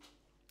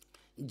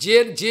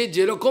যে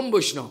যেরকম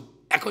বৈষ্ণব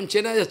এখন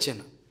চেনা যাচ্ছে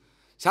না,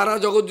 সারা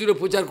জগৎ জুড়ে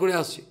প্রচার করে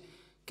আসছে,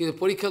 কিন্তু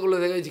পরীক্ষাগুলো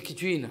দেখা যাচ্ছে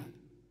কিছুই না,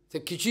 সে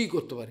কিছুই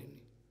করতে পারেনি,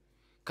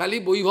 খালি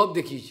বৈভব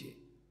দেখিয়েছে,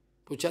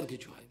 প্রচার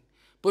কিছু হয়।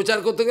 প্রচার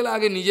করতে গেলে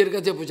আগে নিজের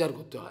কাছে প্রচার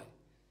করতে হয়,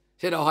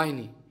 সেটা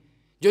হয়নি।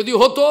 যদি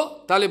হতো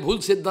তাহলে ভুল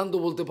সিদ্ধান্ত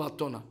বলতে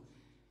পারতো না,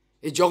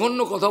 এই জঘন্য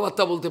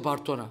কথাবার্তা বলতে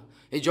পারতো না।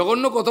 এই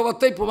জঘন্য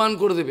কথাবার্তাই প্রমাণ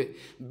করে দেবে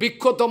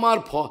বৃক্ষ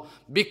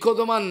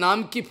তোমার নাম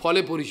কি,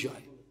 ফলে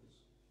পরিচয়।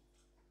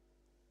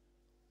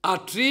 A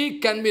tree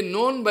can be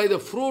known by the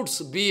fruits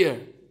bear.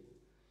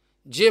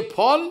 যে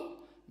ফল,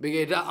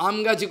 এটা আম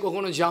গাছে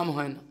কখনো জাম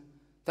হয় না,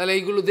 তাহলে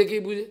এইগুলো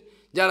দেখেই বুঝে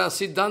যারা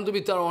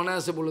সিদ্ধান্তবিদ তারা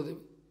অনায়াসে বলে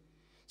দেবে।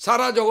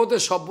 সারা জগতে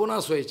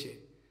সর্বনাশ হয়েছে,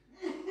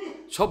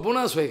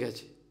 সর্বনাশ হয়ে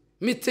গেছে,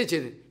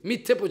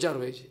 মিথ্যে প্রচার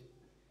হয়েছে,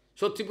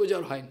 সত্যি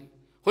প্রচার হয়নি।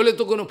 হলে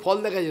তো কোনো ফল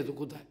দেখা যেত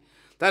কোথায়।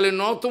 তাহলে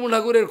নরোত্তম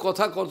ঠাকুরের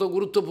কথা কত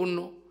গুরুত্বপূর্ণ।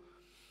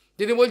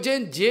 তিনি বলছেন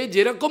যে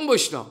যেরকম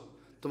বৈষ্ণব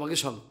তোমাকে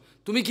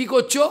তুমি কি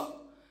করছো?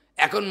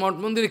 এখন মঠ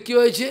মন্দিরে কী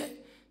হয়েছে,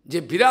 যে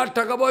বিরাট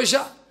টাকা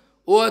পয়সা,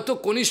 ও এত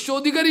কনিষ্ঠ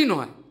অধিকারী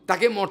নয়,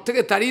 তাকে মঠ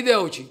থেকে তাড়িয়ে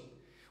দেওয়া উচিত।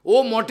 ও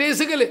মঠে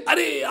এসে গেলে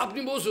আরে আপনি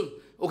বসুন,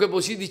 ওকে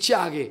বসিয়ে দিচ্ছে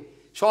আগে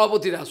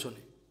সভাপতির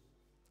আসনে,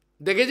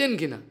 দেখেছেন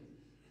কি না?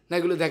 না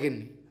এগুলো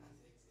দেখেননি?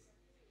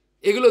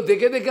 এগুলো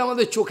দেখে দেখে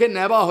আমাদের চোখে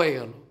নেবা হয়ে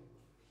গেল।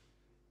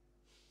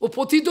 ও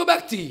পতিত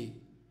ব্যক্তি,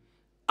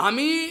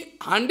 আমি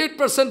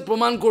 100%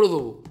 প্রমাণ করে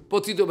দেবো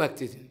পতিত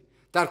ব্যক্তি তিনি,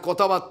 তার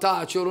কথাবার্তা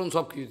আচরণ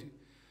সব কিছু।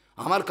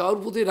 আমার কারোর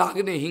প্রতি রাগ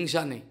নেই,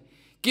 হিংসা নেই,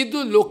 কিন্তু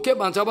লোককে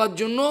বাঁচাবার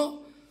জন্য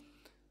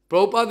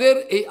প্রভুপাদের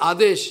এই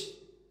আদেশ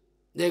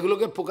যে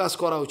এগুলোকে প্রকাশ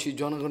করা উচিত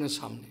জনগণের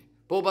সামনে।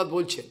 প্রভুপাদ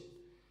বলছেন,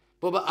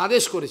 প্রভুপাদ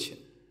আদেশ করেছেন,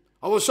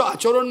 অবশ্য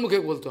আচরণ মুখে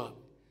বলতে হবে।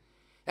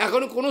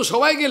 এখন কোনো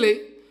সবাই গেলে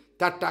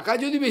তার টাকা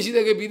যদি বেশি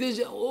থাকে,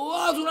 বিদেশে ও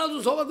আসুন আসুন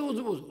সভাতে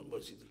বসে বসুন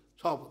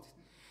সভাপতি,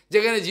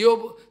 যেখানে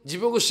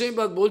জীব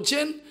গোস্বামীপাদ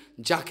বলছেন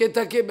যাকে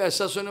তাকে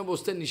ব্যাসাসনে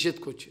বসতে নিষেধ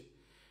করছে।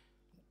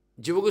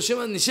 জীব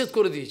গোস্বামীপাদ নিষেধ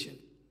করে দিয়েছেন,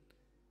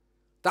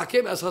 তাকে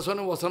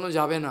ব্যাসাসনে বসানো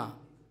যাবে না।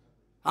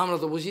 আমরা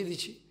তো বসিয়ে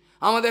দিচ্ছি।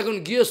 আমাদের এখন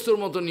গৃহস্থর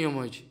মতো নিয়ম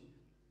হয়েছে,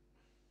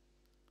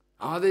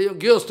 আমাদের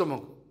গৃহস্থ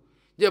মতো,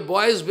 যে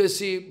বয়স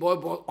বেশি,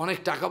 অনেক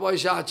টাকা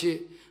পয়সা আছে,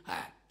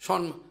 হ্যাঁ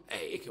সম্মান,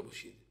 একে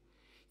বসিয়ে দিই।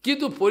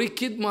 কিন্তু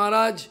পরীক্ষিত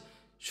মহারাজ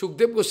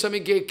সুখদেব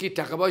গোস্বামীকে কি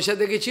টাকা পয়সা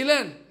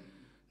দেখেছিলেন,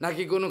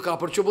 নাকি কোনো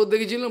কাপড় চোপড়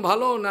দেখেছিলেন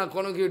ভালো, না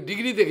কোনো কি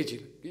ডিগ্রি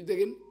দেখেছিলেন? কিছু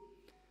দেখেন।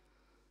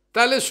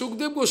 তাহলে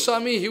সুখদেব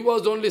গোস্বামী, হি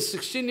was only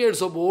 16 years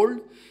of old,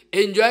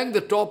 enjoying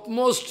the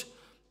topmost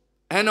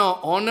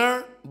honor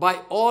by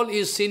all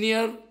his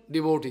senior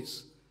devotees.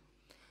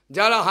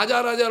 যারা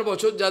হাজার হাজার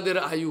বছর যাদের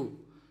আয়ু,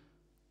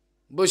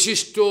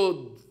 বৈশিষ্ট্য,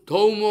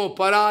 ধৌম,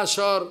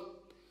 পরাশর,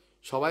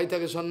 সবাই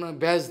তাকে সম্মান,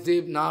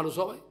 ব্যাসদেব, নার,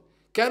 সবাই।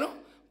 কেন?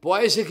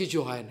 বয়সে কিছু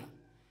হয় না।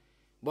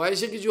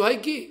 বয়সে কিছু হয়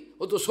কি?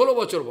 ও তো 16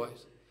 বছর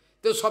বয়স,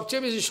 তো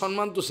সবচেয়ে বেশি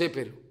সম্মান তো সে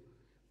পেল।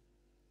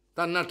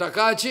 তার না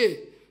টাকা আছে,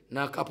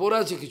 না কাপড়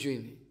আছে, কিছুই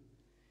নেই।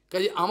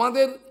 কাজে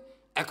আমাদের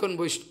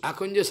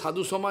এখন যে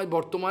সাধু সমাজ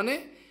বর্তমানে,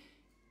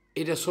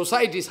 এটা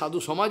সোসাইটি, সাধু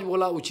সমাজ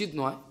বলা উচিত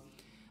নয়।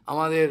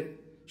 আমাদের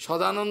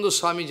সদানন্দ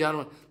স্বামী যার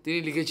তিনি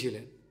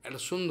লিখেছিলেন, একটা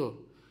সুন্দর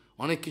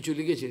অনেক কিছু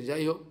লিখেছিলেন,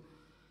 যাই হোক,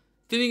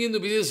 তিনি কিন্তু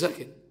বিদেশ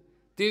থাকেন,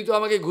 তিনি তো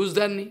আমাকে ঘুষ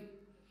দেননি।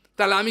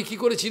 তাহলে আমি কি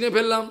করে চিনে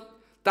ফেললাম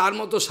তার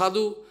মতো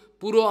সাধু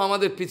পুরো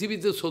আমাদের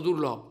পৃথিবীতে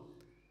সদুর্লভ?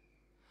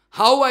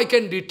 How I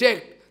can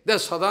detect that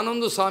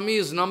Sadananda Swami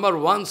is number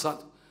one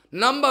sadhu,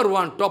 number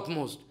one,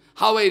 topmost?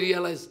 How I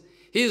realize?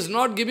 He is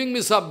not giving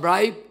me some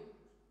bribe.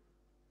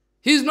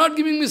 He is not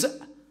giving me some...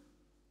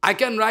 I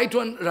can write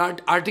one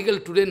article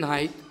today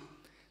night.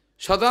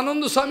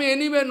 Sadananda Swami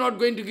anyway not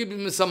going to give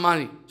me some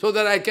money so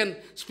that I can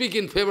speak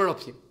in favor of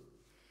him.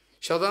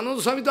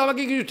 Sadananda Swami তো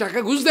আমাকে কিছু টাকা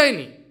ঘুষ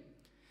দেয়নি।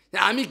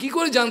 আমি কি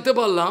করে জানতে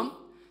পারলাম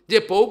যে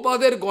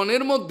প্রভুপাদের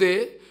গণের মধ্যে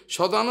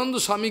সদানন্দ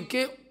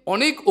স্বামীকে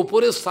অনেক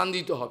উপরে স্থান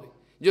দিতে হবে,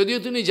 যদিও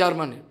তিনি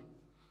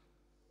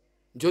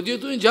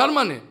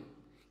জার্মানের,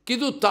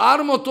 কিন্তু তার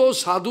মতো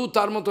সাধু,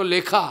 তার মতো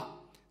লেখা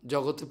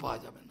জগতে পাওয়া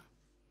যাবে না,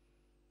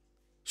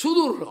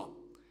 সুদূর্লভ।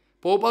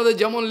 প্রভুপাদের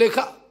যেমন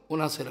লেখা,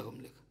 ওনার সেরকম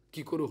লেখা।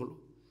 কি করে হলো?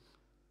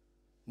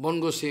 বন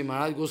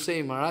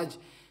গোস্বামী মহারাজ,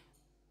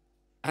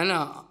 হ্যাঁ না,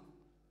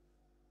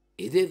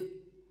 এদের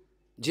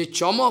যে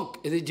চমক,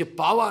 এদের যে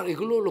পাওয়ার,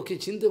 এগুলো লোকে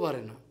চিনতে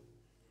পারে না।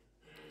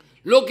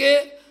 লোকে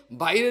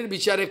বাইরের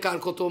বিচারে কার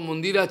কত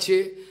মন্দির আছে,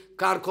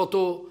 কার কত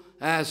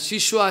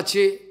শিষ্য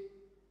আছে,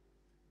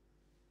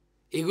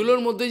 এগুলোর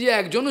মধ্যে যে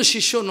একজনও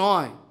শিষ্য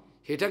নয়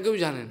এটা কেউ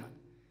জানে না।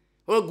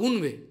 ওরা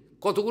গুনবে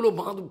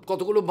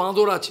কতগুলো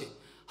বাঁদর আছে,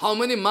 how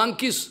many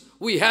monkeys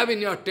we have in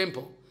year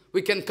temple,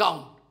 we can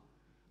count,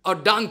 আর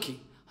ডাঙ্কি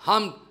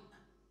হাম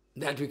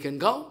দ্যাট উই ক্যান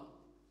কাউন্ট।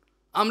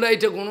 আমরা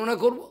এটা গণনা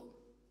করব?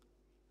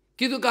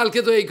 কিন্তু কালকে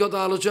তো এই কথা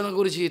আলোচনা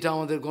করেছি, এটা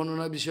আমাদের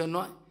গণনার বিষয়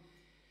নয়।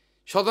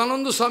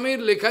 সদানন্দ স্বামীর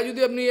লেখা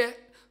যদি আপনি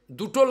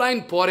 2 লাইন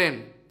পড়েন,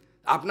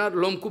 আপনার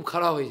লোম খুব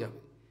খারাপ হয়ে যাবে।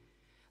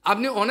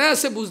 আপনি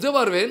অনায়াসে বুঝতে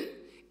পারবেন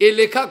এই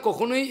লেখা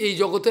কখনোই এই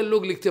জগতের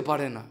লোক লিখতে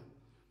পারে না।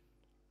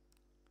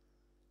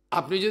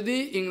 আপনি যদি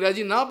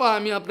ইংরাজি না পান,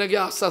 আমি আপনাকে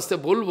আস্তে আস্তে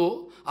বলবো,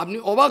 আপনি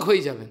অবাক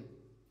হয়ে যাবেন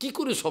কি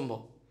করে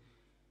সম্ভব।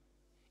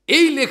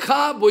 এই লেখা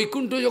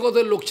বৈকুণ্ঠ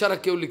জগতের লোক ছাড়া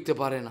কেউ লিখতে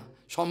পারে না,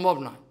 সম্ভব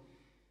নয়।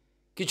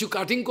 কিছু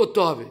কাটিং করতে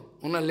হবে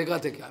ওনার লেখা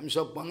থেকে, আমি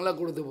সব বাংলা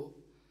করে দেব।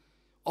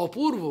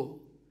 অপূর্ব,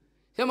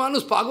 সে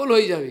মানুষ পাগল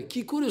হয়ে যাবে।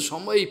 কি করে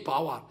সম্ভব এই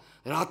পাওয়ার?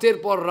 রাতের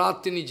পর রাত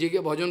তিনি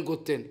জেগে ভজন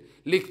করতেন,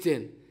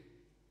 লিখতেন,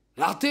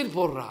 রাতের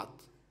পর রাত,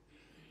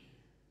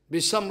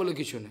 বিশ্রাম বলে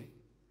কিছু নেই।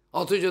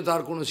 অথচ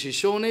তার কোনো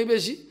শিষ্যও নেই,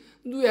 বেশি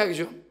 2-1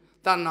 জন,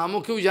 তার নামও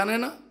কেউ জানে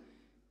না,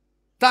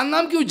 তার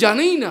নাম কেউ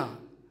জানেই না।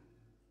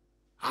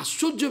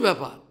 আশ্চর্য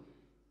ব্যাপার।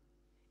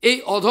 এই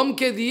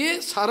অধমকে দিয়ে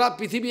সারা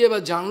পৃথিবী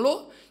এবার জানলো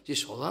যে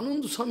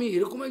সদানন্দ স্বামী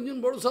এরকম একজন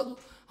বড় সাধু,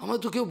 আমার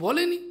তো কেউ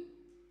বলেনি,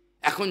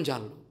 এখন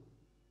জানলো,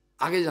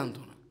 আগে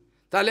জানতো না।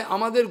 তাহলে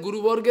আমাদের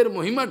গুরুবর্গের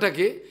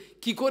মহিমাটাকে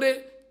কি করে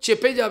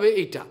চেপে যাবে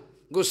এইটা?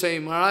 গোস্বামী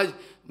মহারাজ,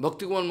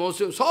 ভক্তিকুমার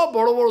মহোৎসব, সব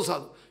বড় বড়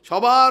সাধু,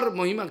 সবার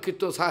মহিমা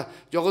কীর্ত,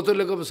 জগতের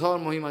লেখক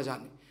সবার মহিমা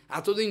জানে,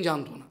 এতদিন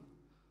জানতো না,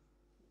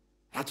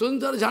 এতদিন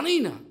তারা জানেই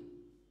না।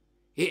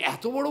 এই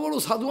এত বড় বড়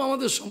সাধু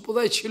আমাদের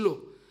সম্প্রদায় ছিল,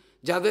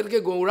 যাদেরকে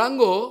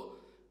গৌরাঙ্গ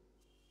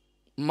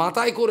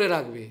মাথায় করে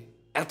রাখবে,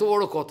 এত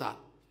বড় কথা।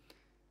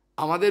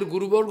 আমাদের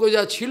গুরুবর্গ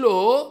যা ছিল,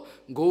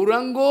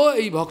 গৌরাঙ্গ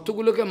এই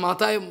ভক্তগুলোকে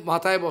মাথায়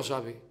মাথায়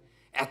বসাবে,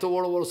 এত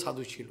বড় বড়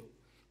সাধু ছিল,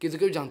 কিন্তু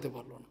কেউ জানতে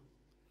পারল না।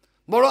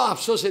 বড়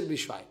আফসোসের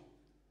বিষয়,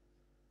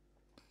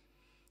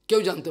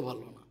 কেউ জানতে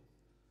পারল না।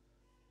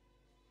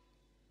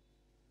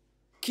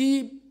 কি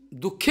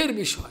দুঃখের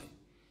বিষয়,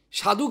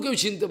 সাধু কেউ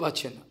চিনতে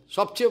পারছে না,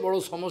 সবচেয়ে বড়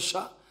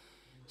সমস্যা,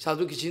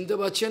 সাধুকে চিনতে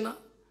পারছে না।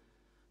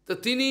 তো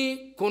তিনি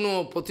কোনো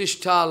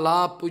প্রতিষ্ঠা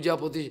লাভ পূজা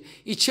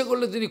ইচ্ছে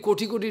করলে তিনি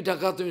কোটি কোটি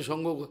টাকা তুমি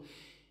সঙ্গ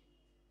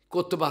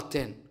করতে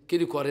পারতেন,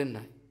 কিন্তু করেন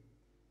নাই।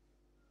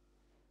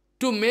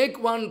 To make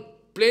one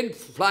plane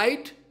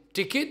flight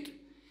ticket,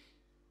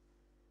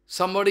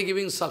 somebody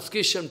giving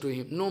subscription to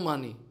him, no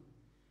money,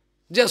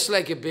 just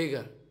like a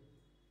beggar.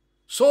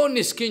 So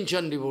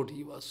niskinchan devotee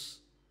he was.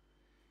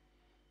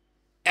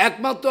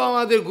 একমাত্র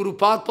আমাদের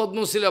গুরুপাদ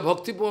পদ্মশিলা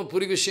ভক্তিপ্রমোদ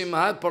পুরী গোস্বামী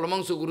মহারাজ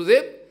পরমাংশ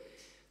গুরুদেব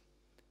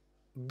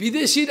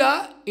বিদেশিরা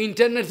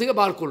ইন্টারনেট থেকে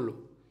বার করলো।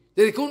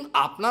 দেখুন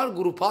আপনার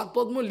গুরুপাদ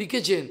পদ্ম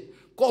লিখেছেন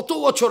কত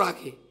বছর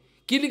আগে,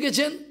 কি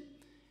লিখেছেন,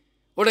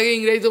 ওটাকে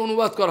ইংরেজিতে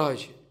অনুবাদ করা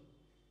হয়েছে।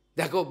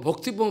 দেখো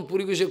ভক্তিপ্রমোদ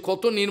পুরী গোস্বামী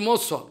কত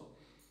নির্মৎসর,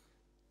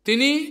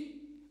 তিনি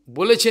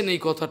বলেছেন এই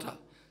কথাটা,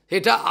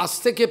 এটা আজ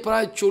থেকে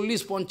প্রায়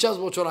 40-50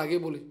 বছর আগে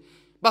বলে,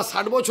 বা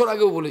 60 বছর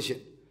আগেও বলেছেন।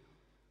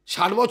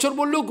 60 বছর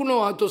বললেও কোনো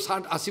হয়তো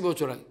 60-80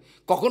 বছর আগে,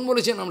 কখন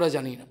বলেছেন আমরা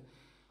জানি না,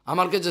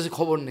 আমার কাছে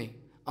খবর নেই,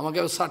 আমাকে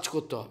আবার সার্চ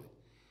করতে হবে।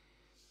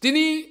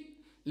 তিনি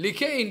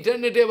লিখে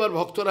ইন্টারনেটে এবার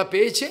ভক্তরা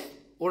পেয়েছে,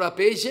 ওরা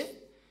পেয়েছে,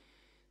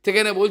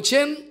 সেখানে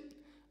বলছেন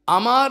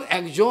আমার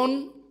একজন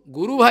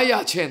গুরু ভাই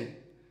আছেন,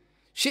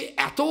 সে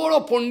এত বড়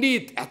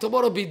পণ্ডিত, এত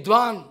বড়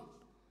বিদ্বান,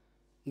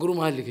 গুরু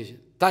মহারাজ লিখেছে।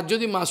 তার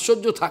যদি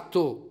মাশ্চর্য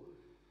থাকতো,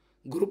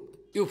 গুরু,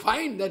 you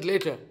find that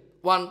later,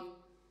 one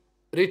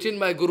written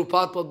by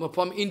Gurupad Padma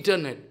from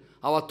internet,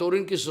 our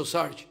Torin Krishna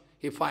search,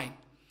 he find.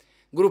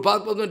 Gurupad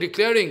Padma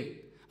declaring,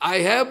 I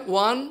have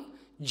one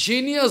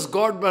genius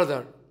god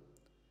brother,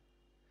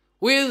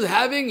 who is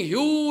having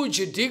huge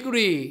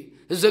degree,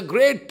 is a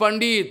great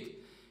pandit,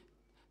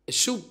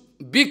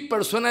 big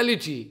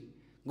personality.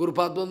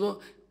 Gurupad Padma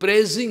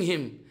praising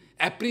him,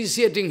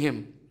 appreciating him.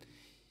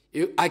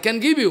 I can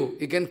give you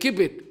can keep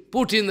it,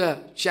 put in the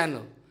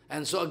channel,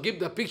 and so give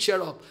the picture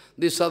of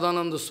this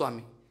Sadananda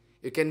Swami.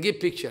 You can give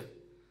picture.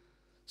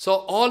 So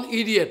all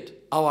idiot,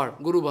 our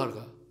Guru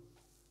Varga,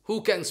 who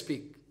can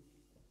speak?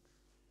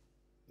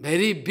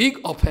 Very big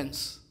offense.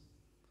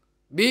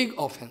 Big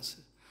offense.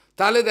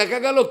 তাহলে দেখা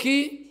গেল কি,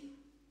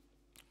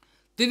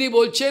 তিনি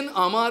বলছেন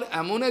আমার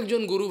এমন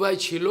একজন গুরু ভাই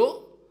ছিল,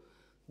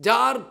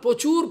 যার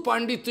প্রচুর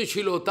পাণ্ডিত্য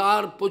ছিল,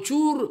 তার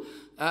প্রচুর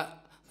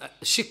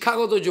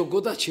শিক্ষাগত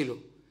যোগ্যতা ছিল,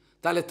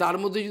 তাহলে তার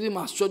মধ্যে যদি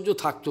মাশ্চর্য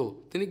থাকতো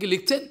তিনি কি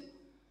লিখতেন?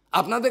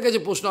 আপনাদের কাছে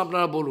প্রশ্ন,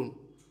 আপনারা বলুন।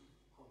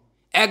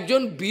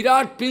 একজন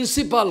বিরাট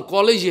প্রিন্সিপাল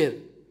কলেজের,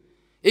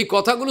 এই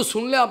কথাগুলো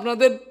শুনলে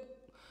আপনাদের,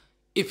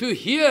 if you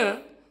hear,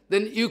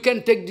 then you can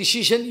take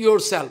decision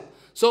yourself.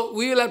 So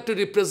we will have to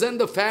represent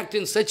the fact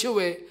in such a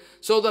way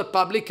so that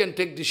public can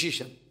take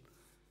decision.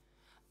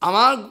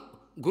 আমার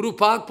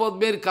গুরুপাদ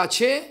পদ্মের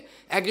কাছে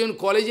একজন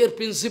কলেজের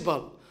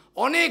প্রিন্সিপাল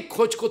অনেক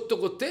খোঁজ করতে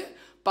করতে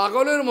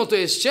পাগলের মতো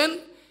এসছেন,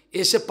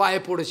 এসে পায়ে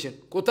পড়েছেন।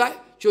 কোথায়?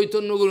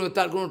 চৈতন্যগুরু।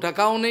 তার কোনো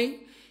টাকাও নেই,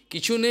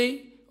 কিছু নেই,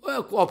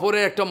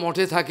 অপরের একটা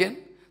মঠে থাকেন,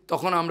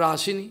 তখন আমরা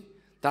আসিনি,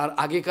 তার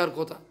আগেকার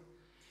কথা।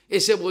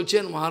 এসে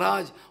বলছেন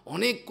মহারাজ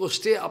অনেক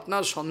কষ্টে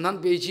আপনার সন্ধান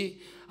পেয়েছি,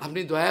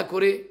 আপনি দয়া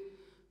করে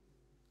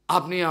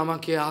আপনি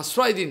আমাকে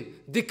আশ্রয় দিন,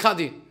 দীক্ষা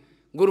দিন।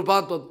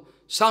 গুরুপাদ পদ্ম,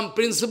 some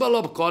principal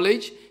of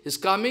college is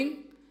coming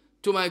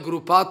to my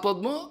Gurupad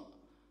Padma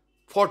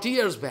 40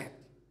 years back.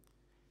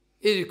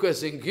 He is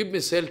requesting, give me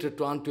shelter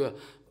to unto a,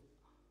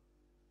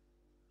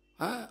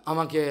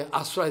 আমাকে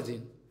আশ্রয়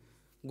দিন।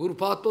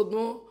 গুরুপাদ পদ্ম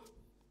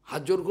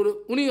হাত জোর করে,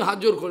 উনি হাত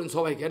জোর করেন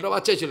সবাইকে, একটা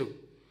বাচ্চা ছিল,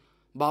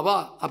 বাবা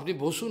আপনি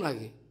বসুন,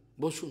 আগে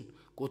বসুন।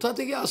 কোথা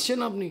থেকে আসছেন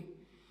আপনি?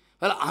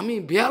 আমি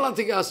বেহালা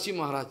থেকে আসছি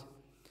মহারাজ,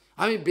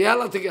 আমি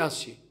বেহালা থেকে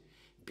আসছি।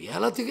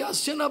 বেহালা থেকে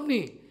আসছেন আপনি?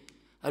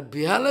 আর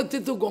বেহালাতে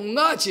তো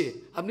গঙ্গা আছে,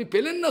 আপনি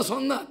পেলেন না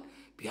সন্ধান?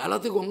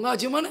 বেহালাতে গঙ্গা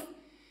আছে মানে?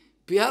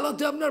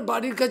 বেহালাতে আপনার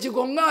বাড়ির কাছে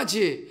গঙ্গা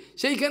আছে,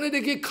 সেইখানে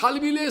দেখি খাল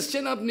বিলে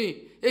এসছেন আপনি,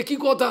 এ কী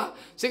কথা?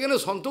 সেখানে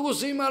সন্ত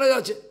গোস্বামী মহারাজ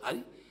আছে।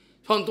 আরে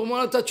সন্ত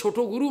মহারাজ তার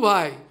ছোটো গুরু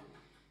ভাই,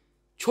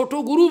 ছোটো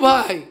গুরু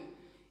ভাই।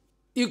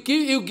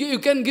 You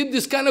can give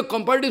this kind of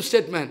comparative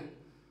statement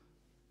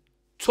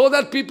so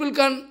that people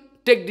can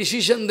take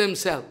decision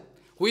themselves.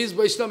 Who is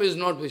Vaishnava, is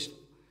not Vaishnava.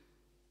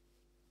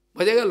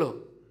 বোঝা গেল?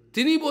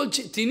 তিনি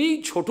বলছেন, তিনি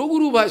ছোট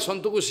গুরু ভাই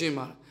সন্ত গোস্বামী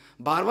মহারাজ।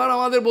 বারবার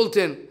আমাদের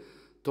বলতেন,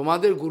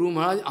 তোমাদের গুরু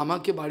মহারাজ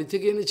আমাকে বাড়ি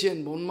থেকে এনেছেন,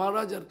 বন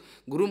মহারাজ আর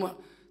গুরু মহারাজ।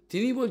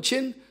 তিনি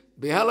বলছেন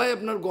বেহালায়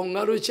আপনার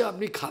গঙ্গা রয়েছে,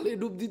 আপনি খালে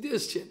ডুব দিতে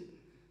এসছেন।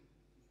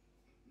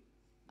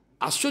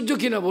 আশ্চর্য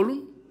কিনা বলুন?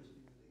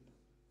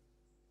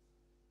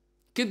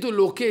 কিন্তু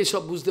লোকে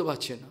এসব বুঝতে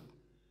পারছে না।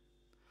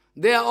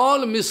 দে আর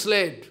অল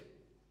মিসলেড।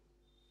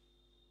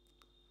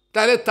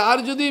 তাহলে তার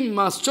যদি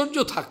মাশ্চর্য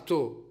থাকতো,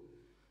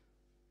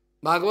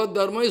 ভাগবত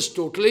ধর্ম ইজ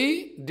টোটালি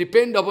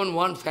ডিপেন্ড আপন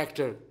ওয়ান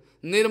ফ্যাক্টর,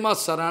 নির্মা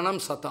সারানাম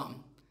সাতাম।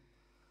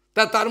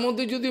 তার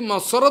মধ্যে যদি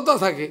মৎসরতা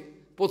থাকে,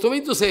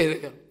 প্রথমেই তো সে হেরে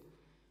গেল।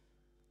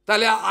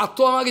 তাহলে আর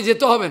তো আমাকে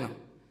যেতে হবে না,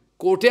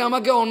 কোর্টে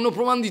আমাকে অন্য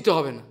প্রমাণ দিতে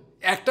হবে না,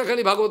 একটা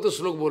খালি ভাগবতের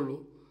শ্লোক বলবো,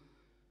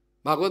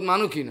 ভাগবত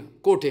মানো কি না,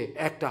 কোর্টে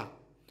একটা,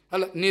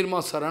 হ্যাঁ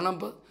নির্মৎসরানাম,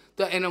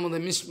 তা এনার মধ্যে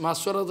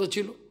মাৎসরতা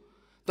ছিল,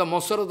 তা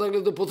মৎসরতা থাকলে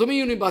তো প্রথমেই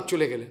উনি বাদ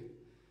চলে গেলেন,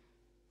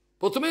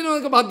 প্রথমেই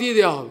ওনাকে বাদ দিয়ে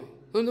দেওয়া হবে।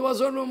 কিন্তু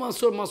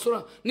মাৎসরা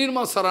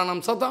নির্মৎসরানাম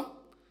সতাম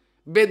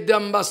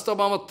বেদ্যাম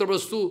বাস্তবামত্র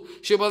বস্তু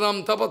শিবদাম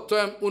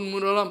তপত্বয়াম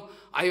উন্মূলম।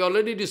 I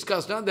already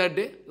discussed না that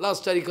day,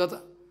 last Хারিকথা।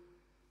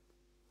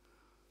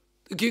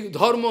 কি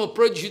ধর্ম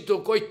প্রজিত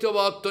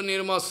কৈত্যবত্ত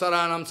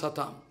নির্মৎসরানাম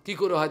সতাম, কি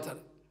করে হয় তার?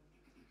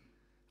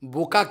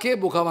 বোকাকে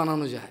বোকা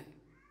বানানো যায়।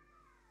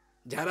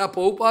 যারা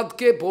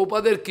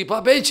পৌপাদের কৃপা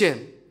পেয়েছেন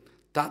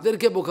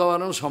তাদেরকে বোকা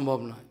বানানো সম্ভব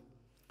নয়।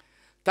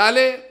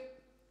 তাহলে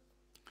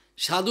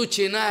সাধু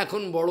চেনা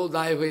এখন বড়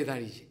দায় হয়ে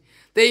দাঁড়িয়েছে।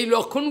 তো এই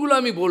লক্ষণগুলো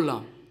আমি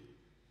বললাম,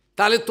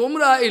 তাহলে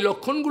তোমরা এই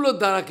লক্ষণগুলোর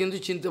দ্বারা কিন্তু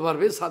চিনতে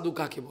পারবে সাধু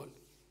কাকে বলে।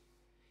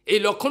 এই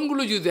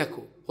লক্ষণগুলো যদি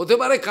দেখো, হতে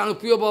পারে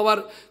কানপ্রিয় বাবার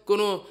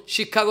কোনো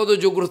শিক্ষাগত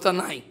যোগ্যতা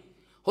নাই,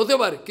 হতে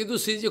পারে, কিন্তু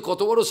সে যে কত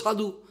বড়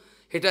সাধু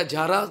এটা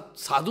যারা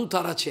সাধু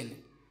তারা চেনে,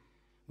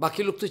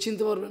 বাকি লোক তো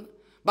চিনতে পারবে না।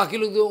 বাকি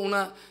লোক তো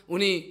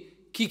উনি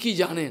কি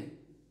জানেন,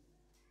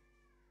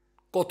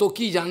 কত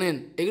কি জানেন,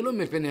 এগুলো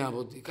মেপে নেওয়া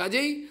বুদ্ধি।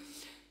 কাজেই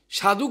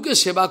সাধুকে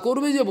সেবা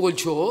করবে যে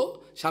বলছো,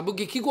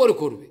 সাধুকে কি করে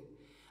করবে?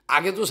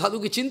 আগে তো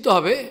সাধুকে চিনতে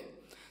হবে।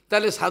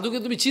 তাহলে সাধুকে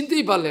তুমি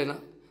চিনতেই পারলে না,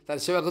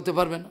 তাহলে সেবা করতে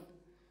পারবে না।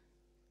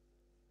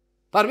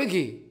 পারবে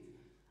কি?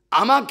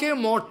 আমাকে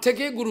মঠ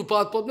থেকে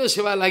গুরুপাদ পদ্মের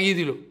সেবায় লাগিয়ে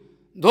দিল,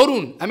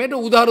 ধরুন আমি একটা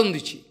উদাহরণ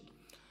দিচ্ছি,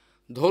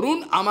 ধরুন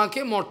আমাকে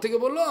মঠ থেকে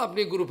বললো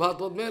আপনি গুরুপাদ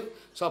পদ্মের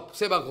সব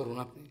সেবা করুন,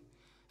 আপনি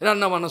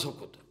রান্নাবান্না সব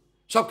করতে,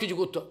 সব কিছু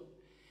করতে হবে।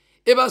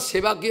 এবার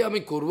সেবাকে আমি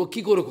করব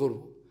কি করে করব?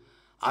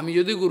 আমি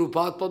যদি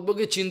গুরুপাদ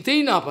পদ্মকে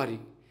চিনতেই না পারি,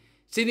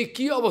 তিনি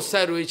কি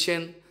অবস্থায়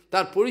রয়েছেন,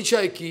 তার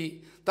পরিচয় কি,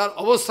 তার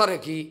অবস্থাটা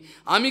কি,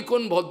 আমি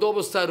কোন বদ্ধ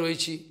অবস্থায়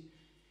রয়েছি,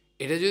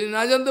 এটা যদি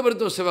না জানতে পারি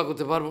তো সেবা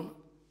করতে পারবো না।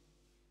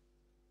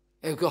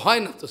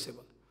 হয় না তো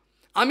সেবা।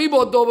 আমি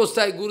বদ্ধ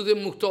অবস্থায়, গুরুদেব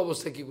মুক্ত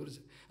অবস্থায় কী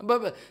করেছে,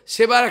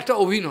 সেবার একটা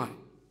অভিনয়,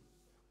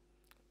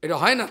 এটা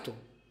হয় না তো।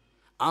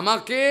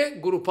 আমাকে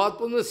গুরুপাদ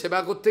পদ্ম সেবা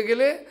করতে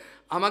গেলে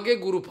আমাকে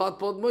গুরুপাদ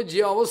পদ্ম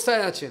যে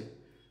অবস্থায় আছেন,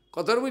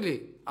 কথার বুঝলি,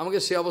 আমাকে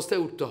সে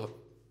অবস্থায় উঠতে হবে।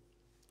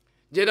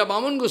 যেটা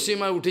বামন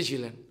গোস্বামী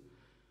উঠেছিলেন,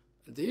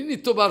 তিনি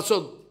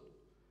নিত্যপার্ষদ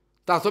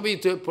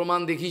তাথবিত প্রমাণ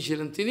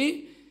দেখিয়েছিলেন, তিনি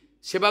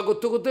সেবা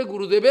করতে করতে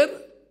গুরুদেবের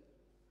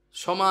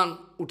সমান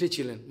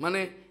উঠেছিলেন।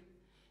 মানে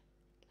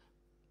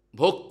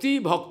ভক্তি,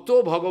 ভক্ত,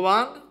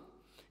 ভগবান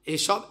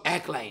এসব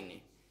এক লাইনে,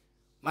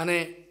 মানে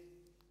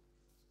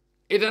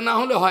এটা না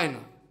হলে হয়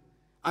না।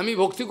 আমি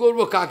ভক্তি করব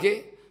কাকে?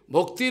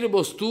 ভক্তির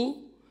বস্তু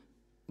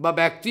বা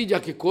ব্যক্তি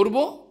যাকে করব,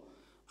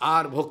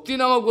 আর ভক্তি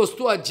নামক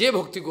বস্তু, আর যে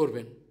ভক্তি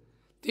করবেন,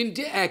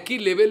 তিনটে একই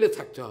লেভেলে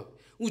থাকতে হবে,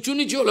 উঁচু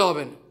নিচু হলে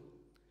হবে না।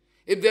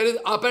 If there is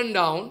up and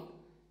down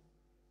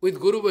with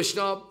Guru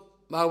Vaishnava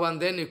Bhagavan,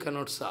 then you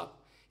cannot serve.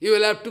 You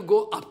will have to go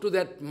up to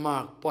that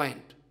mark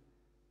point.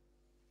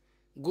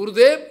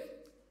 Gurudev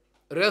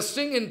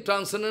resting in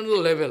transcendental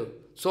level,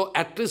 so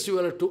at least you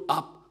will have to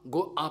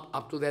go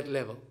up to that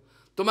level.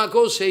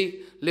 তোমাকেও সেই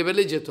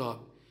লেভেলে যেতে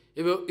হবে।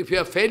 If you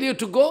are failure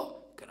to go,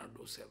 cannot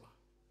do seva.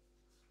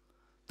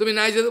 তুমি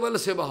নাই যেতে পারলে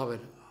সেবা হবে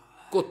না,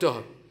 করতে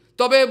হবে।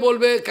 তবে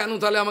বলবে কেন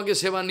তাহলে আমাকে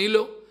সেবা নিল?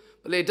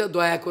 বলে এটা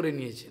দয়া করে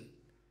নিয়েছেন।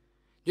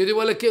 যদি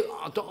বলে কে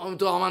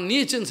তো আমার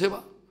নিয়েছেন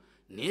সেবা,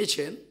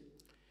 নিয়েছেন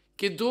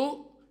কিন্তু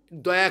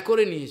দয়া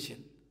করে নিয়েছেন,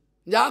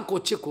 যা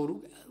করছে করুক,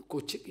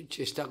 করছে কি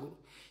চেষ্টা করুক,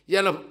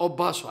 যেন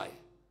অভ্যাস হয়।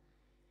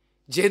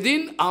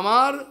 যেদিন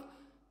আমার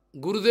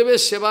গুরুদেবের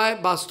সেবায়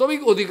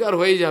বাস্তবিক অধিকার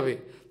হয়ে যাবে,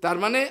 তার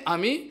মানে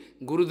আমি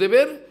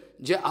গুরুদেবের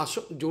যে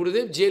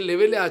গুরুদেব যে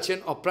লেভেলে আছেন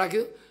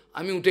অপ্রাকৃত,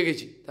 আমি উঠে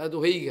গেছি, তা তো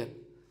হয়েই গেল,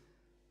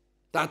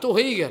 তা তো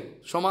হয়েই গেল,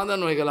 সমাধান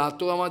হয়ে গেল, আর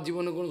তো আমার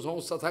জীবনে কোনো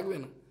সমস্যা থাকবে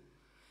না।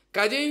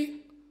 কাজেই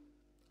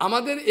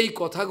আমাদের এই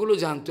কথাগুলো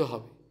জানতে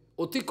হবে।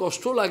 অতি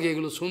কষ্ট লাগে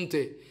এগুলো শুনতে,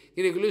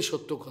 কিন্তু এগুলোই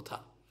সত্য কথা,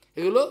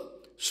 এগুলো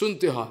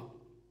শুনতে হয়।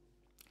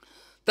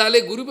 তাহলে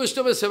গুরু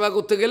বৈষ্ণবের সেবা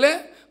করতে গেলে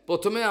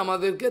প্রথমে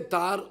আমাদেরকে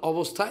তার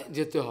অবস্থায়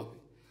যেতে হবে,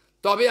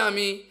 তবে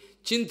আমি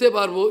চিনতে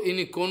পারবো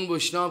ইনি কোন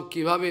বৈষ্ণব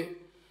কীভাবে,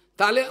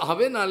 তাহলে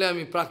হবে। নাহলে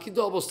আমি প্রাকৃত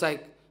অবস্থায়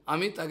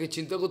আমি তাকে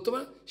চিন্তা করতে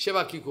পারি,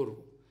 সেবা কী করব,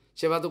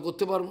 সেবা তো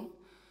করতে পারবো।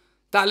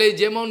 তাহলে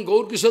যেমন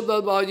গৌরকিশোর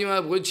দাস বাবাজি মা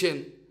বলছেন,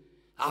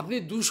 আপনি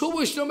 200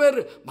 বৈষ্ণবের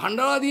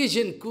ভান্ডারা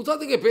দিয়েছেন, কোথা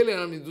থেকে পেলেন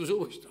আপনি 200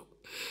 বৈষ্ণব?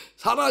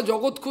 সারা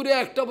জগৎ করে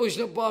একটা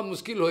বৈষ্ণব পাওয়া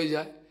মুশকিল হয়ে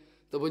যায়,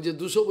 তো বলছে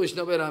 200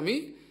 বৈষ্ণবের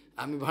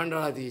আমি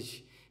ভান্ডারা দিয়েছি।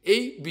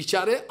 এই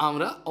বিচারে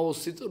আমরা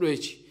অবস্থিত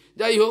রয়েছি।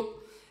 যাই হোক,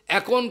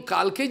 এখন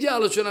কালকে যে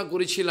আলোচনা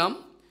করেছিলাম,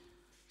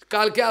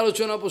 কালকে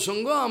আলোচনা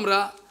প্রসঙ্গ আমরা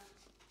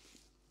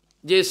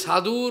যে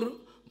সাধুর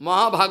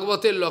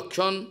মহাভাগবতের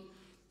লক্ষণ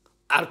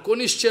আর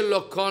কনিষ্ঠের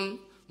লক্ষণ,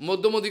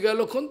 মধ্যমধিকার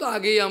লক্ষণ তো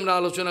আগেই আমরা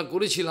আলোচনা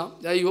করেছিলাম।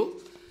 যাই হোক,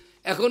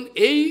 এখন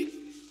এই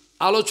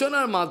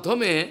আলোচনার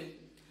মাধ্যমে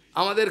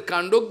আমাদের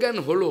কাণ্ডজ্ঞান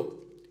হলো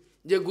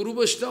যে গুরু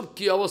বৈষ্ণব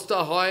কী অবস্থা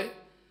হয়।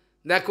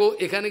 দেখো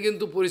এখানে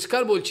কিন্তু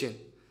পরিষ্কার বলছেন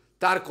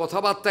তার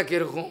কথাবার্তা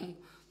কীরকম,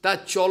 তার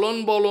চলন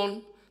বলন,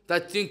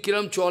 তার তিনি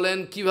কীরকম চলেন,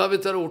 কীভাবে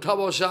তার ওঠা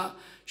বসা,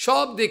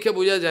 সব দেখে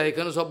বোঝা যায়,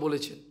 এখানে সব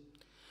বলেছেন।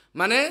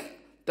 মানে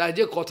তাই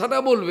যে কথাটা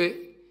বলবে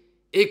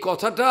এই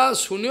কথাটা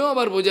শুনেও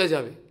আবার বোঝা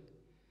যাবে।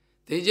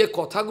 এই যে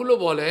কথাগুলো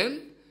বলেন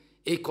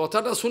এই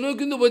কথাটা শুনেও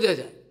কিন্তু বোঝা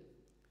যায়।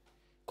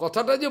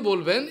 কথাটা যে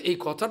বলবেন এই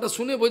কথাটা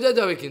শুনে বোঝা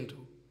যাবে, কিন্তু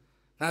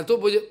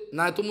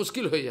না তো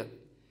মুশকিল হয়ে যাবে।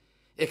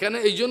 এখানে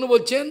এই জন্য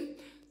বলছেন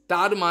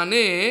তার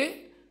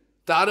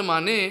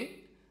মানে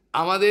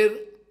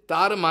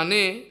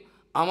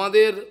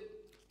আমাদের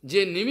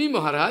যে নিমি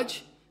মহারাজ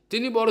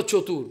তিনি বড়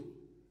চতুর।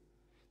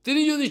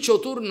 তিনি যদি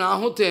চতুর না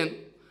হতেন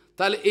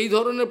তাহলে এই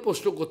ধরনের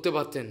প্রশ্ন করতে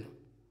পারতেন না।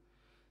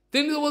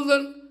 তিনি তো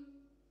বলতেন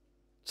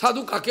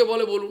সাধু কাকে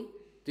বলে বলুন,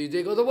 তিনি তো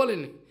এই কথা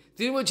বলেননি।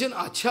 তিনি বলছেন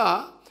আচ্ছা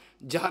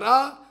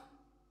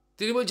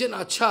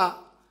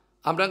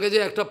আপনার কাছে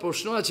একটা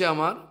প্রশ্ন আছে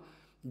আমার,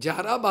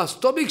 যারা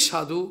বাস্তবিক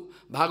সাধু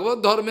ভাগবত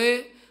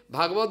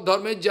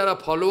ধর্মের যারা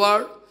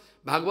ফলোয়ার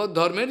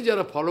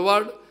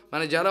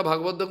মানে যারা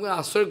ভাগবত ধর্মে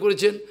আশ্রয়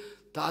করেছেন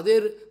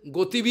তাদের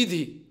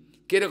গতিবিধি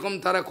কীরকম,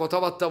 তারা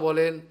কথাবার্তা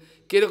বলেন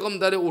কীরকম,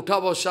 তাদের ওঠা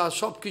বসা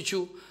সব কিছু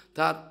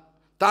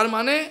তার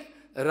মানে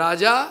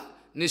রাজা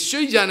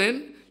নিশ্চয়ই জানেন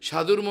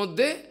সাধুর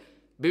মধ্যে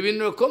বিভিন্ন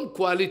রকম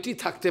কোয়ালিটি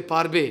থাকতে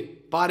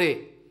পারে,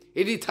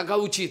 এটি থাকা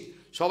উচিত।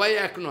 সবাই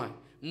এক নয়,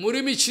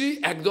 মুড়ি মিছরি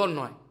একদর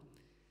নয়,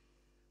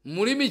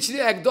 মুড়ি মিছরি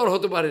একদর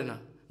হতে পারে না।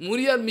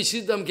 মুড়ি আর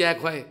মিছরির দাম কি এক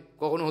হয়?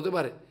 কখনো হতে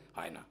পারে?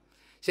 হয় না।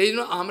 সেই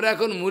জন্য আমরা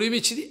এখন মুড়ি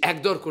মিছরি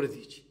একদর করে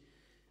দিয়েছি।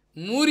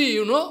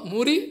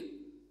 মুড়ি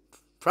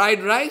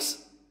ফ্রাইড রাইস,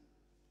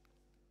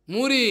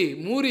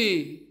 মুড়ি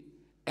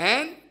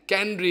and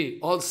candy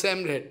all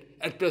same rate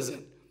at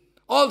present,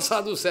 all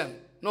sadhu same,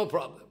 no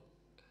problem.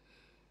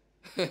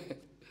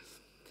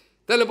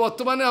 তাহলে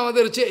বর্তমানে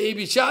আমাদের হচ্ছে এই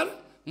বিচার,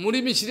 মুড়ি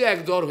মিছরি এক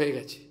দর হয়ে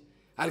গেছে।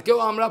 আর কেউ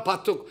আমরা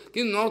পার্থক্য,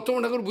 কিন্তু নরোত্তম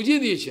ঠাকুর বুঝিয়ে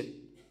দিয়েছেন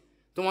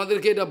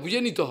তোমাদেরকে এটা বুঝে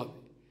নিতে হবে।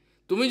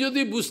 তুমি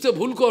যদি বুঝতে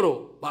ভুল করো,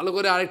 ভালো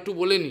করে আরেকটু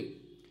বলে নি,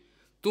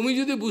 তুমি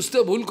যদি বুঝতে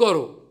ভুল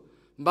করো,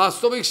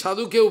 বাস্তবিক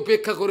সাধুকে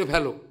উপেক্ষা করে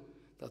ফেলো,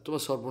 তা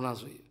তোমার সর্বনাশ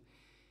হয়ে যাবে।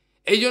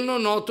 এই জন্য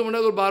নরোত্তম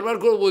ঠাকুর বারবার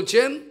করে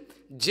বলছেন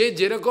যে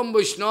যেরকম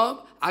বৈষ্ণব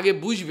আগে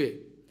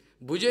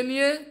বুঝে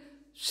নিয়ে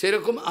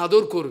সেরকম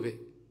আদর করবে।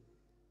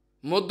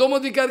 মধ্যম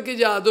অধিকারকে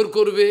যে আদর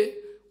করবে,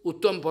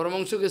 উত্তম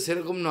পরমাংশকে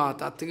সেরকম না,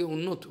 তার থেকে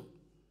উন্নত।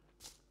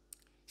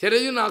 সেটা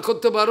যদি না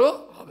করতে পারো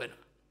হবে না,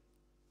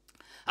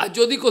 আর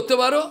যদি করতে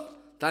পারো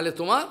তাহলে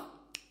তোমার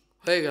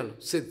হয়ে গেল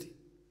সিদ্ধি।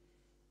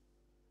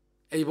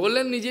 এই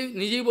বললেন,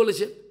 নিজেই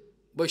বলেছেন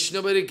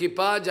বৈষ্ণবের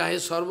কৃপা যাহে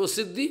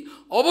সর্বসিদ্ধি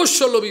অবশ্য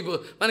লবিব,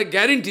 মানে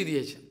গ্যারেন্টি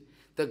দিয়েছেন।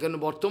 তার কারণ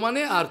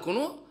বর্তমানে আর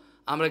কোনো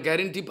আমরা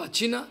গ্যারেন্টি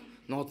পাচ্ছি না।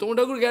 নরোত্তম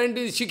ঠাকুর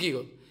গ্যারেন্টি দিচ্ছি কী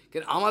গো,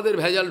 কিন্তু আমাদের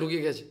ভেজাল ঢুকে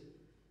গেছে,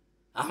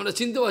 আমরা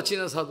চিনতে পারছি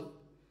না সাধু।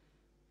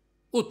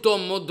 উত্তম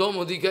মধ্যম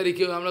অধিকারী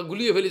কেউ আমরা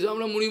গুলিয়ে ফেলেছি,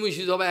 আমরা মুড়ি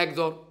মিশি সবাই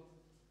একদর।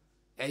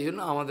 এই জন্য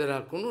আমাদের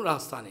আর কোনো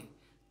রাস্তা নেই,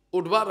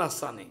 উঠবার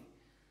রাস্তা নেই।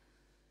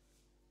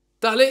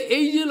 তাহলে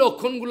এই যে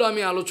লক্ষণগুলো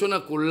আমি আলোচনা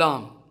করলাম,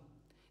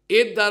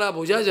 এর দ্বারা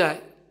বোঝা যায়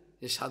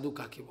যে সাধু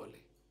কাকে বলে।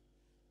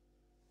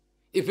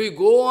 If we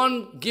go on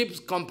give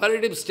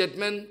comparative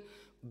statement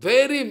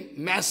very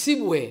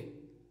massive way,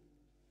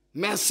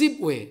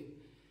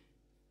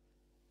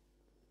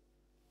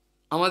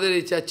 আমাদের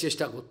এই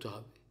চেষ্টা করতে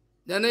হবে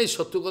যেন এই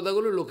সত্য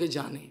কথাগুলো লোকে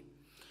জানে।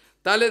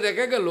 তাহলে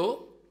দেখা গেল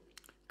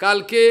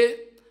কালকে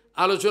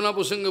আলোচনা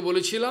প্রসঙ্গে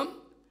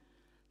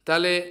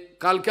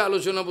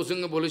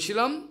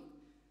বলেছিলাম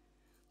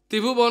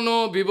ত্রিভুবন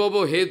বিভব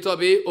হে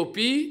তবে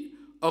অপি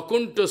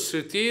অকুণ্ঠ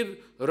স্মৃতির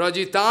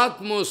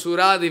রজিতাত্ম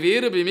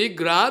সুরাদিবীর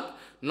বিমিগ্রাত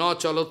ন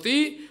চলতি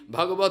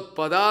ভগবৎ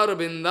পদার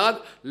বিন্দাত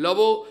লব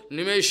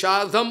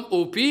নিমেষার্ধম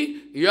ওপি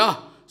ইয়ঃ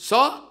স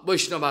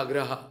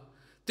বৈষ্ণবাগ্রহ।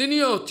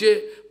 তিনিও হচ্ছে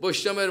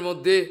বৈষ্ণবের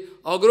মধ্যে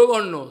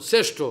অগ্রগণ্য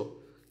শ্রেষ্ঠ।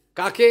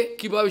 কাকে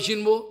কীভাবে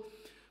চিনব?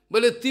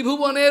 বলে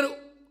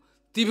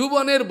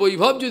ত্রিভুবনের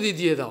বৈভব যদি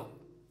দিয়ে দাও,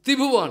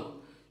 ত্রিভুবন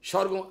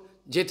স্বর্গ,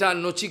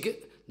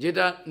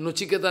 যেটা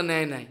নচিকেতা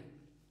নেয় নাই,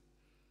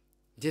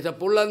 যেটা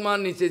প্রহ্লাদ মা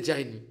নিতে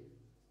চায়নি,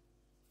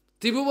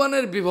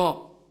 ত্রিভুবনের বিভব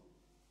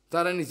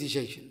তারা নিতে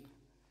চাইছেন না।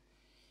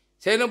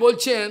 সেই জন্য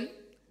বলছেন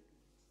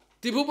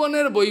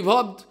ত্রিভুবনের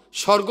বৈভব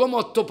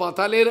স্বর্গমত্ত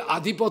পাতালের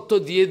আধিপত্য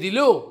দিয়ে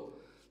দিলেও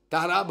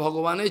তারা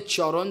ভগবানের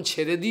চরণ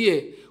ছেড়ে দিয়ে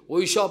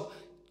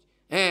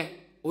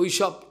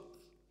ওইসব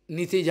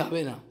নিতে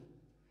যাবে না,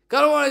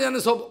 কারণ ওরা জানে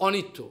সব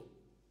অনিত্য।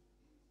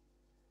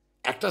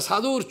 একটা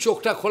সাধুর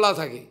চোখটা খোলা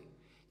থাকে,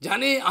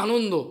 জানে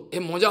আনন্দ, এ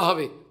মজা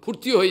হবে,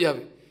 ফুর্তি হয়ে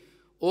যাবে,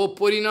 ও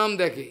পরিণাম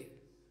দেখে।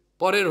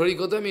 পরের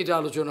হরিকথা আমি এটা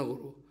আলোচনা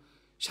করব।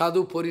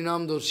 সাধু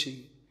পরিণামদর্শী,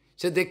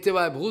 সে দেখতে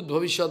পায় ভূত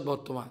ভবিষ্যৎ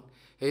বর্তমান।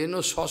 এই জন্য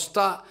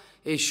সস্তা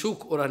এই সুখ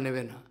ওরা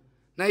নেবে না,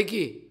 নাই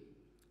কি?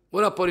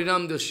 ওরা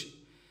পরিণামদর্শী।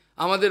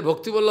 আমাদের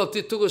ভক্তিবল্লভ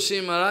তীর্থ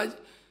গোস্বামী মহারাজ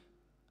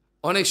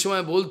অনেক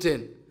সময় বলতেন,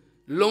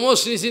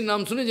 লোমস ঋষির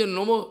নাম শুনেছেন?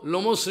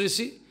 লোমস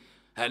ঋষি?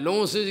 হ্যাঁ,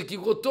 লোমস ঋষি কী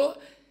করতো?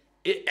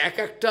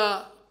 একটা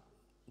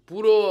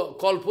পুরো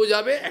কল্প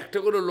যাবে, একটা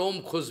করে লোম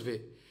খসবে,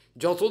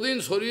 যতদিন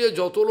শরীরে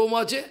যত লোম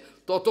আছে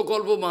তত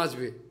কল্প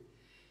বাঁচবে।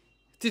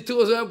 তীর্থ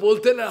গোস্বামী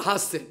বলতেন আর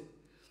হাসতেন,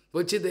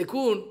 বলছে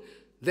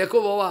দেখো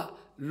বাবা,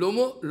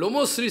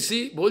 লোমস ঋষি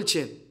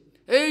বলছেন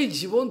এই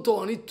জীবন তো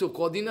অনিত্য,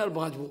 কদিন আর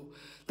বাঁচবো,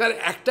 তার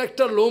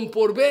একটা লোম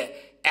পড়বে,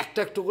 একটা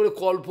একটা করে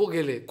কল্প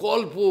গেলে,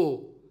 কল্প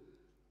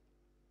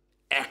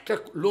একটা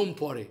লোম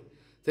পড়ে,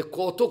 তো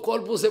কত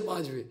কল্প সে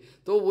বাঁচবে।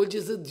 তো বলছে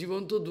সে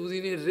জীবন তো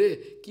দুদিনের রে,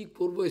 কি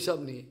করবো এসব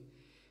নিয়ে।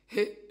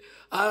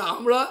 আর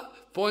আমরা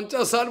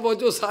 50-60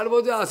 বছর, 60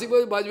 বছর, 80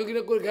 বছর বাঁচবে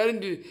কিনা করে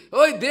গ্যারেন্টি,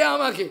 ওই দে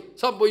আমাকে,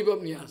 সব বৈভব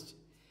নিয়ে আসছে।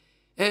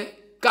 হ্যাঁ,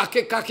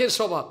 কাকের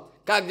স্বভাব,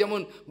 কাক যেমন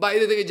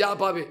বাইরে থেকে যা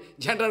পাবে,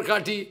 ঝ্যাঁটার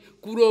কাঠি,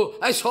 কুড়ো,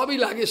 সবই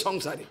লাগে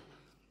সংসারে।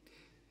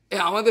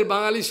 আমাদের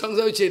বাঙালির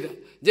সংসার হচ্ছে এটা,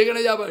 যেখানে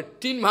যাবে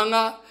টিন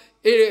ভাঙা,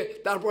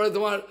 তারপরে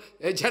তোমার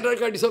ঝ্যাঁটার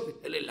কাঠি সব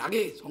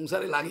লাগে,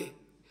 সংসারে লাগে,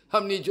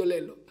 সব নিয়ে চলে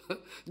এলো,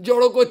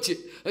 জড়ো করছে,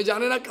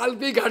 জানে না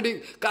কালকেই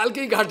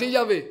ঘাটে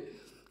যাবে,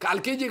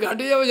 কালকেই যে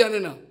ঘাটে যাবে জানে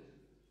না,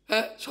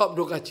 হ্যাঁ, সব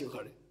ঢোকাচ্ছে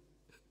ঘরে।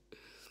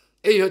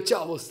 এই হচ্ছে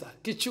অবস্থা,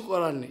 কিচ্ছু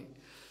করার নেই।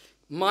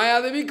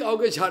 মায়াদেবী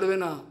কাউকে ছাড়বে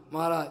না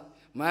মহারাজ,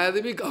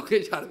 মায়াদেবী কাউকে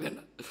ছাড়বে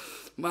না।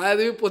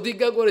 মায়াদেবী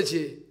প্রতিজ্ঞা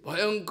করেছে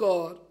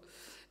ভয়ঙ্কর।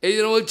 এই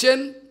জন্য বলছেন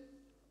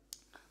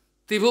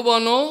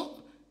ত্রিভুবন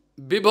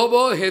বিভব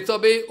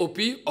হেতবে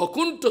অপি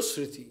অকুণ্ঠ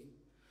স্মৃতি।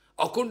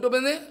 অকুণ্ঠ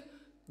মানে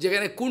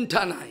যেখানে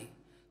কুণ্ঠা নাই।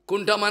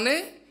 কুণ্ঠা মানে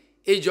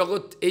এই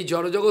জগৎ, এই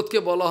জড়জগৎকে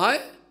বলা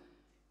হয়,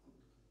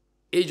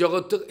 এই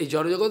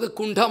জড়জগতে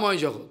কুণ্ঠাময়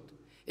জগৎ।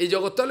 এই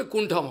জগৎটা হলে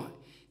কুণ্ঠাময়।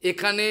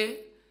 এখানে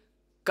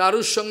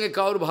কারুর সঙ্গে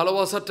কারুর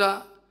ভালোবাসাটা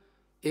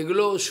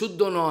এগুলো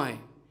শুদ্ধ নয়।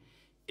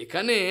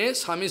 এখানে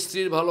স্বামী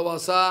স্ত্রীর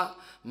ভালোবাসা,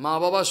 মা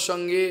বাবার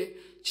সঙ্গে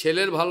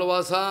ছেলের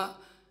ভালোবাসা,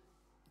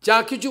 যা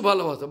কিছু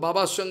ভালোবাসা,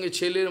 বাবার সঙ্গে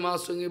ছেলের,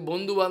 মার সঙ্গে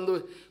বন্ধু বান্ধব,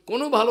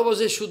 কোনো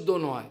ভালোবাসাই শুদ্ধ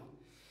নয়।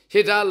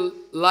 সেটা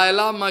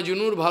লায়লা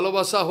মাজনুর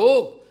ভালোবাসা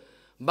হোক,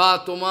 বা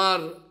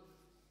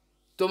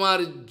তোমার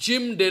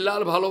জিম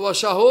ডেলার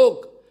ভালোবাসা হোক,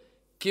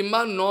 কিংবা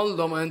নল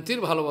দময়ন্তীর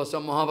ভালোবাসা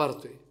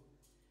মহাভারতে,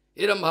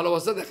 এরম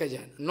ভালোবাসা দেখা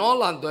যায় না। নল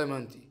আর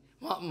দময়ন্তী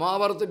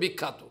মহাভারতে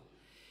বিখ্যাত।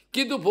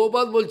 কিন্তু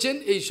প্রভুপাদ বলছেন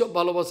এইসব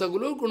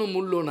ভালোবাসাগুলোর কোনো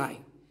মূল্য নাই।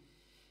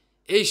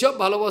 এইসব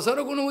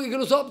ভালোবাসারও কোনো,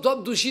 এগুলো সব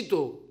দূষিত,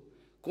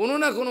 কোনো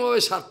না কোনোভাবে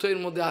স্বার্থ এর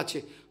মধ্যে আছে,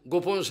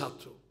 গোপন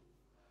স্বার্থ,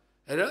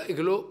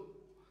 এগুলো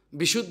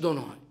বিশুদ্ধ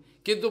নয়।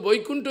 কিন্তু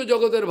বৈকুণ্ঠ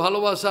জগতের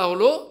ভালোবাসা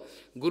হলো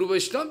গুরু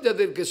বৈষ্ণব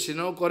যাদেরকে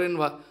স্নেহ করেন,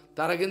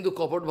 তারা কিন্তু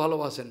কপট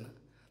ভালোবাসেন না।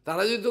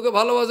 তারা যদি তোকে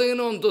ভালোবাসে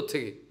কিনা অন্তর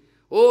থেকে,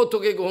 ও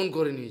তোকে গ্রহণ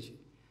করে নিয়েছে,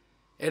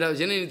 এটা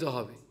জেনে নিতে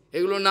হবে।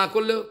 এগুলো না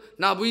করলেও,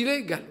 না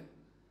বুঝলেই গেল,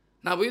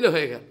 না বুঝলে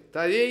হয়ে গেল।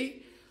 তাই এই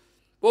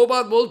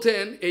প্রভুপাদ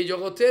বলতেন এই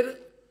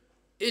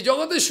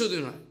জগতের শুধু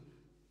নয়,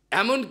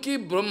 এমনকি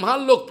ব্রহ্মার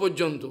লোক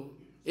পর্যন্ত,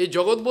 এই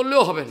জগৎ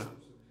বললেও হবে না,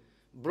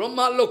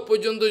 ব্রহ্মার লোক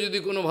পর্যন্ত যদি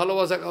কোনো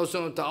ভালোবাসা কারোর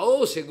সঙ্গে, তাও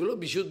সেগুলো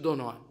বিশুদ্ধ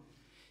নয়।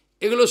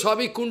 এগুলো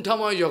সবই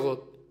কুণ্ঠাময় জগৎ,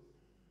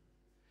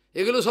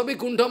 এগুলো সবই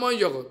কুণ্ঠাময়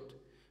জগৎ,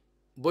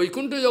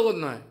 বৈকুণ্ঠ জগৎ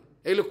নয়,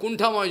 এগুলো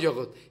কুণ্ঠাময়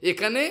জগৎ।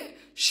 এখানে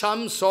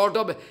some sort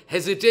of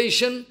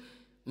hesitation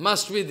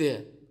must be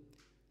there.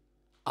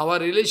 Our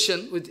relation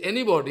with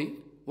anybody,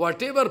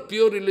 whatever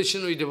pure relation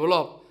we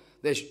develop,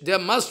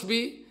 there must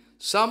be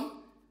some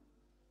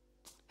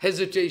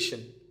hesitation,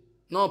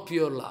 no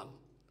pure love.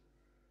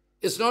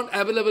 It's not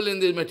available in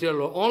this material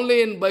world. Only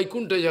in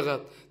Vaikuntha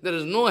Jagat, there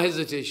is no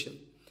hesitation.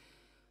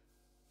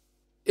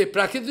 এই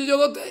প্রাকৃতিক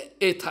জগতে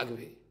এই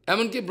থাকবে,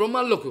 এমনকি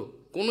ব্রহ্মার লোকেও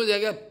কোনো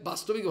জায়গায়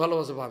বাস্তবিক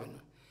ভালোবাসা পাবে না।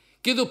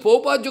 কিন্তু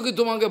প্রভুপাদ যদি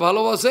তোমাকে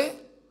ভালোবাসে,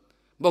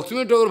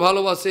 ভক্তিবিনোদ ঠাকুর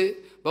ভালোবাসে,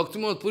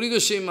 ভক্তিমোহন পুরী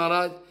গোস্বামী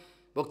মহারাজ,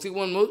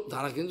 ভক্তিমোহন,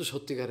 তারা কিন্তু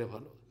সত্যিকারে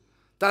ভালো,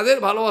 তাদের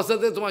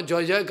ভালোবাসাতে তোমার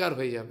জয় জয়কার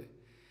হয়ে যাবে।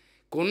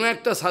 কোনো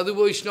একটা সাধু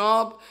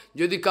বৈষ্ণব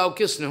যদি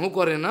কাউকে স্নেহ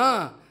করে না,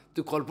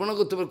 তুই কল্পনা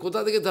করতে পার কোথা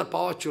থেকে তার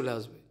পাওয়ার চলে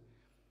আসবে,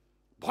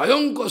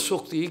 ভয়ঙ্কর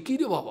শক্তি। কী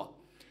রে বাবা,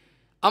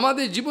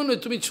 আমাদের জীবনে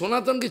তুমি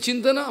সনাতনকে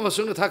চিনতে না, আমার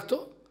সঙ্গে থাকতো,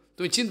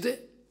 তুমি চিনতে।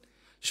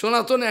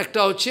 সনাতন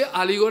একটা হচ্ছে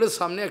আলিগড়ের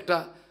সামনে একটা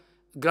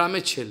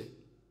গ্রামের ছেলে,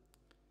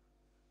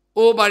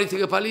 ও বাড়ি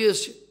থেকে পালিয়ে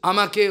এসছে।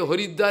 আমাকে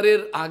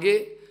হরিদ্বারের আগে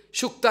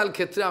শুক্তাল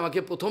ক্ষেত্রে আমাকে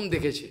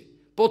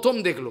প্রথম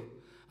দেখলো,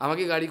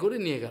 আমাকে গাড়ি করে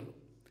নিয়ে গেল।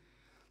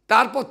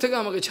 তারপর থেকে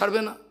আমাকে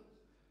ছাড়বে না,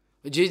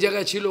 যেই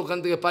জায়গায় ছিল ওখান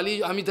থেকে পালিয়ে,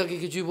 আমি তাকে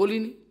কিছুই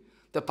বলিনি,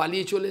 তা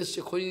পালিয়ে চলে এসছে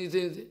খোঁজ নিতে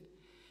নিতে,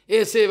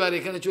 এসে এবার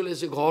এখানে চলে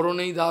এসে, ঘরও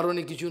নেই, দাঁড়ও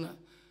নেই, কিছু না।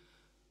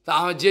 তা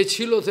আমার যে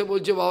ছিল সে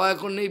বলছে বাবা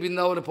এখন নেই,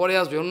 বৃন্দাবনে পরে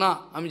আসবে। না,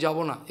 আমি যাব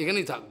না,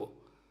 এখানেই থাকবো।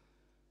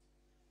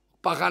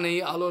 পাখা নেই,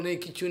 আলো নেই,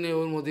 কিছু নেই,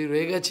 ওর মধ্যেই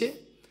রয়ে গেছে।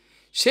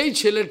 সেই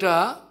ছেলেটা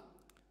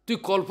তুই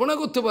কল্পনা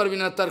করতে পারবি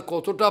না তার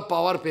কতটা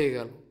পাওয়ার পেয়ে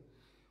গেল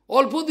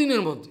অল্প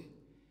দিনের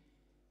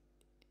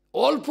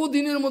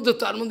মধ্যে,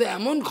 তার মধ্যে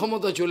এমন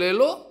ক্ষমতা চলে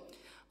এলো।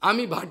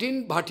 আমি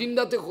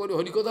ভাটিন্ডাতে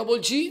হরিকথা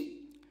বলছি,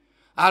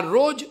 আর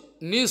রোজ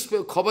নিউজ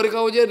খবরের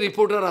কাগজের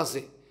রিপোর্টার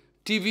আসে,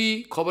 টিভি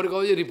খবরের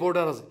কাগজের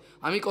রিপোর্টার আসে,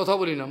 আমি কথা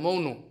বলি না,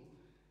 মৌন।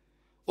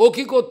 ও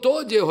কী করতো,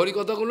 যে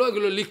হরিকথাগুলো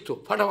এগুলো লিখতো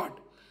ফাটাফাট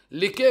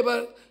লিখে, এবার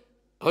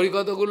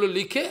হরিকথাগুলো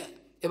লিখে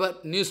এবার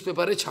নিউজ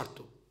পেপারে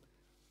ছাড়তো।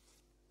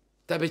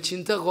 তবে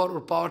চিন্তা কর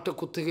ওর পাওয়ারটা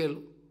কোত্থেকে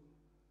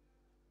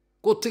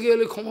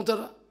এলো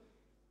ক্ষমতাটা।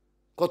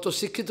 কত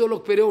শিক্ষিত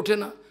লোক পেরে ওঠে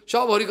না,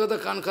 সব হরিকথা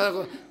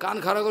কান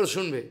খাড়া করে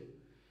শুনবে,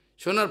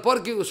 শোনার পর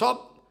কি সব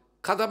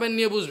খাতা পেন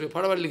নিয়ে বুঝবে,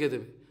 ফাটাফাট লিখে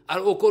দেবে, আর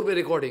ও করবে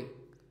রেকর্ডিং।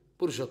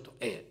 পুরুষোত্তম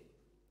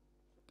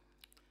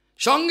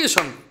সঙ্গে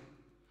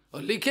ও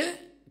লিখে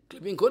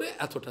ক্লিপিং করে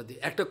এতটা দিয়ে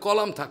একটা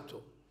কলাম থাকতো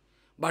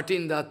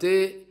বাটিন্দাতে,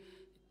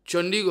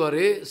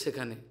 চণ্ডীগড়ে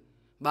সেখানে,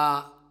 বা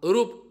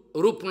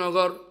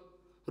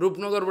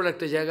রূপনগর বলে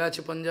একটা জায়গা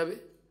আছে পাঞ্জাবে,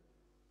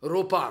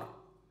 রোপার,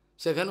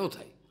 সেখানেও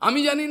তাই। আমি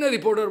জানি না,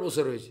 রিপোর্টার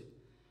বসে রয়েছে।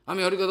 আমি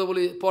হরিকথা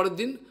বলি, পরের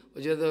দিন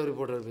ওই জায়গাতে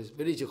রিপোর্টার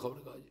বেরিয়েছে খবর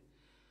কাগজে।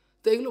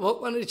 তো এগুলো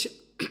ভগবানের ইচ্ছে।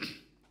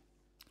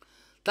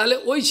 তাহলে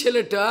ওই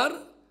ছেলেটার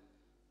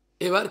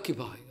এবার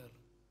কৃপা হয়ে গেল।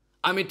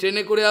 আমি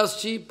ট্রেনে করে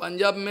আসছি,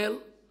 পাঞ্জাব মেল,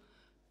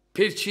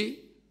 ফিরছি,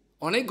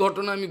 অনেক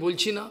ঘটনা আমি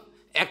বলছি না,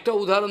 একটা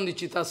উদাহরণ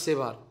দিচ্ছি তার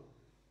সেবার।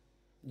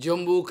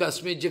 জম্মু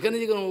কাশ্মীর যেখানে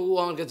যেখানে ও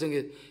আমার কাছে,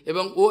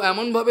 এবং ও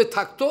এমনভাবে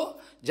থাকতো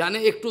জানে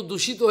একটু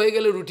দূষিত হয়ে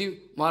গেলে রুটি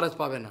মহারাজ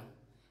পাবে না,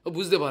 ও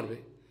বুঝতে পারবে,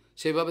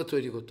 সেভাবে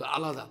তৈরি করতো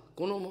আলাদা,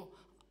 কোনো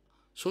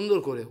সুন্দর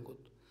করে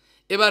করতো।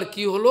 এবার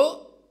কি হলো,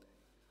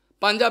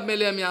 পাঞ্জাব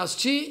মেলে আমি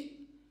আসছি,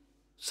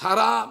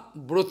 সারা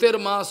ব্রতের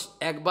মাস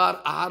একবার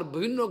আহার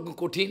বিভিন্ন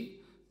কঠিন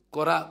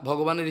করা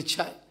ভগবানের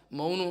ইচ্ছায়,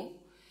 মৌন।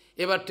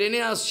 এবার ট্রেনে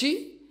আসছি,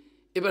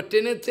 এবার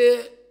ট্রেনেতে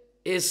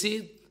এসি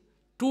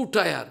 2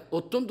 টায়ার,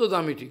 অত্যন্ত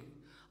দামি ঠিক।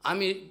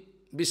 আমি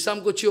বিশ্রাম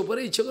করছি ওপরে,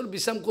 ইচ্ছে করে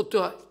বিশ্রাম করতে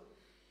হয়।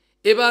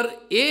 এবার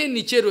এ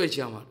নিচে রয়েছে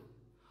আমার,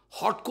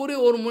 হট করে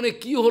ওর মনে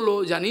কি হলো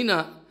জানি না,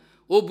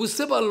 ও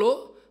বুঝতে পারলো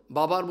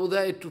বাবার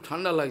বোধহয় একটু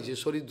ঠান্ডা লাগছে,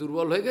 শরীর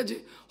দুর্বল হয়ে গেছে,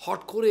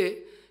 হট করে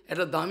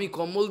একটা দামি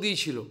কম্বল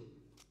দিয়েছিল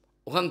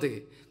ওখান থেকে,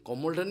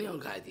 কম্বলটা নিয়ে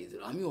আমার গায়ে দিয়ে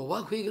দিল। আমি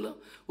অবাক হয়ে গেলাম,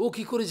 ও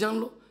কি করে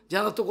জানলো,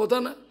 জানার তো কথা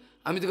না।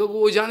 আমি তো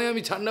ও জানে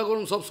আমি ঠান্ডা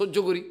গরম সব সহ্য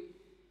করি,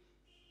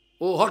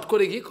 ও হট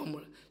করে গিয়ে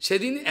কম্বল।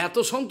 সেদিন এত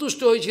সন্তুষ্ট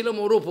হয়েছিলাম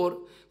ওর ওপর,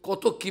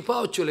 কত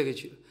কৃপাও চলে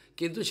গেছিল,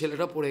 কিন্তু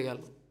ছেলেটা পড়ে গেল।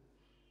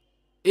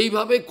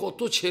 এইভাবে কত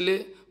ছেলে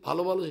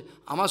ভালো ভালো,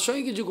 আমার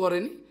সঙ্গে কিছু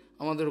করেনি,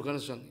 আমাদের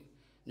ওখানের সঙ্গে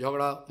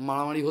ঝগড়া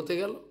মারামারি হতে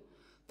গেল,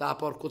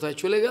 তারপর কোথায়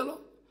চলে গেল,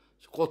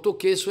 কত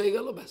কেস হয়ে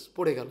গেল, ব্যাস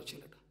পড়ে গেল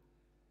ছেলেটা।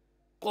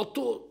 কত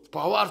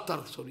পাওয়ার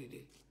তার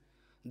শরীরে,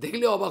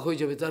 দেখলে অবাক হয়ে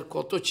যাবে, তার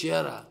কত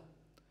চেহারা,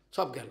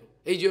 সব গেল।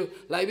 এই যে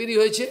লাইব্রেরি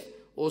হয়েছে,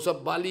 ও সব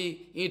বালি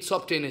ইট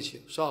সব টেনেছে,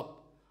 সব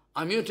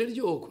আমিও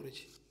টেনেছি, ও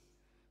করেছে,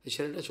 এই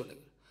ছেলেটা চলে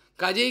গেল।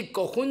 কাজেই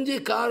কখন যে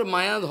কার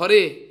মায়া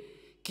ধরে,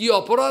 কি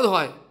অপরাধ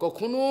হয়,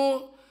 কখনো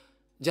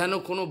যেন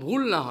কোনো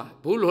ভুল না হয়,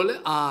 ভুল হলে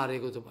আর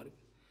এগোতে পারবে।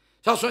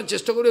 সবসময়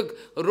চেষ্টা করে,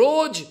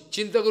 রোজ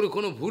চিন্তা করি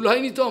কোনো ভুল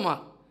হয়নি তো আমার,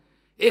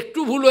 একটু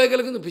ভুল হয়ে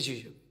গেলে কিন্তু পিছিয়ে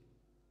যাবে,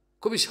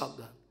 খুবই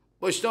সাবধান।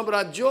 বৈষ্ণব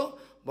রাজ্য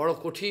বড়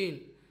কঠিন,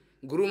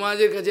 গুরু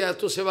মহারাজের কাছে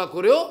এত সেবা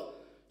করেও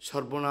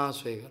সর্বনাশ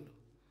হয়ে গেল।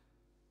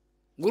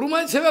 গুরু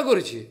মহারাজ সেবা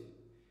করেছে,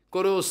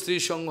 করেও স্ত্রী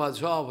সঙ্গ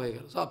সব হয়ে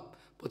গেল, সব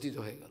পতিত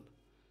হয়ে গেল।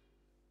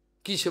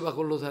 কি সেবা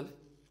করলো তাহলে?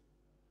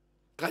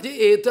 কাজে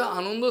এটা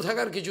আনন্দ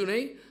থাকার কিছু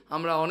নেই,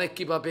 আমরা অনেক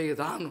কৃপা পেয়ে গেছি,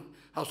 তা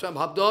সবসময়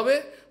ভাবতে হবে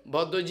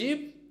বদ্ধজীব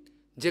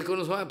যে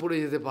কোনো সময় পড়ে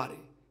যেতে পারে,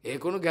 এ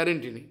কোনো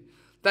গ্যারেন্টি নেই।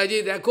 তাই যে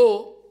দেখো,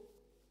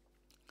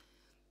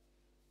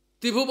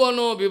 ত্রিভুবন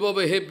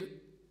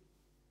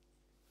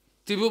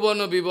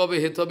বিভবে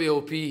হেতবে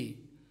অপি,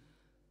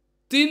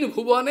 3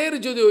 ভুবনের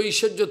যদি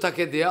ঐশ্বর্য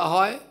তাকে দেয়া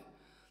হয়,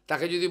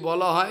 তাকে যদি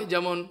বলা হয়,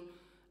 যেমন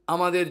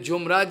আমাদের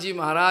যমরাজজি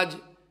মহারাজ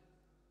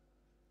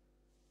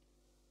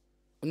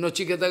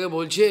নচিকেতাকে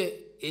বলছে,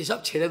 এসব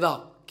ছেড়ে দাও,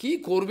 কি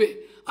করবে,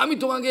 আমি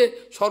তোমাকে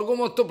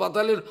স্বর্গমত্ত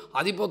পাতালের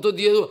আধিপত্য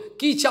দিয়ে দেবো,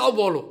 কী চাও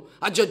বলো,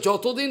 আচ্ছা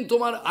যতদিন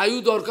তোমার আয়ু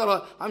দরকার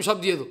হয় আমি সব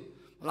দিয়ে দেবো।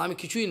 আমি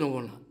কিছুই নেব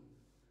না,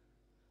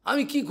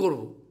 আমি কি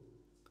করব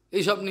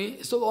এইসব নিয়ে,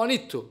 এসব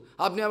অনিত্য।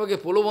 আপনি আমাকে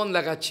প্রলোভন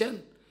দেখাচ্ছেন,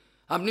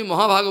 আপনি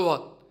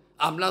মহাভাগবত,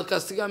 আপনার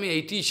কাছ থেকে আমি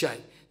এইটিই চাই,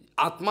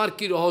 আত্মার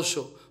কি রহস্য,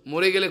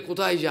 মরে গেলে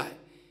কোথায় যায়,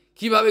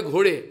 কিভাবে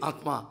ঘোরে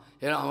আত্মা,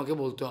 এরা আমাকে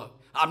বলতে হবে,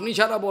 আপনি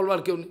ছাড়া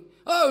বলবার কেউ নেই।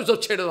 ওইসব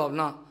ছেড়ে দাও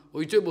না,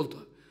 ওইটাই বলতে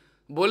হবে,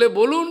 বলে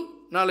বলুন,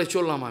 নাহলে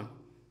চললাম আমি,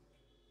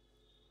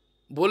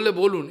 বললে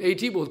বলুন,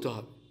 এইটিই বলতে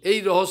হবে, এই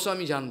রহস্য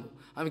আমি জানবো।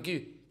 আমি কি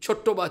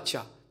ছোট্ট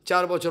বাচ্চা,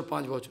 4 বছর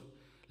 5 বছর,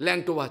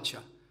 ল্যাংটো বাচ্চা,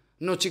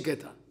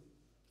 নচিকেতা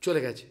চলে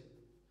গেছে।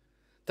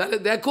 তাহলে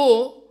দেখো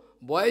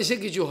বয়সে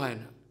কিছু হয়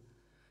না।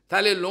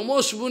 তাহলে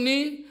লোমস মুনি,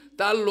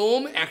 তার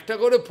লোম একটা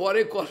করে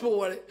পরে কর্ম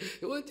পরে,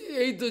 বলছে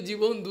এই তো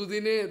জীবন 2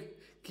 দিনের,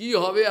 কি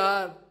হবে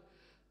আর,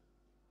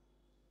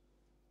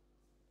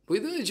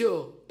 বুঝতে পেরেছ,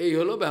 এই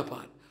হলো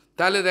ব্যাপার।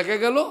 তাহলে দেখা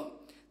গেল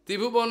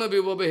ত্রিভুবন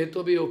বিভবে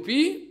হেতবে অপি,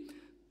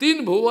 3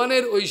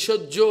 ভুবনের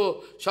ঐশ্বর্য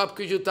সব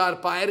কিছু তার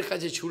পায়ের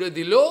কাছে ছুঁড়ে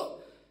দিল,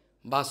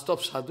 বাস্তব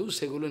সাধু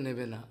সেগুলো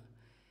নেবে না।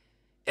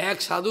 এক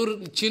সাধুর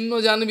চিহ্ন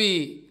জানবি,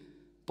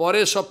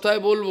 পরের সপ্তাহে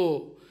বলবো,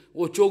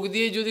 ও চোখ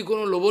দিয়ে যদি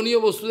কোনো লোভনীয়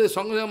বস্তুদের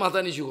সঙ্গে সঙ্গে মাথা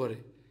নিচু করে,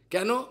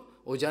 কেন,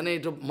 ও জানে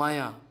এটা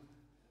মায়া,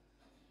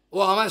 ও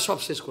আমার সব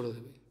শেষ করে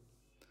দেবে,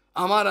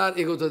 আমার আর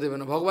এগোতে দেবে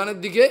না, ভগবানের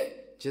দিকে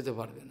যেতে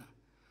পারবে না,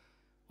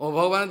 ও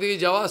ভগবানের দিকে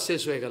যাওয়া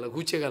শেষ হয়ে গেল,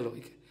 ঘুচে গেল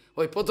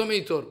ওই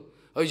প্রথমেই তোর।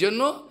 ওই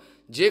জন্য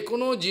যে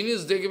কোনো জিনিস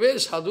দেখবে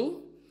সাধু,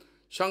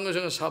 সঙ্গে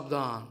সঙ্গে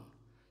সাবধান,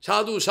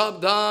 সাধু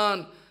সাবধান,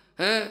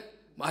 হ্যাঁ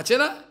আছে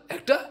না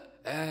একটা,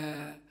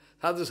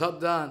 সাধু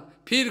সাবধান,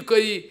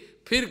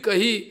 ফির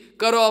কহি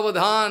করো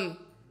অবধান,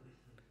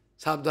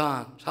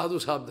 সাবধান, সাধু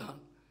সাবধান,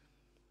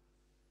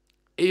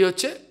 এই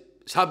হচ্ছে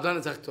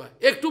সাবধানে থাকতে হয়।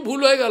 একটু ভুল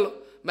হয়ে গেল,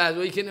 ব্যাস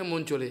ওইখানে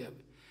মন চলে যাবে,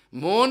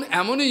 মন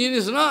এমনই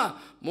জিনিস না,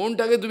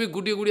 মনটাকে তুমি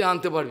গুটিয়ে গুটিয়ে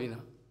আনতে পারবি না।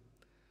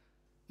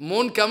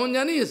 মন কেমন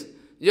জানিস,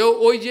 যে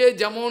ওই যে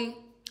যেমন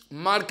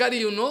mercury,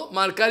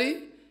 mercury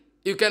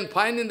you can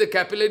find in the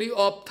capillary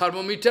of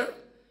thermometer.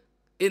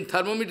 In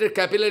thermometer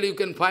capillary you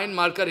can find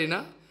mercury, na?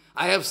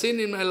 I have seen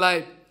in my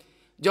life.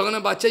 যখন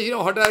বাচ্চা ছিল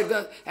হঠাৎ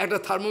একটা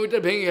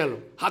থার্মোমিটার ভেঙে গেল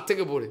হাত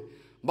থেকে পড়ে,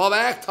 বাবা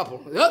এক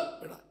থাপড়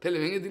ফেলে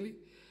ভেঙে দিলি,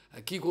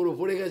 কি করবো,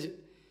 পড়ে গেছে।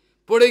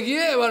 পড়ে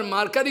গিয়ে এবার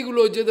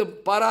মার্কারিগুলো যে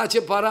পাড়া আছে,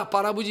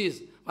 পাড়া বুঝিস,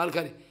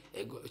 মার্কারি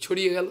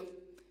ছড়িয়ে গেল।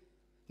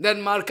 Then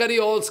mercury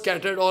all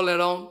scattered all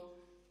around,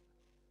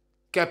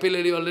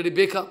 capillary already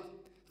break up.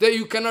 Then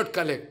you cannot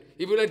collect.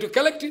 If you like to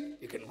collect it,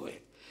 you can go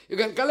ahead. You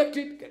can collect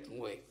it, you can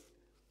go ahead.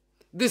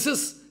 This is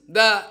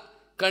the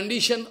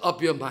condition of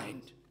your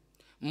mind.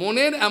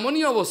 মনের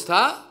এমনই অবস্থা,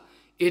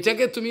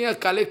 এটাকে তুমি আর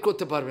collect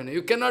করতে পারবে না।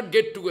 You cannot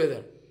get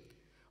together.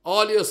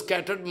 All your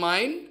scattered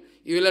mind,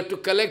 you will have to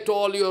collect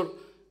all your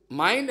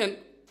mind and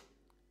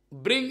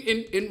bring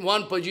in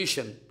one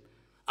position.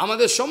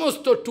 আমাদের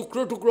সমস্ত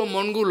টুকরো টুকরো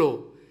মনগুলো,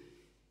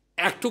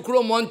 এক টুকরো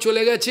মন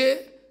চলে গেছে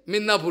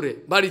মিদনাপুরে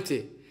বাড়িতে,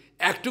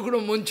 এক টুকরো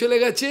মন চলে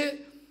গেছে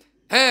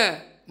হ্যাঁ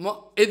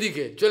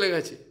এদিকে চলে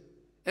গেছে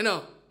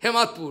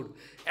হেমাদপুর,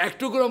 এক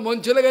টুকরো মন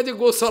চলে গেছে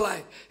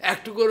গোশালায়, এক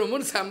টুকরো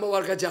মন শ্যাম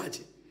বাবার কাছে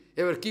আছে।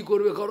 এবার কি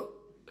করবে, করো,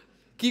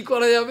 কি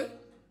করা যাবে,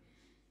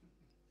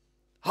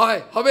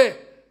 হবে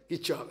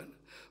কিচ্ছু হবে না।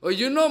 ওই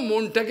জন্য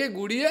মনটাকে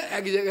গুড়িয়ে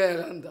এক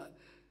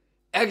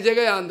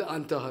জায়গায়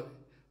আনতে হবে।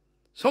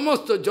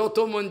 সমস্ত যত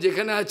মন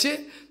যেখানে আছে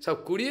সব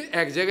কুড়িয়ে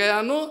এক জায়গায়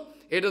আনো,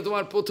 এটা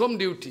তোমার প্রথম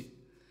ডিউটি।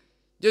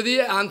 যদি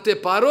আনতে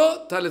পারো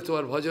তাহলে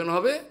তোমার ভজন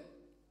হবে।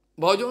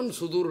 ভজন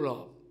সুদূর্লভ।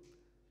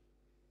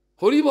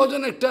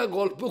 হরিভজন একটা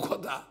গল্প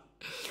কথা,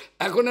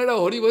 এখন একটা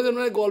হরিভজন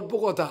মানে গল্প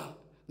কথা,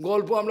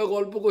 আমরা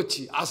গল্প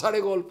করছি,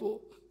 আষাঢ়ে গল্প।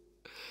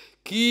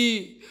 কি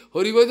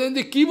হরিভজন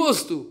যে কী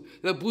বস্তু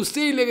এটা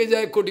বুঝতেই লেগে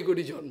যায় কোটি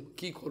কোটি জন্ম,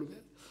 কি করবে।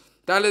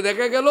 তাহলে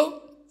দেখা গেল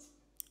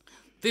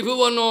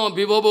ত্রিভুবন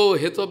বিভব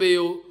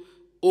হেতবেয়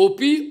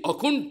অপি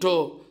অকুণ্ঠ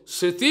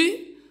স্মৃতি,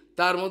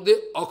 তার মধ্যে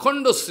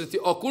অখণ্ড স্মৃতি,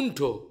 অকুণ্ঠ।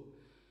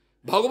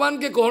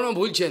 ভগবানকে কখনো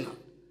ভুলছে না,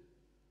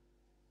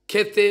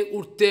 খেতে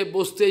উঠতে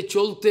বসতে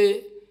চলতে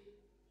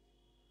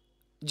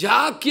যা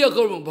ক্রিয়া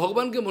করবো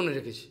ভগবানকে মনে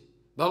রেখেছে,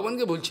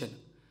 ভগবানকে ভুলছে না।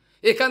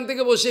 এখান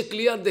থেকে বসে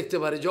ক্লিয়ার দেখতে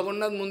পারে,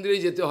 জগন্নাথ মন্দিরে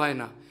যেতে হয়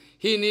না।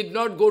 He need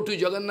not go to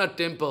Jagannath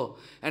temple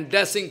and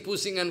dashing,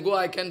 pushing and go,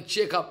 I can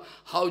check up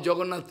how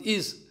Jagannath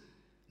is.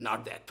 Not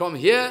that. From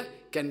here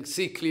can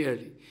see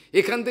clearly.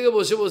 এখান থেকে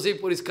বসে বসেই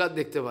পরিষ্কার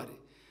দেখতে পারে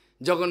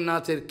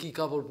জগন্নাথের কি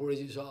কাপড়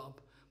পরেছে, সব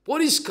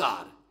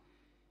পরিষ্কার,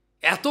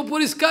 এত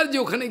পরিষ্কার যে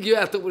ওখানে গিয়ে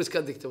এত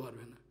পরিষ্কার দেখতে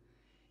পারবে না।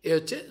 এ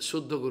হচ্ছে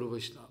শুদ্ধ গুরু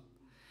বৈষ্ণব।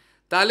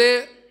 তাহলে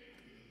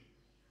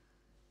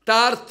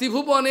তার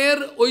ত্রিভুবনের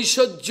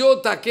ঐশ্বর্য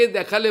তাকে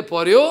দেখালে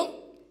পরেও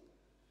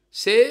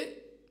সে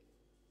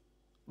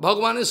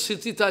ভগবানের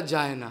স্মৃতি তার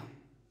যায় না,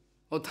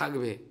 ও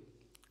থাকবে।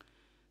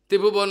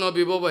 ত্রিভুবন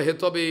বিভব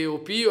হেতবে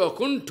অপি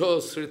অকুণ্ঠ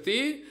স্মৃতি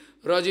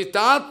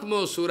রজিতাত্ম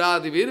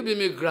সুরাদিবীর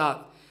বিমিগ্রাত,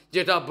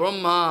 যেটা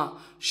ব্রহ্মা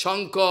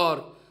শঙ্কর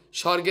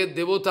স্বর্গের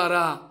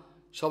দেবতারা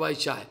সবাই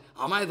চায়,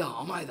 আমায় দাও,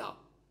 আমায় দাও।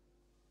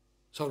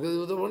 স্বর্গের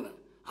দেবতা বলে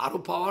আরও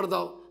পাওয়ার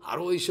দাও,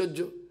 আরও ঐশ্বর্য।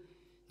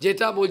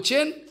 যেটা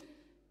বলছেন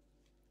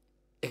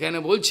এখানে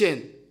বলছেন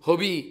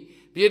হবি,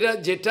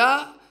 যেটা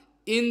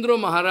ইন্দ্র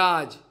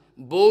মহারাজ,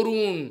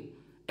 বরুণ,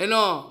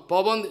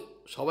 পবন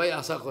সবাই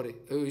আশা করে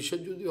এই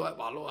ঐশ্বর্য যদি হয়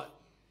ভালো হয়।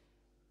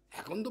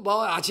 এখন তো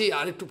পাওয়ার আছেই,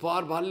 আর একটু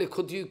পাওয়ার বাড়লে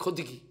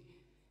ক্ষতি কি?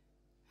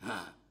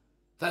 হ্যাঁ,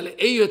 তাহলে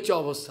এই হচ্ছে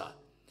অবস্থা।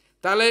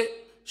 তাহলে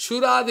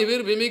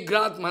সুরাদিবীর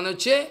বিমিগ্রাত মানে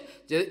হচ্ছে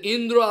যে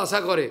ইন্দ্র আশা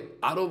করে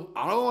আরও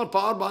আমার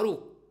পাওয়ার বাড়ুক,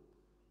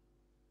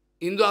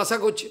 ইন্দ্র আশা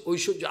করছে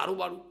ঐশ্বর্য আরও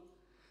বাড়ুক।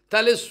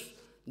 তাহলে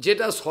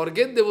যেটা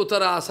স্বর্গের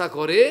দেবতারা আশা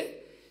করে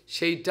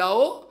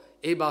সেইটাও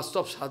এই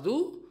বাস্তব সাধু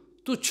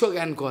তুচ্ছ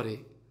জ্ঞান করে,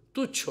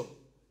 তুচ্ছ।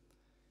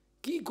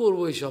 কি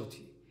করবো এইসব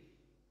দিয়ে,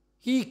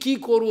 কি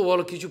করবো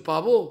বলো, কিছু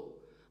পাবো?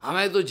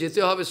 আমায় তো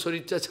যেতে হবে,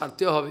 শরীরটা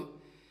ছাড়তে হবে।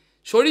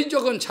 শরীর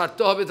যখন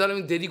ছাড়তে হবে তাহলে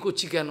আমি দেরি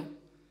করছি কেন?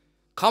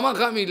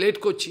 খামাখা আমি লেট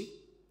করছি,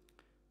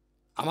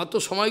 আমার তো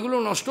সময়গুলো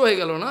নষ্ট হয়ে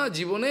গেল না।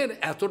 জীবনের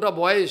এতটা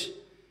বয়স,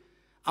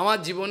 আমার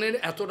জীবনের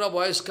এতটা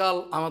বয়সকাল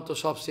আমার তো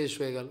সব শেষ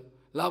হয়ে গেল,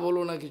 লাভ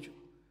হলো না কিছু,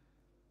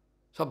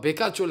 সব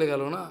বেকার চলে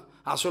গেল না।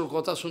 আসল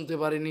কথা শুনতে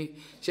পারিনি,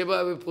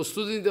 সেভাবে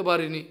প্রস্তুতি নিতে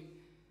পারিনি।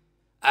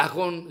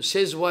 এখন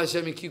শেষ বয়সে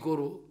আমি কি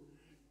করব?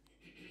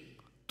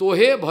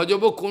 তোহে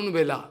ভজব কোন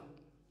বেলা,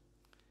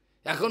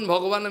 এখন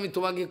ভগবান আমি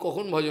তোমাকে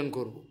কখন ভজন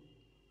করব?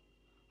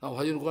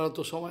 ভজন করার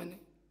তো সময়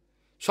নেই,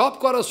 সব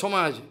করার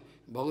সময় আছে,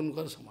 ভজন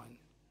করার সময়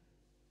নেই।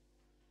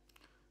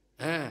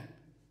 হ্যাঁ,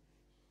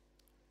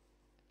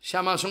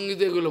 শ্যামা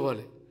সঙ্গীত এগুলো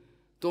বলে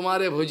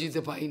তোমারে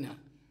ভজিতে পাই না,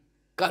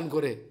 কান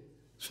করে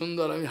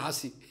সুন্দর আমি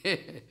হাসি।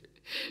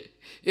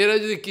 এরা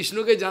যদি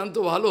কৃষ্ণকে জানতো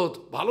ভালো হতো,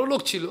 ভালো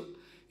লোক ছিল,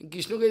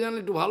 কৃষ্ণকে জানলে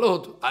একটু ভালো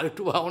হতো, আর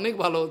একটু অনেক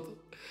ভালো হতো।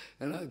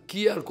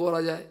 কি আর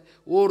করা যায়,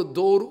 ওর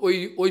দৌড়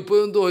ওই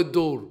পর্যন্ত,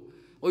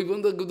 ওই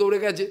পর্যন্ত দৌড়ে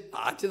গেছে,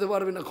 আর যেতে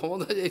পারবে না,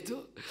 ক্ষমতা যাইতো।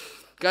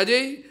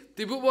 কাজেই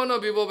ত্রিভুবন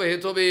বিভব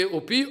হেতবে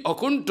অপি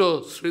অকুণ্ঠ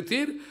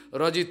স্মৃতির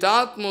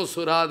রজিতাত্ম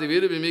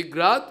সুরাদিবীর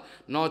বিমিগ্রাত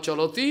ন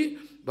চলতি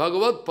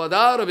ভগবৎ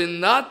পদার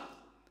বিন্দাত।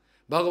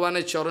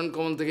 ভগবানের চরণ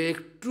কমল থেকে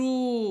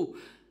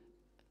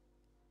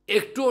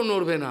একটুও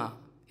নড়বে না।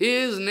 He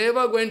is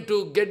never going to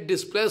get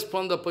displaced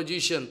from the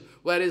position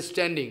where he is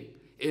standing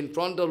in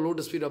front of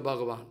lotus feet of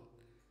Bhagavan.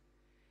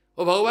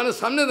 ও ভগবানের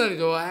সামনে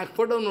দাঁড়িয়ে এক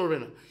ফোঁটাও নড়বে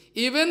না।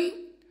 Even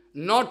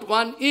not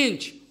 1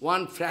 inch,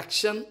 1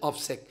 fraction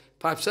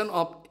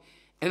of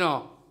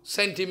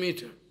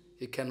centimeter,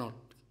 he cannot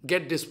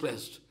get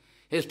displaced.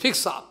 He is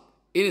fixed up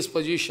in his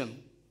position.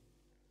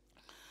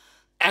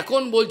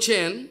 এখন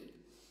বলছেন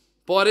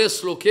পরের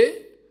শ্লোকে,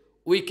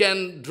 we can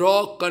draw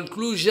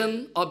conclusion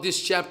of this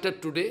chapter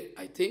today,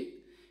 I think.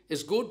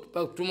 It's good,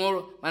 but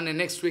tomorrow and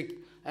next week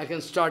I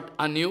can start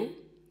anew.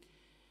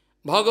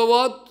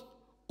 Bhagavat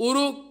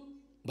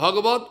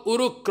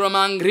uruk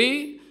kramangri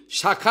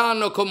shakha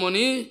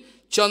nakamani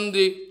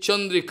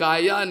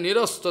chandrikaya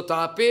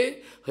nirastatape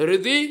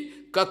hridi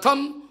katham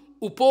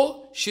upo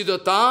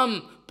shidatam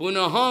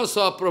punaha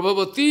sa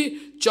prabhavati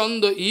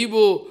chanda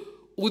ivo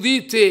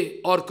udite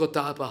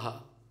orkotapaha.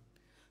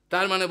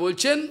 তার মানে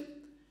বলছেন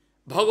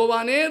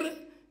ভগবানের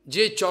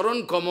যে চরণ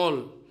কমল,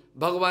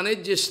 ভগবানের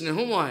যে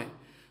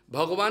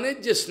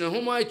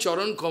স্নেহময়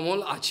চরণ কমল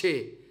আছে,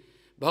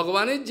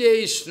 ভগবানের যে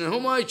এই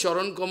স্নেহময়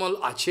চরণ কমল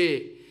আছে,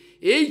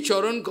 এই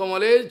চরণ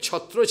কমলের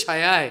ছত্র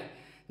ছায়ায়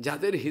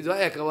যাদের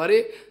হৃদয় একেবারে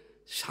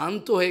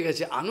শান্ত হয়ে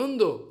গেছে,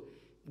 আনন্দ,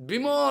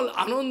 বিমল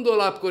আনন্দ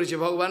লাভ করেছে,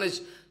 ভগবানের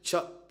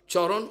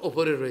চরণ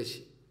ওপরে রয়েছে,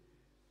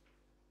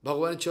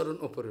 ভগবানের চরণ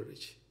ওপরে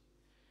রয়েছে।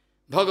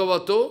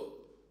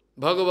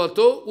 ভগবত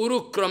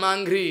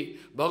উরুক্রমাঙ্ঘ্রি,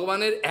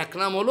 ভগবানের এক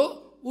নাম হলো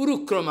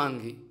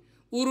উরুক্রমাঙ্ঘ্রি।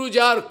 উরু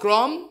যার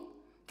ক্রম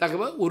তাকে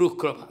বলে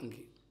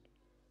উরুক্রমাঙ্ঘ্রি।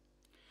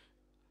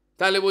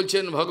 তাহলে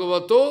বলছেন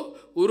ভগবত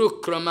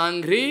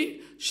উরুক্রমাঙ্ঘ্রি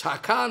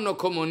শাখা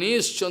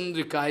নখমনিশ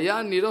চন্দ্রিকায়া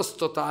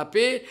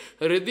নিরস্ততাপে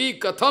হৃদি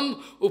কথম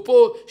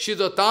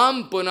উপসিদতাম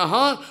পুনঃ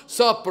স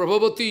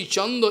প্রভবতী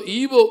চন্দ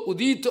ইব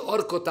উদিত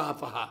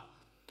অর্কতাপহা।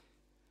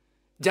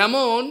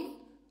 যেমন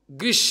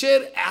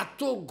গ্রীষ্মের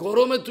এত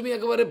গরমে তুমি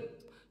একেবারে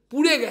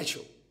পুড়ে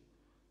গেছো,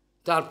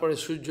 তারপরে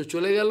সূর্য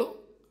চলে গেল,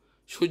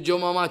 সূর্য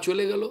মামা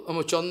চলে গেল,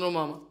 আমার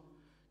চন্দ্রমামা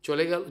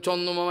চলে গেল,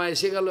 চন্দ্রমামা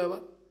এসে গেল।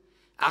 এবার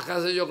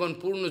আকাশে যখন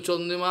পূর্ণ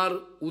চন্দ্রমার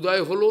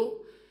উদয় হলো,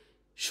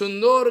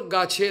 সুন্দর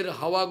গাছের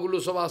হাওয়াগুলো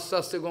সব আস্তে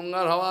আস্তে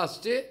গঙ্গার হাওয়া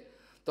আসছে,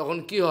 তখন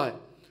কি হয়,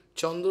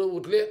 চন্দ্র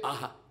উঠলে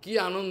আহা কি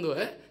আনন্দ,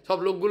 হ্যাঁ, সব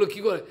লোকগুলো কি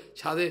করে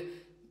ছাদে,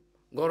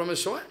 গরমের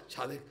সময়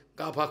ছাদে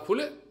গা ফা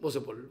খুলে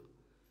বসে পড়ল।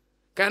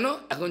 কেন?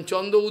 এখন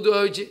চন্দ্র উদয়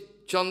হয়েছে,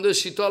 চন্দ্রের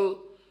শীতল,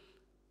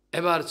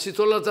 এবার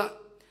শীতলতা।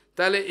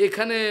 তাহলে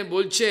এখানে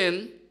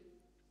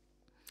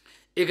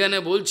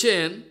বলছেন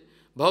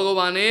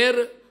ভগবানের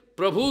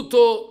প্রভূত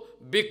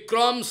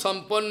বিক্রম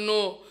সম্পন্ন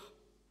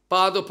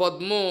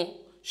পাদপদ্ম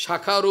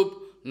শাখারূপ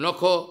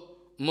নখ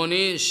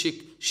মনি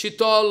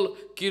শীতল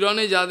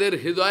কিরণে যাদের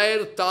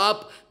হৃদয়ের তাপ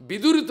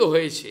বিদূরিত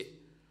হয়েছে,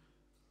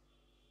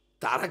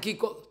 তারা কি,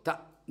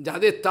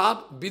 যাদের তাপ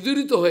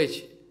বিদূরিত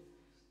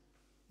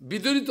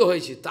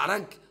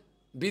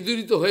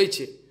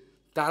হয়েছে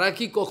তারা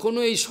কি কখনো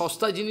এই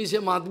সস্তা জিনিসে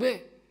মাতবে?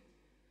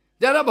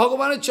 যারা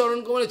ভগবানের চরণ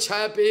কমলের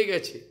ছায়া পেয়ে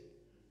গেছে,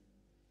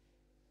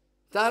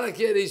 তারা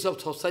কি আর এইসব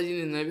সস্তা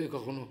জিনিস নেবে?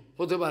 কখনো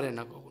হতে পারে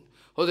না, কখনো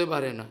হতে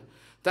পারে না।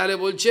 তাহলে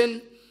বলছেন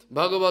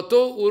ভগবত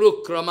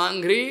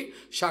উরুক্রমাঙ্ঘ্রি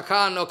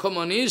শাখা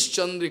নখমনিশ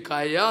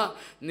চন্দ্রিকায়া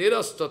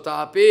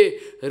নিরস্ততাপে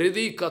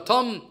হৃদি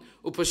কথম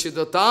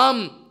উপসিদতাম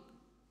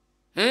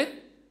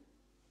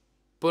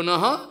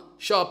পুনঃ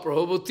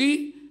স্বপ্রভবতী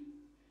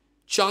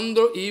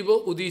চন্দ্র ইব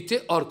উদিতে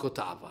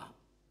অর্কতাপা।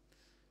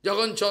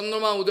 যখন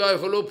চন্দ্রমা উদয়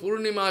হলো,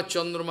 পূর্ণিমা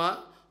চন্দ্রমা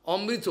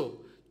অমৃত,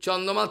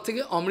 চন্দ্রমার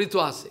থেকে অমৃত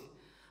আসে।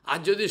 আর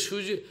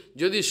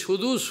যদি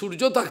শুধু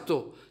সূর্য থাকতো,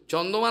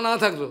 চন্দ্রমা না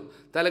থাকতো,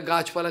 তাহলে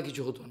গাছপালা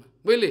কিছু হতো না,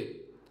 বুঝলে?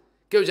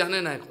 কেউ জানে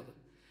না এখন।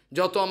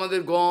 যত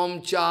আমাদের গম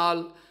চাল,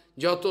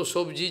 যত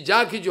সবজি যা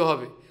কিছু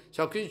হবে,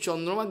 সব কিছু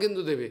চন্দ্রমা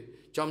কিন্তু দেবে।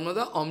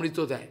 চন্দ্রমা অমৃত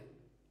দেয়।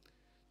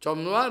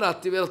 চন্দ্রমা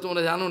রাত্রিবেলা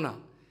তোমরা জানো না,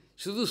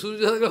 শুধু সূর্য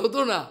থাকলে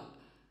হতো না,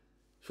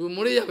 শুধু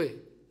মরে যাবে,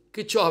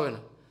 কিচ্ছু হবে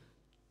না।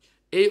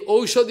 এই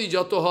ঔষধি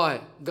যত হয়,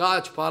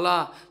 গাছপালা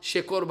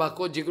শেকড়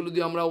বাকড় যেগুলো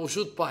দিয়ে আমরা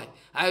ওষুধ পাই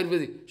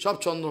আয়ুর্বেদিক, সব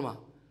চন্দ্রমা,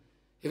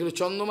 এগুলো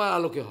চন্দ্রমার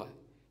আলোকে হয়,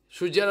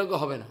 সূর্যের আলোকে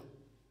হবে না।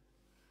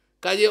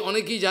 কাজে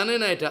অনেকেই জানে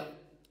না এটা।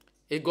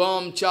 এই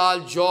গম চাল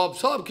জব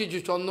সব কিছু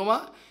চন্দ্রমা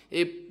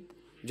এই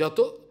যত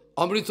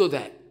অমৃত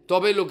দেয়,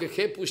 তবে লোকে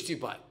খেয়ে পুষ্টি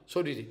পায়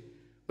শরীরে,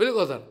 বুঝলে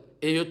কথা?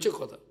 এই হচ্ছে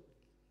কথা।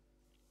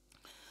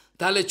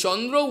 তাহলে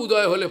চন্দ্র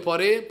উদয় হলে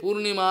পরে,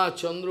 পূর্ণিমা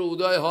চন্দ্র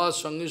উদয় হওয়ার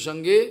সঙ্গে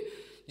সঙ্গে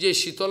যে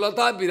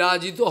শীতলতা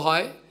বিরাজিত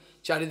হয়,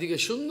 চারিদিকে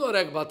সুন্দর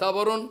এক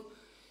বাতাবরণ,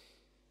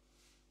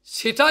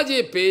 সেটা যে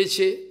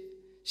পেয়েছে,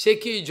 সে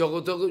কি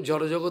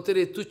জড়জগতের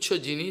এই তুচ্ছ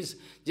জিনিস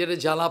যেটা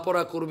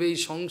জ্বালাপড়া করবে এই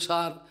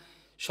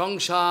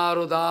সংসার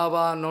ও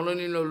দাবা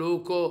নলনীল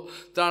লোক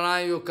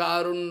ত্রাণায়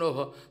কারুণ্য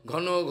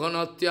ঘন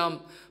ঘনত্যাম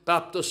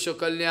প্রাপ্তস্য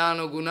কল্যাণ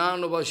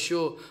গুণানবশ্য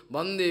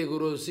বন্দে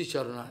গুরু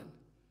শ্রীচরণায়।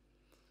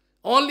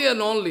 Only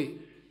and only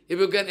if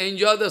you can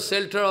enjoy the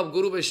shelter of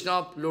Guru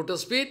Vaishnava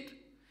lotus feet,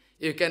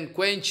 you can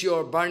quench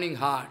your burning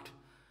heart.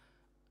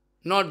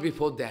 Not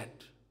before that.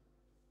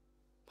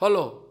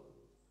 Follow?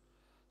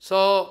 So,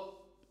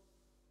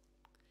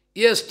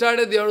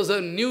 yesterday there was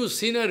a new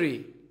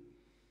scenery.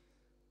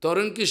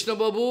 Tarun Krishna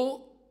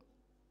Babu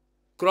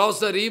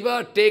crossed the river,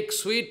 take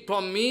sweet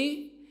from me.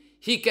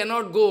 He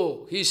cannot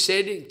go. He is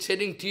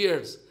shedding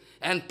tears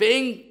and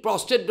paying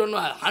prostrate don't know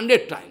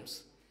 100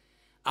 times.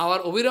 Our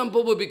Abhiram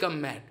Prabhu become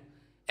mad.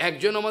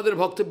 একজন আমাদের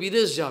ভক্ত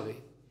বিদেশ যাবে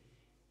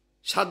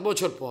 7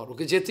 বছর পর,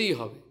 ওকে যেতেই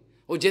হবে,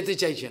 ও যেতে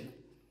চাইছে না।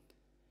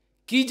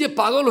 কি যে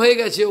পাগল হয়ে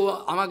গেছে, ও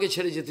আমাকে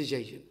ছেড়ে যেতে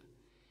চাইছে না।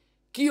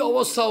 কি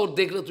অবস্থা ওর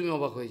দেখলে তুমি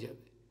অবাক হয়ে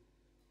যাবে।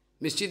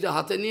 মিষ্টিটা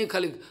হাতে নিয়ে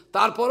খালি,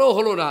 তারপরেও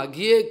হলো না,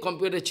 গিয়ে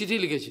কম্পিউটারে চিঠি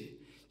লিখেছে,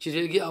 চিঠি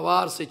লিখে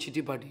আবার সে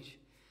চিঠি পাঠিয়েছে,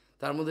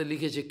 তার মধ্যে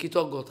লিখেছে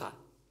কৃতজ্ঞতা।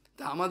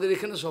 তা আমাদের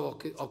এখানে সব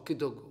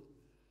অকৃতজ্ঞ।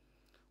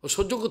 ও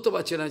সহ্য করতে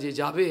পারছে না যে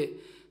যাবে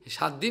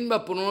 7 দিন বা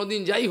 15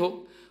 দিন যাই হোক,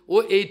 ও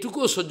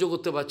এইটুকুও সহ্য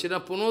করতে পারছে না,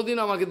 15 দিন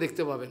আমাকে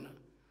দেখতে পাবে না।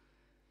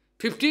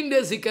 15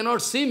 days he cannot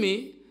see me,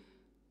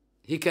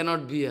 he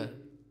cannot bear.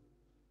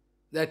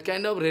 That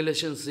kind of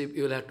relationship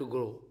you will have to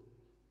grow.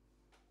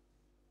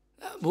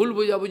 ভুল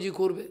বোঝাবুঝি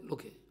করবে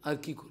লোকে, আর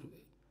কি করবে,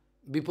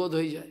 বিপদ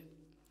হয়ে যায়।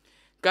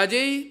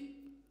 কাজেই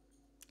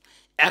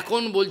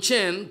এখন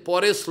বলছেন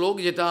পরের শ্লোক,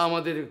 যেটা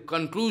আমাদের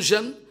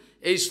কনক্লুশন,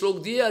 এই শ্লোক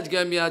দিয়ে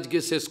আজকে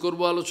শেষ করব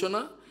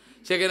আলোচনা।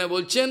 সেখানে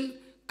বলছেন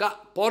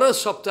পরের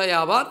সপ্তাহে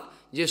আবার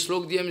যে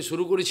শ্লোক দিয়ে আমি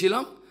শুরু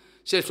করেছিলাম,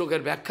 সে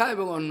শ্লোকের ব্যাখ্যা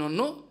এবং অন্যান্য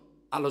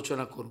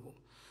আলোচনা করব।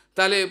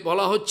 তাহলে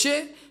বলা হচ্ছে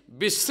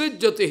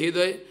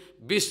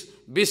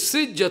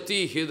বিসৃজ্যতি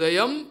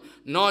হৃদয়ম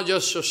ন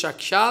যস্য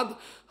সাক্ষাৎ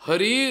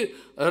হরির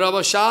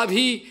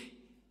রবসাভি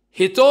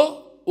হিত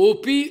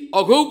ওপি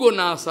অঘৌগ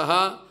নাসহ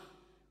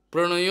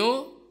প্রণয়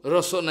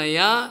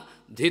রসনয়া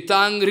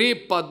ধিতাঙ্ঘ্রি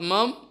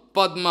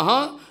পদ্মঃ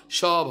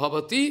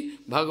স্বভবতি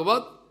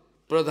ভগবৎ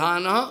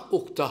প্রধান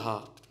উক্তঃ।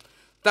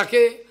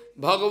 তাকে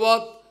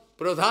ভগবৎ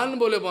প্রধান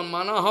বলে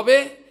মানা হবে,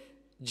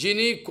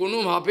 যিনি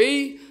কোনোভাবেই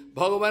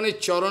ভগবানের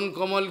চরণ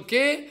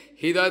কমলকে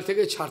হৃদয়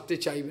থেকে ছাড়তে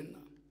চাইবেন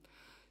না।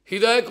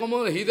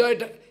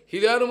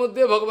 হৃদয়ের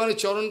মধ্যে ভগবানের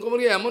চরণ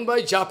কমলকে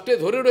এমনভাবে জাপটে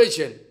ধরে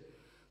রয়েছেন,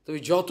 তুমি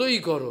যতই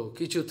করো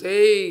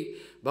কিছুতেই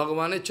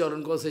ভগবানের চরণ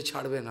কমল সে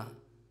ছাড়বে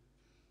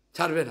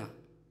না,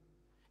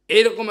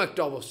 এইরকম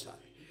একটা অবস্থা।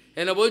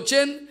 এনে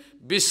বলছেন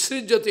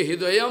বিসৃজ্যতি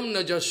হৃদয়ম ন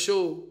যস্য,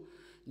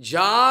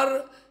 যার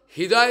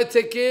হৃদয়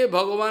থেকে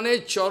ভগবানের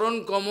চরণ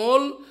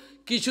কমল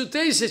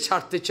কিছুতেই সে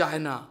ছাড়তে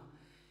চায় না,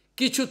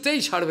 কিছুতেই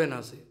ছাড়বে না,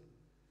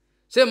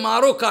 সে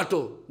মারো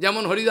কাটো।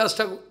 যেমন হরিদাস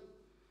ঠাকুর,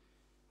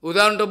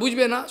 উদাহরণটা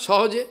বুঝবে না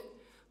সহজে।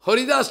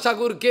 হরিদাস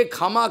ঠাকুরকে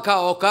খামাখা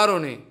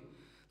অকারণে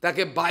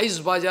তাকে 22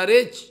 বাজারে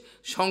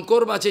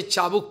শঙ্কর মাছের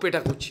চাবুক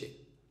পেটা করছে।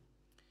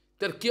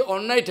 তার কি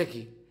অন্যায়টা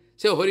কি?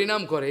 সে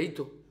হরিনাম করে, এই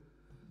তো,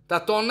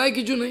 তার তো অন্যায়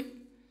কিছু নেই।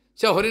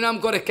 সে হরিনাম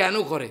করে কেন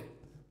করে?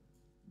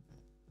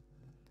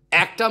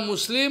 একটা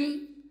মুসলিম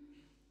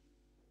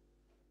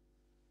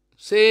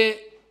সে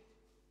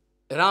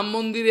রাম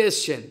মন্দিরে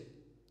এসছেন,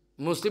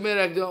 মুসলিমের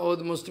একজন,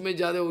 মুসলিমের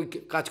যাদের ওই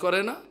কাজ করে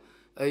না,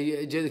 এই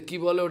যে কী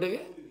বলে ওটাকে,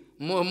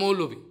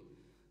 মৌলবী,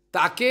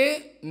 তাকে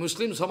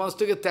মুসলিম সমাজ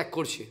থেকে ত্যাগ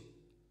করছে।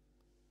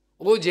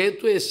 ও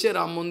যেহেতু এসছে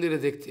রাম মন্দিরে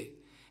দেখতে,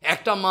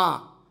 একটা মা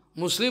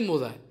মুসলিম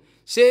বোধহয়,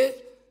 সে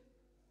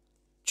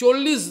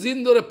 40 দিন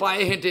ধরে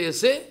পায়ে হেঁটে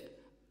এসে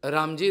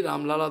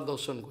রামলালার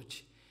দর্শন করছে,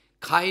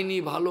 খায়নি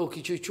ভালো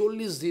কিছু,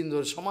 40 দিন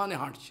ধরে সমানে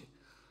হাঁটছে।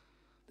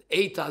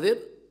 এই তাদের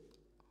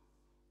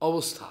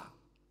অবস্থা।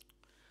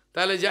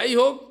 তাহলে যাই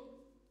হোক,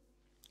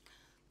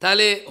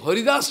 তাহলে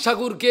হরিদাস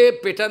ঠাকুরকে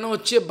পেটানো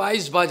হচ্ছে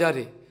 22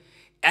 বাজারে।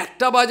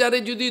 একটা বাজারে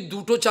যদি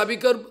 2টো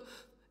চাবিকার,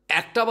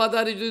 একটা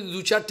বাজারে যদি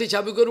 2-4টে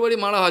চাবিকার বাড়ি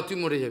মারা হয়, তুই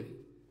মরে যাবি।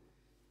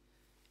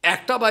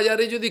 একটা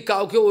বাজারে যদি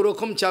কাউকে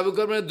ওরকম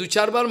চাবিকার মানে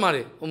 2-4 বার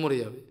মারে, ও মরে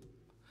যাবে।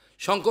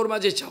 শঙ্কর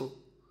মাঝের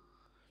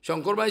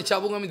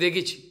চাবুক আমি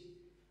দেখেছি।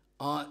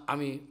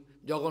 আমি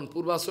যখন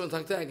পূর্বাশ্রমে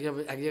থাকতে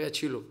এক জায়গায়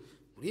ছিল,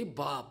 ওরে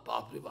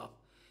বাপ রে বাপ,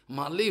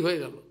 মারলেই হয়ে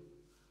গেল।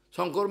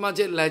 শঙ্কর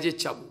মাঝের লেজের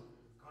চাবুক,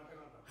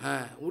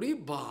 হ্যাঁ, ওরে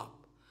বাপ।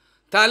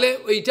 তাহলে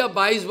ওইটা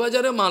 22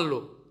 বাজারে মারলো।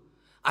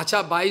 আচ্ছা,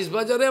 22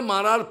 বাজারে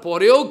মারার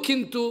পরেও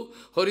কিন্তু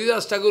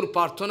হরিদাস ঠাকুর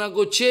প্রার্থনা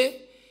করছে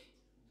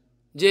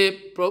যে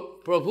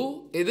প্রভু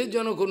এদের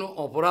যেন কোনো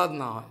অপরাধ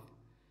না হয়,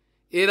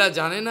 এরা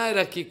জানে না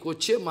এরা কি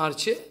করছে,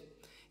 মারছে,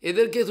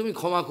 এদেরকে তুমি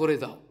ক্ষমা করে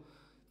দাও।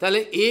 তাহলে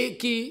এ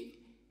কি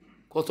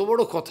কত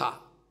বড় কথা।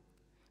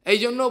 এই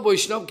জন্য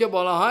বৈষ্ণবকে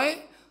বলা হয়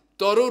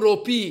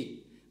তরুরপি,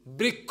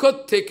 বৃক্ষ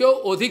থেকেও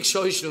অধিক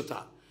সহিষ্ণুতা।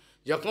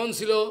 যখন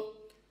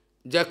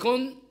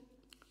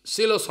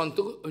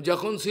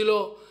ছিল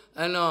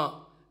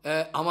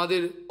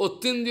আমাদের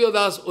অতীন্দ্রিয়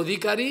দাস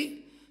অধিকারী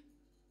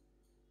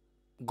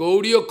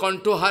গৌড়ীয়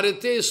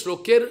কণ্ঠহারেতে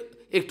শ্লোকের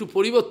একটু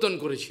পরিবর্তন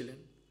করেছিলেন,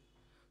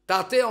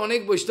 তাতে অনেক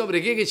বৈষ্ণব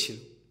রেগে গেছিল,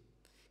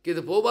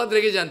 কিন্তু প্রভুপাদ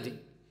রেগে যাননি।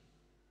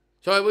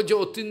 সবাই বলছে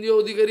অতীন্দ্রিয়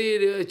অধিকারী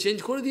চেঞ্জ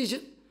করে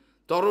দিয়েছেন,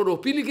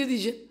 তররপি লিখে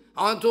দিয়েছেন।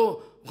 আমার তো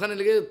ওখানে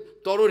লিখে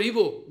তররিব,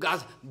 গাছ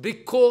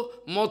বৃক্ষ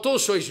মতো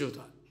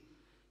সহিষ্ণুতা।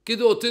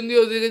 কিন্তু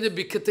অতীন্দ্রিয় দিকে যে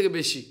বৃক্ষের থেকে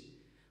বেশি।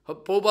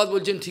 প্রভুপাদ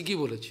বলছেন ঠিকই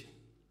বলেছে,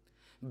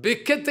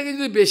 বৃক্ষের থেকে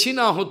যদি বেশি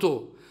না হতো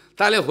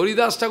তাহলে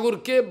হরিদাস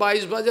ঠাকুরকে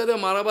 22 বাজারে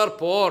মারাবার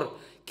পর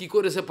কি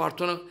করে সে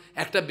প্রার্থনা,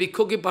 একটা বৃক্ষ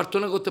কি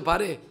প্রার্থনা করতে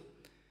পারে?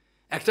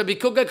 একটা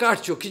বৃক্ষকে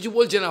কাটছো, কিছু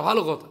বলছে না,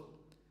 ভালো কথা,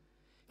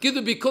 কিন্তু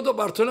বৃক্ষ তো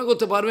প্রার্থনা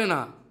করতে পারবে না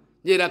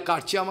যে এরা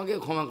কাটছে, আমাকে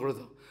ক্ষমা করে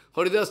দাও।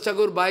 হরিদাস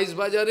ঠাকুর 22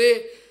 বাজারে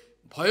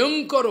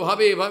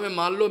ভয়ঙ্করভাবে এভাবে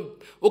মারল,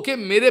 ওকে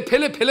মেরে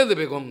ফেলে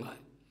দেবে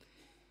গঙ্গায়,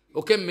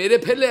 ওকে মেরে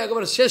ফেলে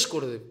একবার শেষ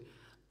করে দেবে।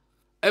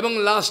 এবং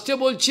লাস্টে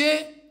বলছে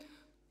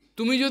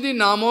তুমি যদি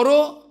না মরো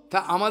তা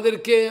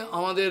আমাদেরকে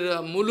আমাদের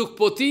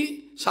মুলুকপতি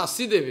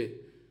শাস্তি দেবে।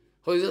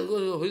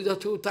 হরিদাস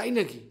ঠাকুর তাই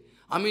নাকি?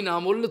 আমি না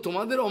মরলে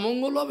তোমাদের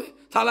অমঙ্গল হবে?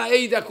 তাহলে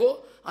এই দেখো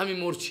আমি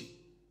মরছি।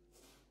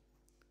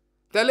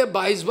 তাহলে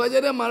 22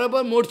 বাজারে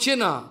মারাবার মরছে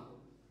না।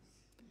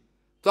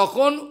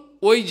 তখন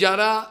ওই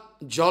যারা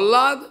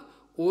জল্লাদ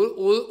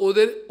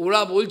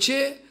ওরা বলছে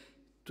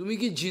তুমি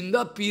কি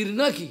জিন্দা পীর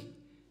নাকি?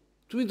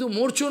 তুমি তো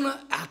মরছো না,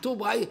 এত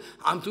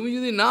তুমি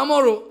যদি না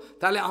মরো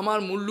তাহলে আমার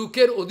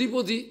মুল্লুকের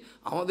অধিপতি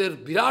আমাদের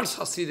বিরাট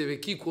শাস্তি দেবে,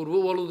 কি করব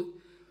বলো?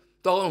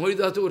 তখন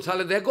হরিদাস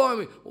তাহলে দেখো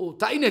আমি, ও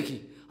তাই নাকি,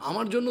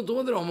 আমার জন্য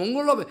তোমাদের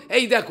অমঙ্গল হবে,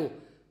 এই দেখো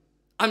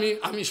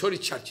আমি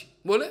শরীর ছাড়ছি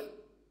বলে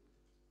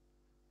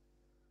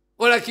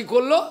ওরা কি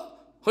করলো,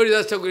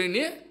 হরিদাস ঠাকুরকে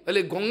নিয়ে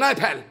বলে গঙ্গায়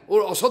ফেল,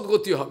 ওর অসৎ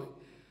গতি হবে।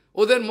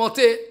 ওদের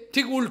মতে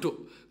ঠিক উল্টো,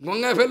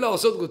 গঙ্গায় ফেললে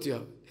অসৎ গতি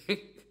হবে।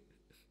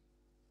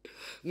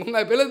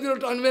 গঙ্গায় ফেলে দিল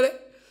টান মেরে,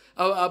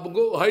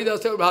 হরিদাস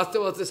ঠাকুর ভাসতে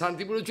ভাসতে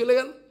শান্তিপুরে চলে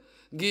গেল,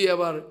 গিয়ে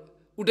আবার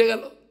উঠে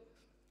গেল।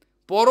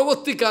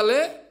 পরবর্তীকালে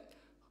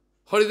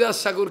হরিদাস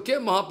ঠাকুরকে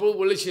মহাপ্রভু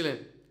বলেছিলেন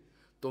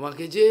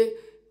তোমাকে যে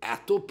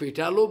এত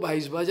পেটালো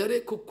 22 বাজারে,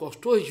 খুব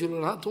কষ্ট হয়েছিল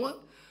না তোমার?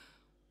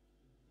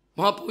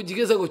 মহাপ্রভু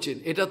জিজ্ঞাসা করছেন,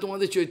 এটা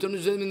তোমাদের চৈতন্য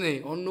চরিতামৃতে নেই,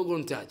 অন্য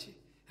গ্রন্থে আছে,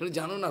 এটা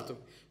জানো না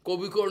তুমি?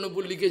 কবি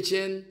কর্ণপুর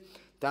লিখেছেন,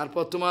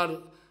 তারপর তোমার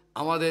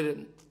আমাদের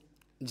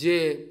যে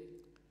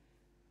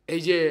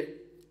এই যে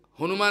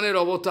হনুমানের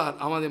অবতার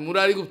আমাদের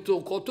মুরারিগুপ্ত,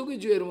 কত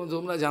কিছু এর মধ্যে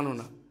তোমরা জানো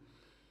না।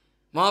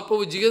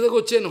 মহাপ্রভু জিজ্ঞাসা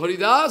করছেন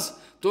হরিদাস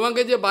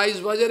তোমাকে যে 22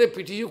 বাজারে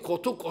পিটিয়ে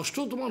কত কষ্ট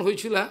তোমার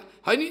হয়েছিল, হ্যাঁ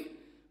হয়নি?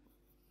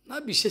 না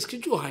বিশেষ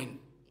কিছু হয়নি।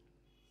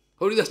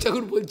 হরিদাস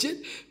ঠাকুর বলছেন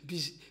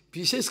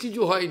বিশেষ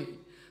কিছু হয়নি।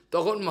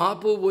 তখন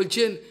মহাপ্রভু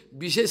বলছেন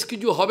বিশেষ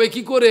কিছু হবে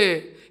কি করে,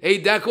 এই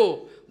দেখো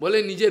বলে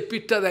নিজের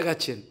পিঠটা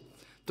দেখাচ্ছেন,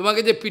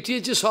 তোমাকে যে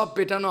পিটিয়েছে সব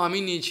পেটানো আমি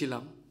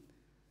নিয়েছিলাম।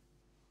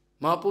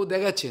 মহাপ্রভু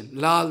দেখাচ্ছেন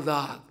লাল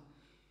দাগ।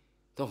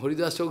 তো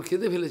হরিদাস ঠাকুর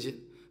খেতে ফেলেছেন,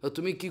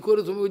 তুমি কি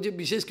করে, তুমি বলছে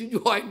বিশেষ কিছু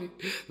হয়নি,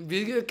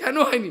 কেন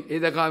হয়নি, এই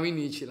দেখো আমি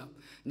নিয়েছিলাম।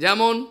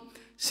 যেমন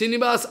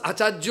শ্রীনিবাস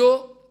আচার্য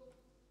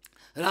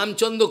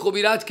রামচন্দ্র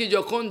কবিরাজকে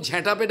যখন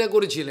ঝেঁটাপেটা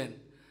করেছিলেন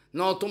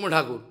নরোত্তম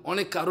ঠাকুর,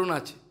 অনেক কারণ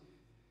আছে,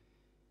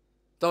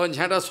 তখন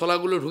ঝেঁটা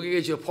শলাগুলো ঢুকে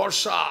গেছিল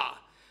ফর্সা।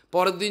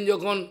 পরের দিন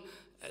যখন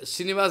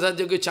শ্রীনিবাস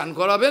আচার্যকে চান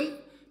করাবেন,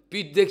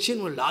 পিঠ দেখছেন,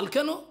 লাল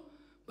কেন?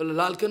 বলে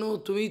লাল কেন,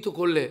 তুমিই তো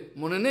করলে,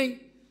 মনে নেই?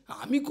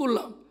 আমি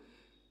করলাম।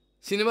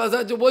 শ্রীনিবাস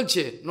আচার্য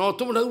বলছে,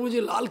 নরোত্তম ঠাকুর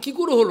বলছে লাল কী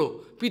করে হলো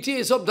পিঠে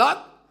এসব দাগ?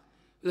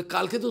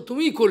 কালকে তো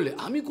তুমিই করলে।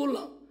 আমি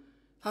করলাম?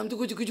 আমি তো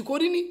কিছু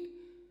করিনি,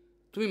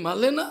 তুমি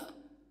মানলে না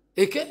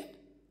একে।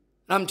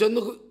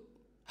 রামচন্দ্র,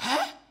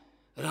 হ্যাঁ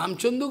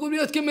রামচন্দ্র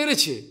কবিরাজকে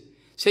মেরেছে,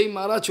 সেই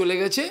মারা চলে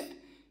গেছে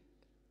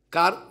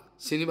কার?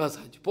 শ্রীনিবাস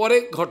আচার্য। পরে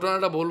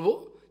ঘটনাটা বলবো,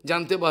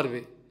 জানতে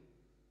পারবে।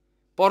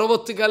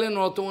 পরবর্তীকালে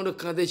নরোত্তম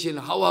কাঁদেছিলেন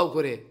হাউ হাউ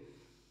করে,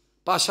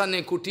 পাষাণে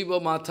কুটিব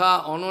মাথা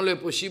অনলে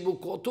পশিব,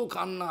 কত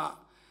কান্না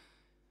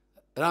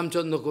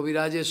রামচন্দ্র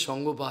কবিরাজের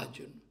সঙ্গ পাওয়ার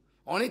জন্য।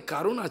 অনেক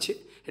কারণ আছে,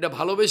 এটা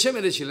ভালোবেসে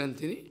মেরেছিলেন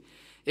তিনি,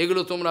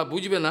 এগুলো তোমরা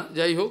বুঝবে না।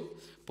 যাই হোক,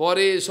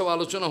 পরে এসব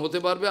আলোচনা হতে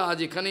পারবে। আজ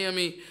এখানেই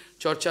আমি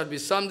চর্চার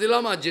বিশ্রাম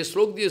দিলাম। আর যে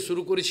শ্লোক দিয়ে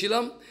শুরু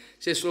করেছিলাম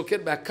সেই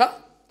শ্লোকের ব্যাখ্যা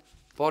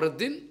পরের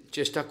দিন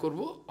চেষ্টা করব,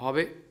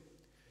 হবে।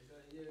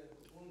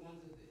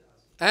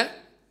 হ্যাঁ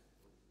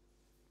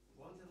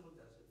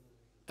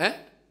হ্যাঁ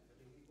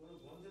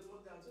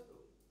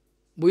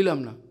বুঝলাম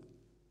না,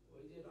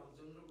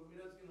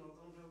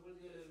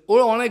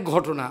 ওর অনেক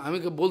ঘটনা,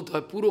 আমাকে বলতে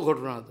হয় পুরো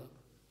ঘটনাটা।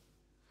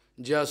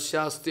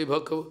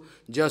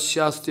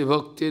 যস্যাস্তি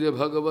ভক্তির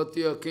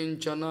ভগবতী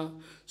অকিঞ্চনা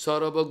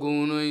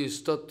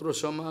সর্বগুণস্তত্র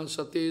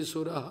সমাসতে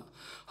সুরা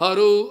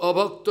হরৌ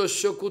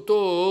অভক্তস্য কুতো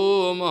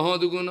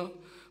মহদ্গুণ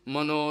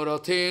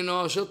মনোরথেন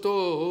শতো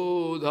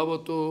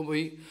ধাবতো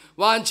বৈ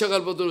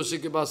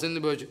বাঞ্ছকল্পতরুষিকে বাসিন্দ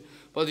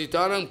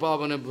পতিতারং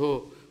পাবনেভ্যো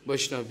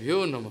বৈষ্ণভ্যো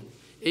নমঃ।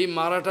 এই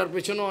মারাটার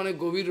পেছনে অনেক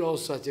গভীর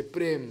রহস্য আছে,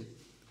 প্রেম,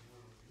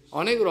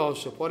 অনেক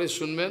রহস্য, পরে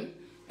শুনবেন।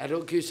 এত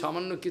কি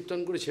সামান্য কীর্তন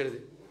করে ছেড়ে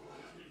দেবে,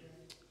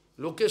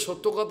 লোকে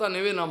সত্য কথা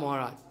নেবে না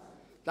মহারাজ,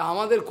 তা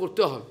আমাদের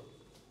করতে হবে।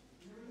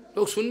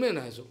 লোক শুনবে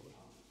না এসব,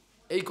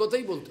 এই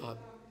কথাই বলতে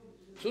হবে।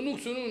 শুনুক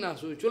না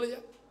শুনুক, চলে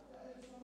যাক।